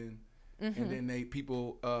tweeting, and then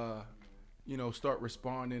people start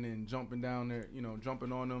responding and jumping down there,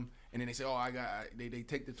 jumping on them, and then they say, "Oh, they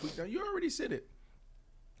take the tweet down." You already said it.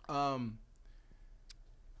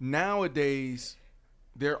 nowadays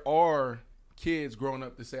there are kids growing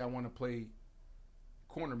up to say, I want to play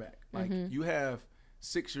cornerback. Like you have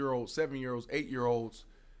 6-year-olds, 7-year-olds, 8-year-olds,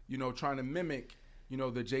 you know, trying to mimic, you know,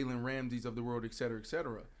 the Jalen Ramseys of the world, et cetera, et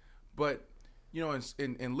cetera. But, you know,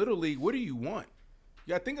 in Little League, what do you want?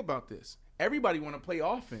 You got to think about this. Everybody want to play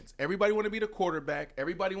offense. Everybody want to be the quarterback.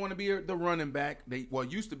 Everybody want to be the running back.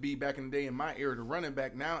 Used to be back in the day in my era, the running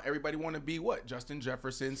back. Now everybody want to be what? Justin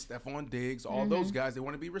Jefferson, Stephon Diggs, all those guys. They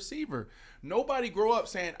want to be receiver. Nobody grow up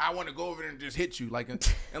saying, I want to go over there and just hit you. Like,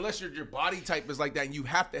 unless your body type is like that, and you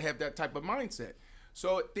have to have that type of mindset.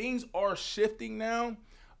 So things are shifting now,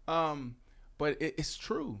 but it's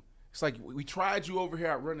true. It's like we tried you over here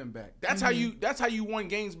at running back. That's how you won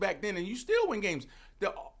games back then, and you still win games.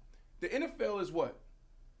 The NFL is what?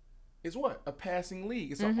 It's what? A passing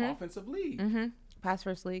league. It's an offensive league. Pass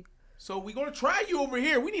first league. So we're going to try you over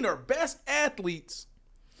here. We need our best athletes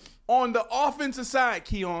on the offensive side,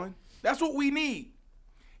 Keon. That's what we need.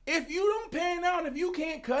 If you don't pan out, if you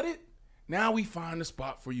can't cut it, now we find a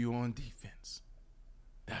spot for you on defense.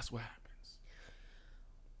 That's what happens.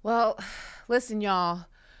 Well, listen, y'all.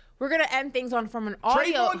 We're going to end things from an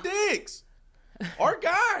audio. Trayvon Diggs. Our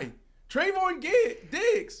guy. Trayvon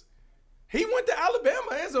Diggs. He went to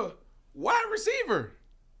Alabama as a wide receiver.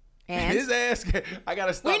 And his ass, I got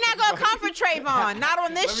to stop. We're not going to come for Trayvon. Not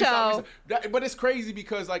on this show. But it's crazy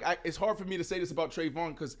because it's hard for me to say this about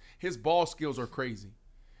Trayvon because his ball skills are crazy.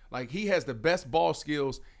 Like, he has the best ball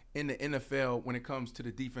skills in the NFL when it comes to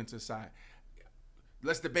the defensive side.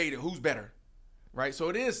 Let's debate it. Who's better? Right? So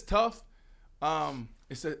it is tough.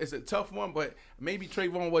 It's a tough one, but maybe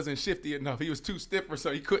Trayvon wasn't shifty enough. He was too stiff,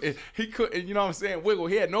 so he couldn't, you know what I'm saying, wiggle.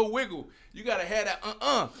 He had no wiggle. You gotta have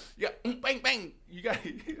that Yeah, bang bang. You got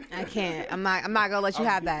I can't. I'm not gonna let you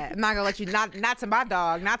have that. I'm not gonna let you not to my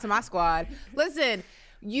dog, not to my squad. Listen,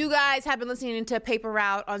 you guys have been listening to Paper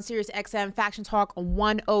Route on Sirius XM Faction Talk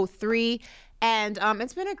 103. And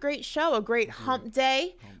it's been a great show, a great hump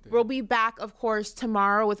day. We'll be back, of course,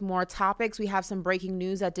 tomorrow with more topics. We have some breaking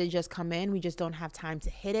news that did just come in. We just don't have time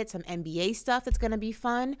to hit it. Some NBA stuff that's going to be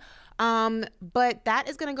fun. But that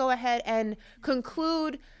is going to go ahead and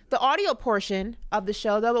conclude the audio portion of the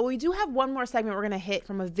show, though. But we do have one more segment we're going to hit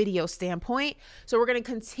from a video standpoint. So we're going to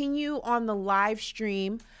continue on the live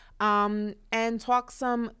stream and talk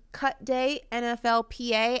some cut day,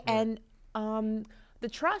 NFLPA, and the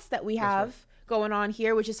trust that we have going on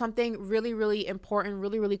here, which is something really, really important,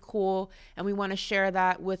 really, really cool. And we want to share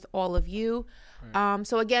that with all of you. Right.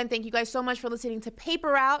 So again, thank you guys so much for listening to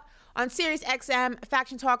Paper Route on Sirius XM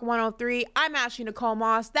Faction Talk 103. I'm Ashley Nicole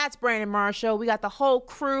Moss. That's Brandon Marshall. We got the whole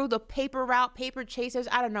crew, the Paper Route, Paper Chasers.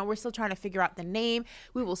 I don't know. We're still trying to figure out the name.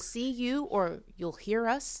 We will see you, or you'll hear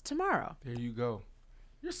us tomorrow. There you go.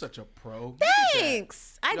 You're such a pro.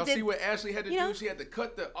 Thanks. Y'all see what Ashley had to do? She had to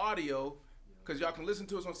cut the audio because y'all can listen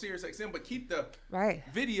to us on Sirius XM, but keep the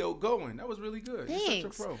video going. That was really good. Thanks.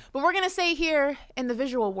 You're such a pro. But we're gonna say here in the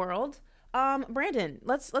visual world, Brandon,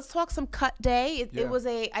 let's talk some cut day. It was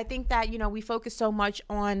I think that we focus so much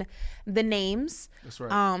on the names, that's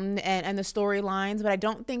right, and the storylines, but I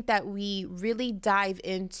don't think that we really dive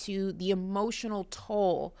into the emotional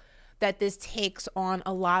toll that this takes on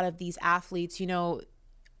a lot of these athletes.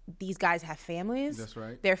 These guys have families. That's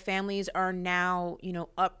right. Their families are now,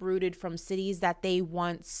 uprooted from cities that they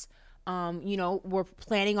once, were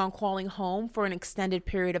planning on calling home for an extended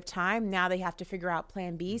period of time. Now they have to figure out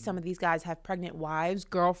plan B. Some of these guys have pregnant wives,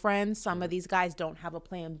 girlfriends. Some of these guys don't have a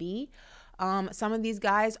plan B. Some of these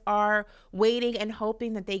guys are waiting and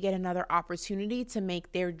hoping that they get another opportunity to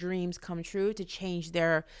make their dreams come true, to change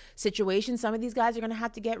their situation. Some of these guys are going to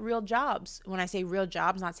have to get real jobs. When I say real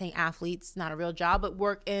jobs, not saying athletes, not a real job, but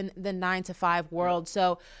work in the 9-to-5 world.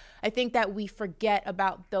 So I think that we forget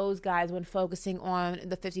about those guys when focusing on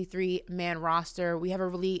the 53-man roster. We have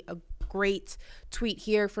a great tweet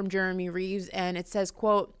here from Jeremy Reeves, and it says,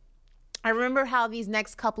 quote, I remember how these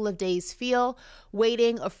next couple of days feel,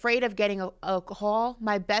 waiting, afraid of getting a call.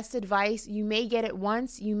 My best advice, you may get it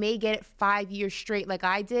once, you may get it 5 years straight like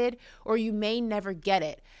I did, or you may never get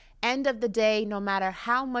it. End of the day, no matter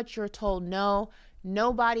how much you're told no,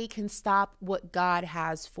 nobody can stop what God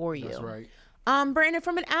has for you. That's right. Brandon,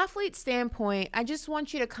 from an athlete standpoint, I just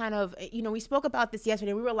want you to kind of, we spoke about this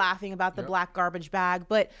yesterday. We were laughing about the black garbage bag,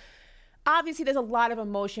 but obviously there's a lot of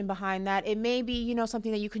emotion behind that. It may be,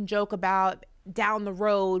 something that you can joke about down the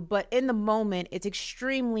road, but in the moment, it's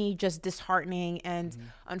extremely just disheartening and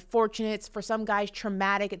unfortunate. It's, for some guys,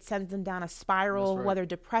 traumatic. It sends them down a spiral, whether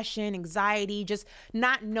depression, anxiety, just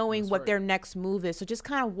not knowing what their next move is. So just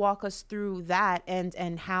kind of walk us through that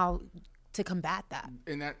and how to combat that.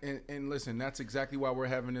 And listen, that's exactly why we're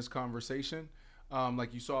having this conversation.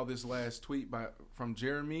 Like you saw this last tweet from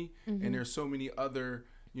Jeremy, and there's so many other,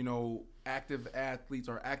 active athletes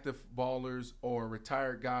or active ballers or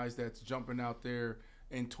retired guys that's jumping out there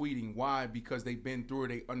and tweeting. Why? Because they've been through it.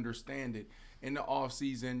 They understand it. In the off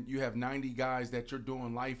season, you have 90 guys that you're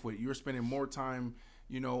doing life with. You're spending more time,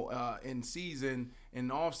 in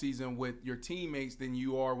off season with your teammates than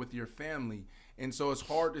you are with your family. And so it's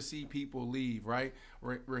hard to see people leave, right?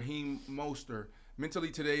 Raheem Mostert.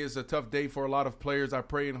 Mentally today is a tough day for a lot of players. I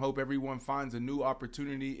pray and hope everyone finds a new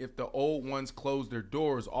opportunity if the old ones close their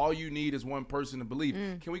doors. All you need is one person to believe.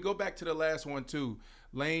 Can we go back to the last one too?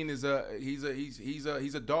 Lane is he's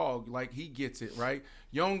a dog. Like, he gets it, right?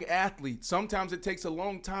 Young athlete. Sometimes it takes a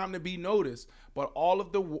long time to be noticed, but all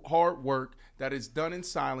of the hard work that is done in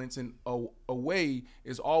silence and away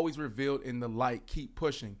is always revealed in the light. Keep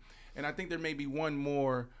pushing. And I think there may be one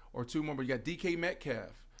more or two more, but you got DK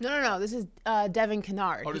Metcalf. No. This is Devin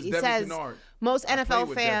Kennard. Oh, this is He Devin says Kennard. most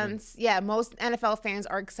NFL fans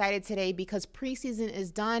are excited today because preseason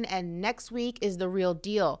is done and next week is the real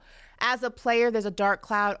deal. As a player, there's a dark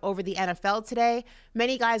cloud over the NFL today.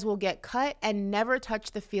 Many guys will get cut and never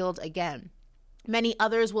touch the field again. Many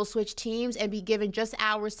others will switch teams and be given just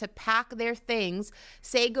hours to pack their things,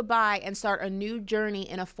 say goodbye, and start a new journey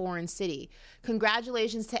in a foreign city.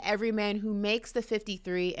 Congratulations to every man who makes the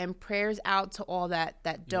 53, and prayers out to all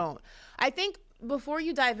that don't. I think before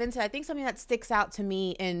you dive into it, I think something that sticks out to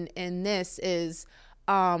me in this is,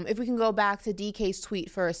 if we can go back to DK's tweet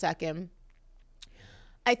for a second,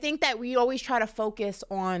 I think that we always try to focus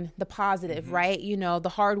on the positive, right? The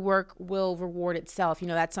hard work will reward itself.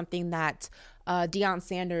 That's something that Deion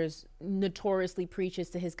Sanders notoriously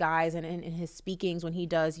preaches to his guys and in his speakings when he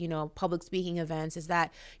does, public speaking events, is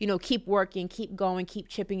that, keep working, keep going, keep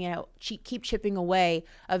chipping away.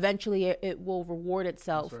 Eventually it will reward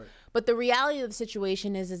itself. That's right. But the reality of the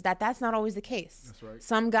situation is that that's not always the case. That's right.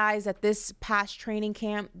 Some guys at this past training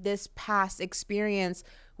camp, this past experience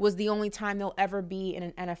was the only time they'll ever be in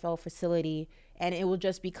an NFL facility. And it will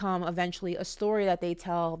just become eventually a story that they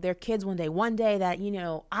tell their kids one day that,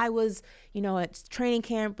 I was, at training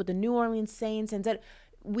camp with the New Orleans Saints. And that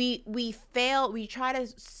we try to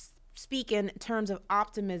speak in terms of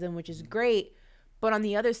optimism, which is great. But on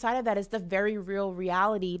the other side of that is the very real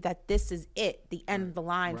reality that this is the end of the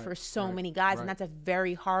line for so many guys. And that's a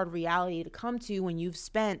very hard reality to come to when you've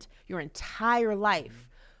spent your entire life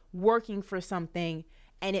working for something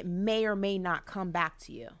and it may or may not come back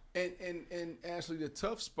to you. And Ashley, the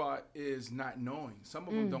tough spot is not knowing. Some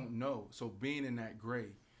of them don't know. So being in that gray,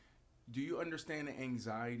 do you understand the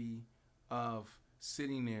anxiety of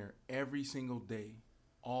sitting there every single day,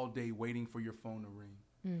 all day, waiting for your phone to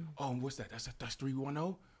ring? Oh, and what's that? That's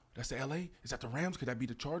 310? That's the LA? Is that the Rams? Could that be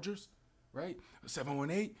the Chargers? Right?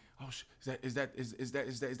 718? Oh, is that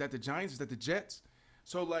the Giants? Is that the Jets?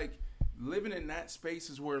 So like living in that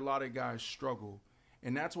space is where a lot of guys struggle.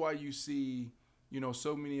 And that's why you see,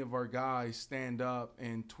 so many of our guys stand up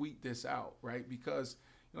and tweet this out, right? Because,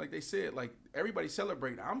 like they said, like everybody's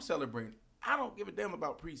celebrating. I'm celebrating. I don't give a damn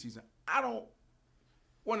about preseason. I don't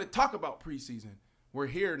want to talk about preseason. We're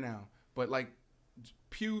here now. But like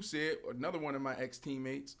Pugh said, another one of my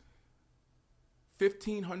ex-teammates,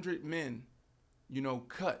 1,500 men,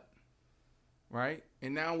 cut, right?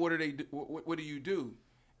 And now what do they do? What do you do?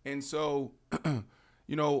 And so,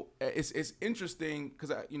 it's interesting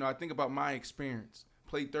because, I think about my experience.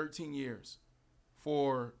 Played 13 years.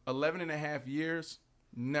 For 11 and a half years,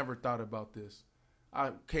 never thought about this.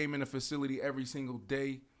 I came in a facility every single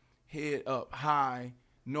day, head up high,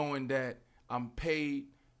 knowing that I'm paid.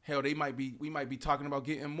 Hell, we might be talking about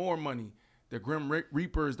getting more money. The Grim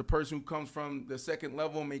Reaper is the person who comes from the second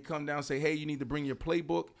level and may come down and say, hey, you need to bring your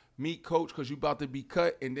playbook, meet coach because you're about to be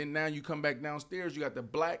cut. And then now you come back downstairs, you got the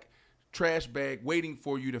black trash bag waiting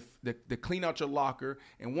for you to clean out your locker.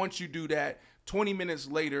 And once you do that, 20 minutes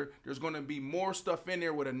later, there's going to be more stuff in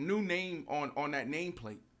there with a new name on that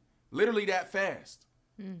nameplate. Literally that fast.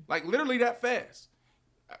 Like literally that fast.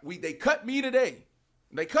 They cut me today.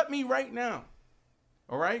 They cut me right now.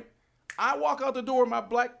 All right? I walk out the door with my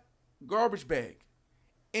black garbage bag.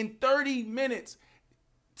 In 30 minutes,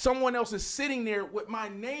 someone else is sitting there with my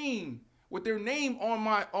name, with their name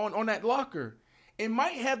on that locker. It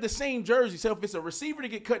might have the same jersey. So if it's a receiver to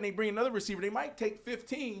get cut and they bring another receiver, they might take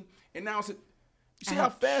 15. And now you see how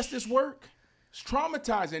fast this work? It's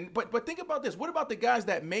traumatizing. But think about this. What about the guys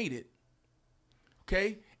that made it?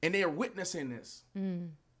 Okay? And they're witnessing this.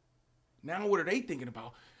 Now what are they thinking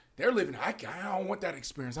about? They're living, I don't want that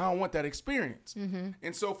experience. I don't want that experience.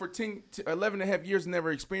 And so for 11 and a half years,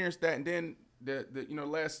 never experienced that. And then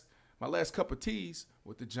my last cup of teas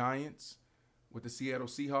with the Giants, with the Seattle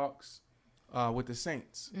Seahawks, with the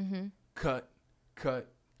Saints. Cut.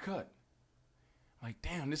 Like,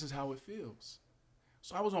 damn, this is how it feels.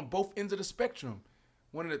 So I was on both ends of the spectrum.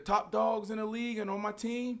 One of the top dogs in the league and on my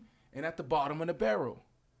team, and at the bottom of the barrel.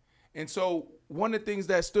 And so one of the things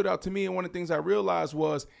that stood out to me and one of the things I realized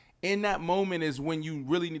was in that moment is when you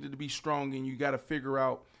really needed to be strong and you got to figure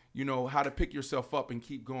out, you know, how to pick yourself up and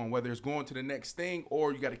keep going, whether it's going to the next thing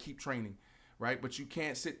or you got to keep training, right? But you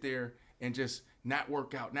can't sit there and just not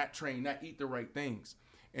work out, not train, not eat the right things.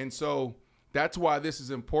 And so that's why this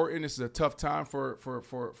is important. This is a tough time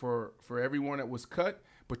for everyone that was cut,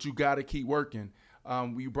 but you got to keep working.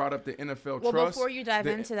 We brought up the NFL trust. Well, before you dive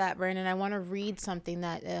into that, Brandon, I want to read something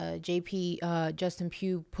that JP Justin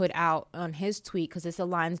Pugh put out on his tweet because this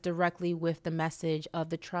aligns directly with the message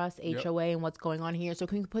of the trust, HOA, and what's going on here. So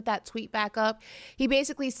can you put that tweet back up? He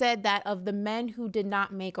basically said that of the men who did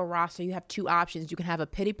not make a roster, you have two options. You can have a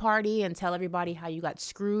pity party and tell everybody how you got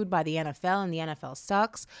screwed by the NFL and the NFL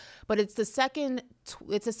sucks. But it's the second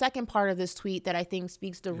part of this tweet that I think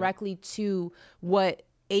speaks directly to what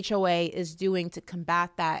HOA is doing to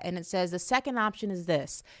combat that. And it says the second option is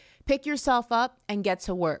this: pick yourself up and get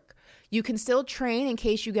to work. You can still train in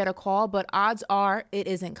case you get a call, but odds are it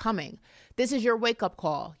isn't coming. This is your wake-up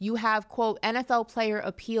call. You have, quote, NFL player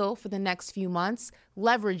appeal for the next few months.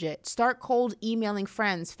 Leverage it. Start cold emailing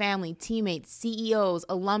friends, family, teammates, CEOs,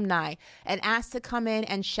 alumni, and ask to come in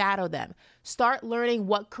and shadow them. Start learning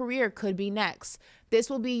what career could be next. This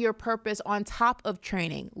will be your purpose on top of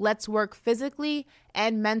training. Let's work physically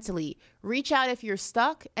and mentally. Reach out if you're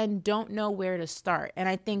stuck and don't know where to start. And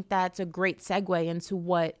I think that's a great segue into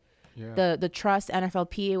what the trust,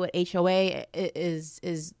 NFLPA, what HOA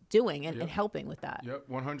is doing and helping with that. Yep,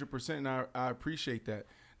 100%. And I appreciate that.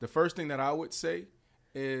 The first thing that I would say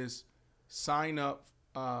is sign up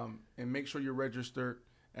and make sure you're registered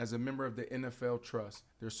as a member of the NFL Trust.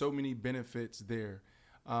 There's so many benefits there.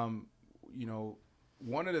 You know,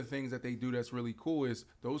 one of the things that they do that's really cool is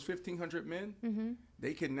those 1,500 men,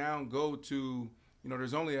 they can now go to, you know,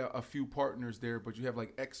 there's only a few partners there, but you have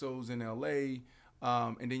like Exos in LA,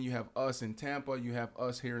 and then you have us in Tampa, you have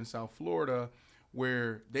us here in South Florida,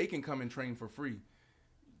 where they can come and train for free.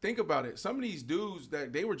 Think about it. Some of these dudes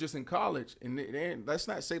that they were just in college, and let's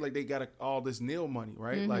not say like they got all this nil money,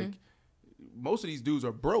 right? Like most of these dudes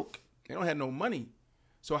are broke. They don't have no money.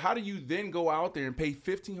 So how do you then go out there and pay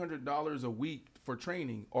 $1,500 a week for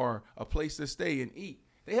training or a place to stay and eat?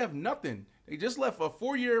 They have nothing. They just left a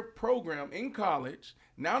 4-year program in college.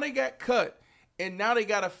 Now they got cut, and now they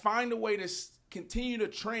got to find a way to continue to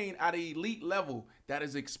train at an elite level. That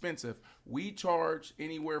is expensive. We charge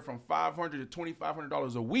anywhere from $500 to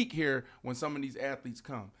 $2,500 a week here when some of these athletes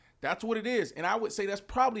come. That's what it is. And I would say that's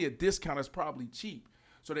probably a discount. It's probably cheap.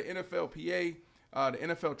 So the NFLPA, the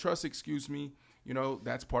NFL Trust, you know,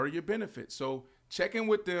 that's part of your benefit. So check in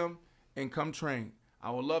with them and come train. I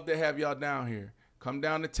would love to have y'all down here. Come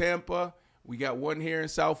down to Tampa. We got one here in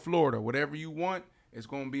South Florida. Whatever you want, it's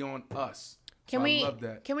going to be on us. Can we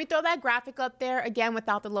throw that graphic up there again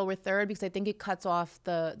without the lower third, because I think it cuts off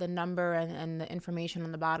the number and the information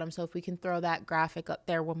on the bottom. So if we can throw that graphic up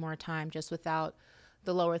there one more time, just without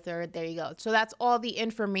the lower third. There you go. So that's all the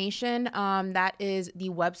information. That is the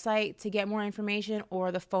website to get more information,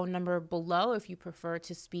 or the phone number below if you prefer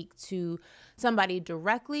to speak to somebody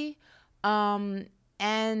directly.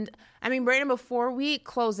 And I mean, Brandon, before we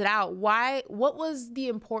close it out, what was the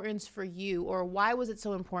importance for you, or why was it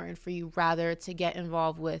so important for you rather to get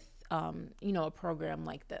involved with, a program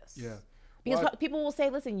like this? Yeah. Because people will say,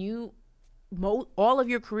 listen, all of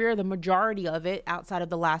your career, the majority of it, outside of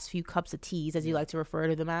the last few cups of teas, as you like to refer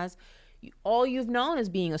to them as, all you've known is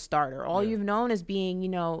being a starter. All you've known is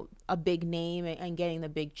being, a big name and getting the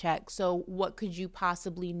big check. So what could you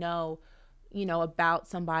possibly know, about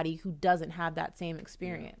somebody who doesn't have that same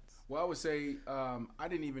experience? Yeah. Well, I would say I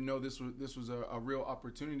didn't even know this was a real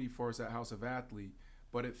opportunity for us at House of Athlete,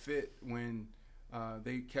 but it fit when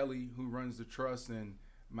Kelly, who runs the trust, and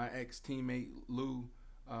my ex-teammate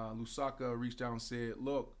Lusaka reached out and said,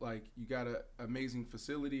 look, like, you got an amazing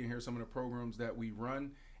facility, and here's some of the programs that we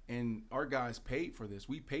run, and our guys paid for this.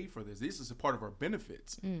 We paid for this. This is a part of our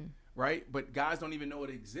benefits, right? But guys don't even know it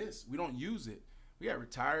exists. We don't use it. We got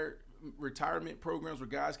retirement programs where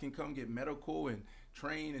guys can come get medical and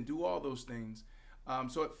train and do all those things.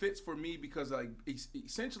 So it fits for me because, like,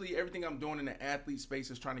 essentially everything I'm doing in the athlete space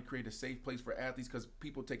is trying to create a safe place for athletes, because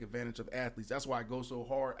people take advantage of athletes. That's why I go so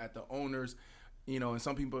hard at the owners, and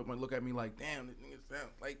some people might look at me like, damn, this nigga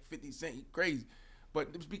sound like 50 Cent, he crazy. But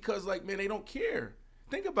it's because, like, man, they don't care.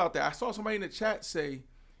 Think about that. I saw somebody in the chat say,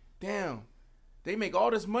 damn, they make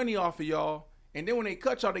all this money off of y'all, and then when they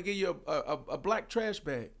cut y'all, they give you a black trash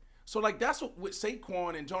bag. So, like, that's what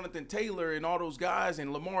Saquon and Jonathan Taylor and all those guys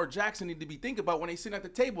and Lamar Jackson need to be thinking about when they sit at the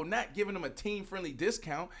table, not giving them a team-friendly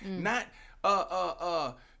discount, not,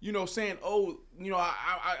 saying,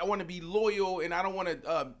 I want to be loyal and I don't want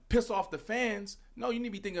to piss off the fans. No, you need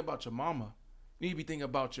to be thinking about your mama. You need to be thinking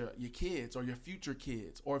about your kids or your future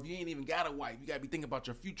kids. Or if you ain't even got a wife, you got to be thinking about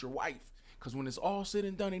your future wife. Because when it's all said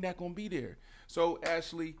and done, they're not going to be there. So,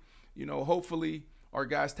 Ashley, hopefully our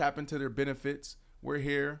guys tap into their benefits. We're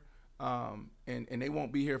here. And they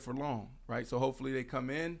won't be here for long, right? So hopefully they come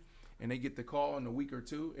in and they get the call in a week or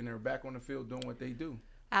two and they're back on the field doing what they do.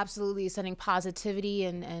 Absolutely, sending positivity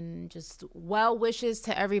and just well wishes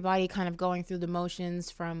to everybody kind of going through the motions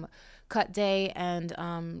from cut day. And,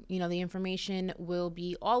 the information will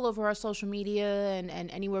be all over our social media and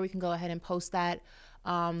anywhere we can go ahead and post that.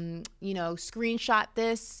 Screenshot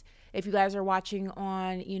this. If you guys are watching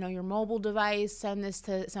on, your mobile device, send this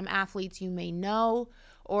to some athletes you may know.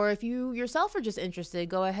 Or if you yourself are just interested,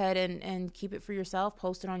 go ahead and keep it for yourself,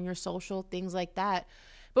 post it on your social, things like that.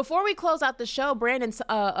 Before we close out the show, Brandon,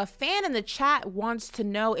 a fan in the chat wants to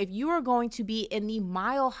know if you are going to be in the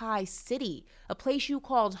Mile High City, a place you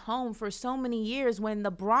called home for so many years when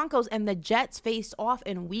the Broncos and the Jets faced off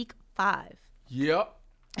in Week 5. Yep.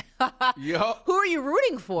 Yep. Who are you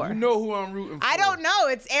rooting for? You know who I'm rooting for. I don't know.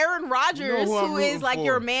 It's Aaron Rodgers, who is like for.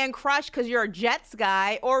 Your man crush because you're a Jets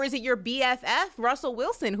guy, or is it your BFF, Russell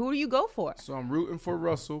Wilson? Who do you go for? So I'm rooting for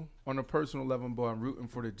Russell on a personal level, but I'm rooting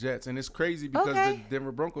for the Jets, and it's crazy because the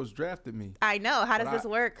Denver Broncos drafted me. I know. How does this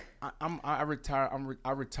work? I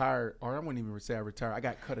retired, or I wouldn't even say I retired. I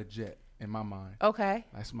got cut a Jet in my mind. Okay.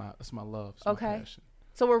 That's my love. It's my passion.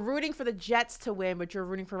 So we're rooting for the Jets to win, but you're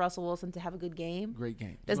rooting for Russell Wilson to have a good game? Great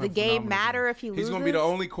game. Does the game matter if he loses? He's going to be the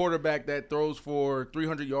only quarterback that throws for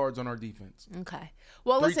 300 yards on our defense. Okay.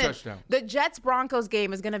 Well, 3 listen, touchdowns. The Jets-Broncos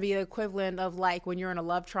game is going to be the equivalent of like when you're in a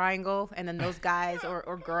love triangle and then those guys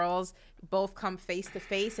or girls both come face to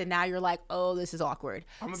face, and now you're like, oh, this is awkward.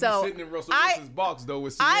 I'm going to be sitting in Russell Wilson's box, though,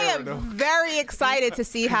 with Sierra. I am very excited to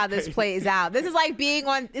see how this plays out. This is like being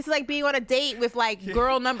on a date with like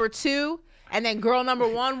girl number 2. And then girl number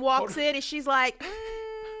 1 walks in and she's like,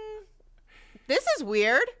 this is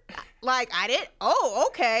weird. Like, I didn't. Oh,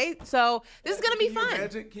 okay. So this is going to be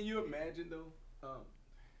fun. Can you imagine, though,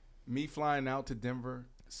 me flying out to Denver,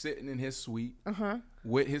 sitting in his suite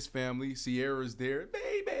with his family. Sierra's there. Baby.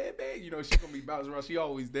 She's going to be bouncing around. She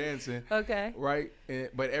always dancing. Okay. Right?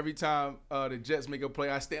 But every time the Jets make a play,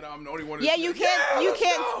 I stand up. I'm the only one. Yeah, you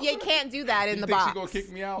can't do that in the box. You think she's going to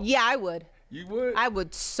kick me out? Yeah, I would. You would? I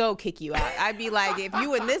would so kick you out. I'd be like, if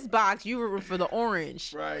you in this box, you were for the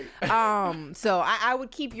orange. Right. So I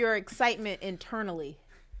would keep your excitement internally,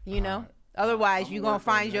 Otherwise, you're going to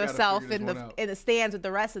find yourself in the stands with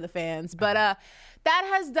the rest of the fans. But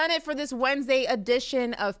that has done it for this Wednesday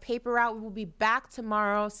edition of Paper Out. We will be back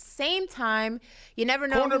tomorrow, same time. You never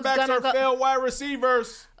know who's cornerbacks going to are failed wide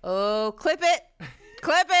receivers. Oh, clip it.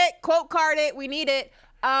 Quote card it. We need it.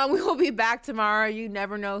 We will be back tomorrow. You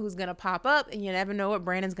never know who's going to pop up, and you never know what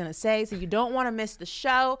Brandon's going to say, so you don't want to miss the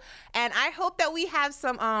show. And I hope that we have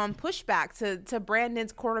some pushback to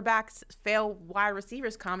Brandon's quarterbacks fail wide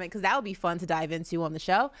receivers comment, because that would be fun to dive into on the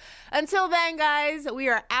show. Until then, guys, we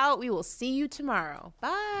are out. We will see you tomorrow.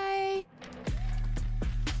 Bye.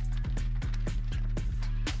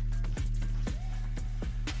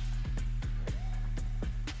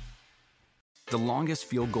 The longest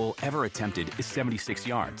field goal ever attempted is 76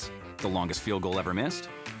 yards. The longest field goal ever missed?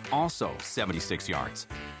 Also 76 yards.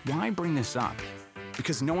 Why bring this up?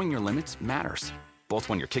 Because knowing your limits matters, both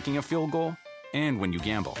when you're kicking a field goal and when you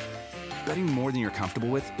gamble. Betting more than you're comfortable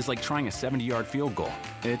with is like trying a 70-yard field goal.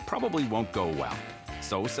 It probably won't go well.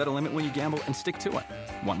 So set a limit when you gamble and stick to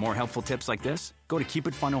it. Want more helpful tips like this? Go to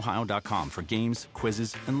keepitfunohio.com for games,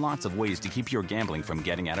 quizzes, and lots of ways to keep your gambling from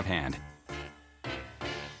getting out of hand.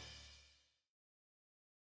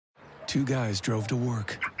 2 guys drove to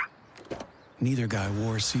work. Neither guy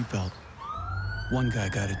wore a seatbelt. One guy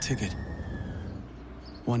got a ticket.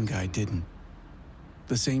 One guy didn't.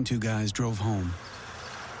 The same 2 guys drove home.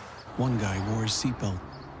 One guy wore a seatbelt.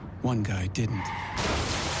 One guy didn't.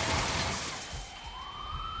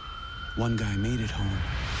 One guy made it home.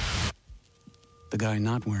 The guy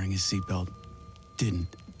not wearing his seatbelt didn't.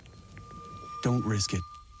 Don't risk it.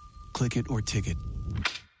 Click it or ticket.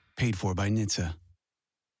 Paid for by NHTSA.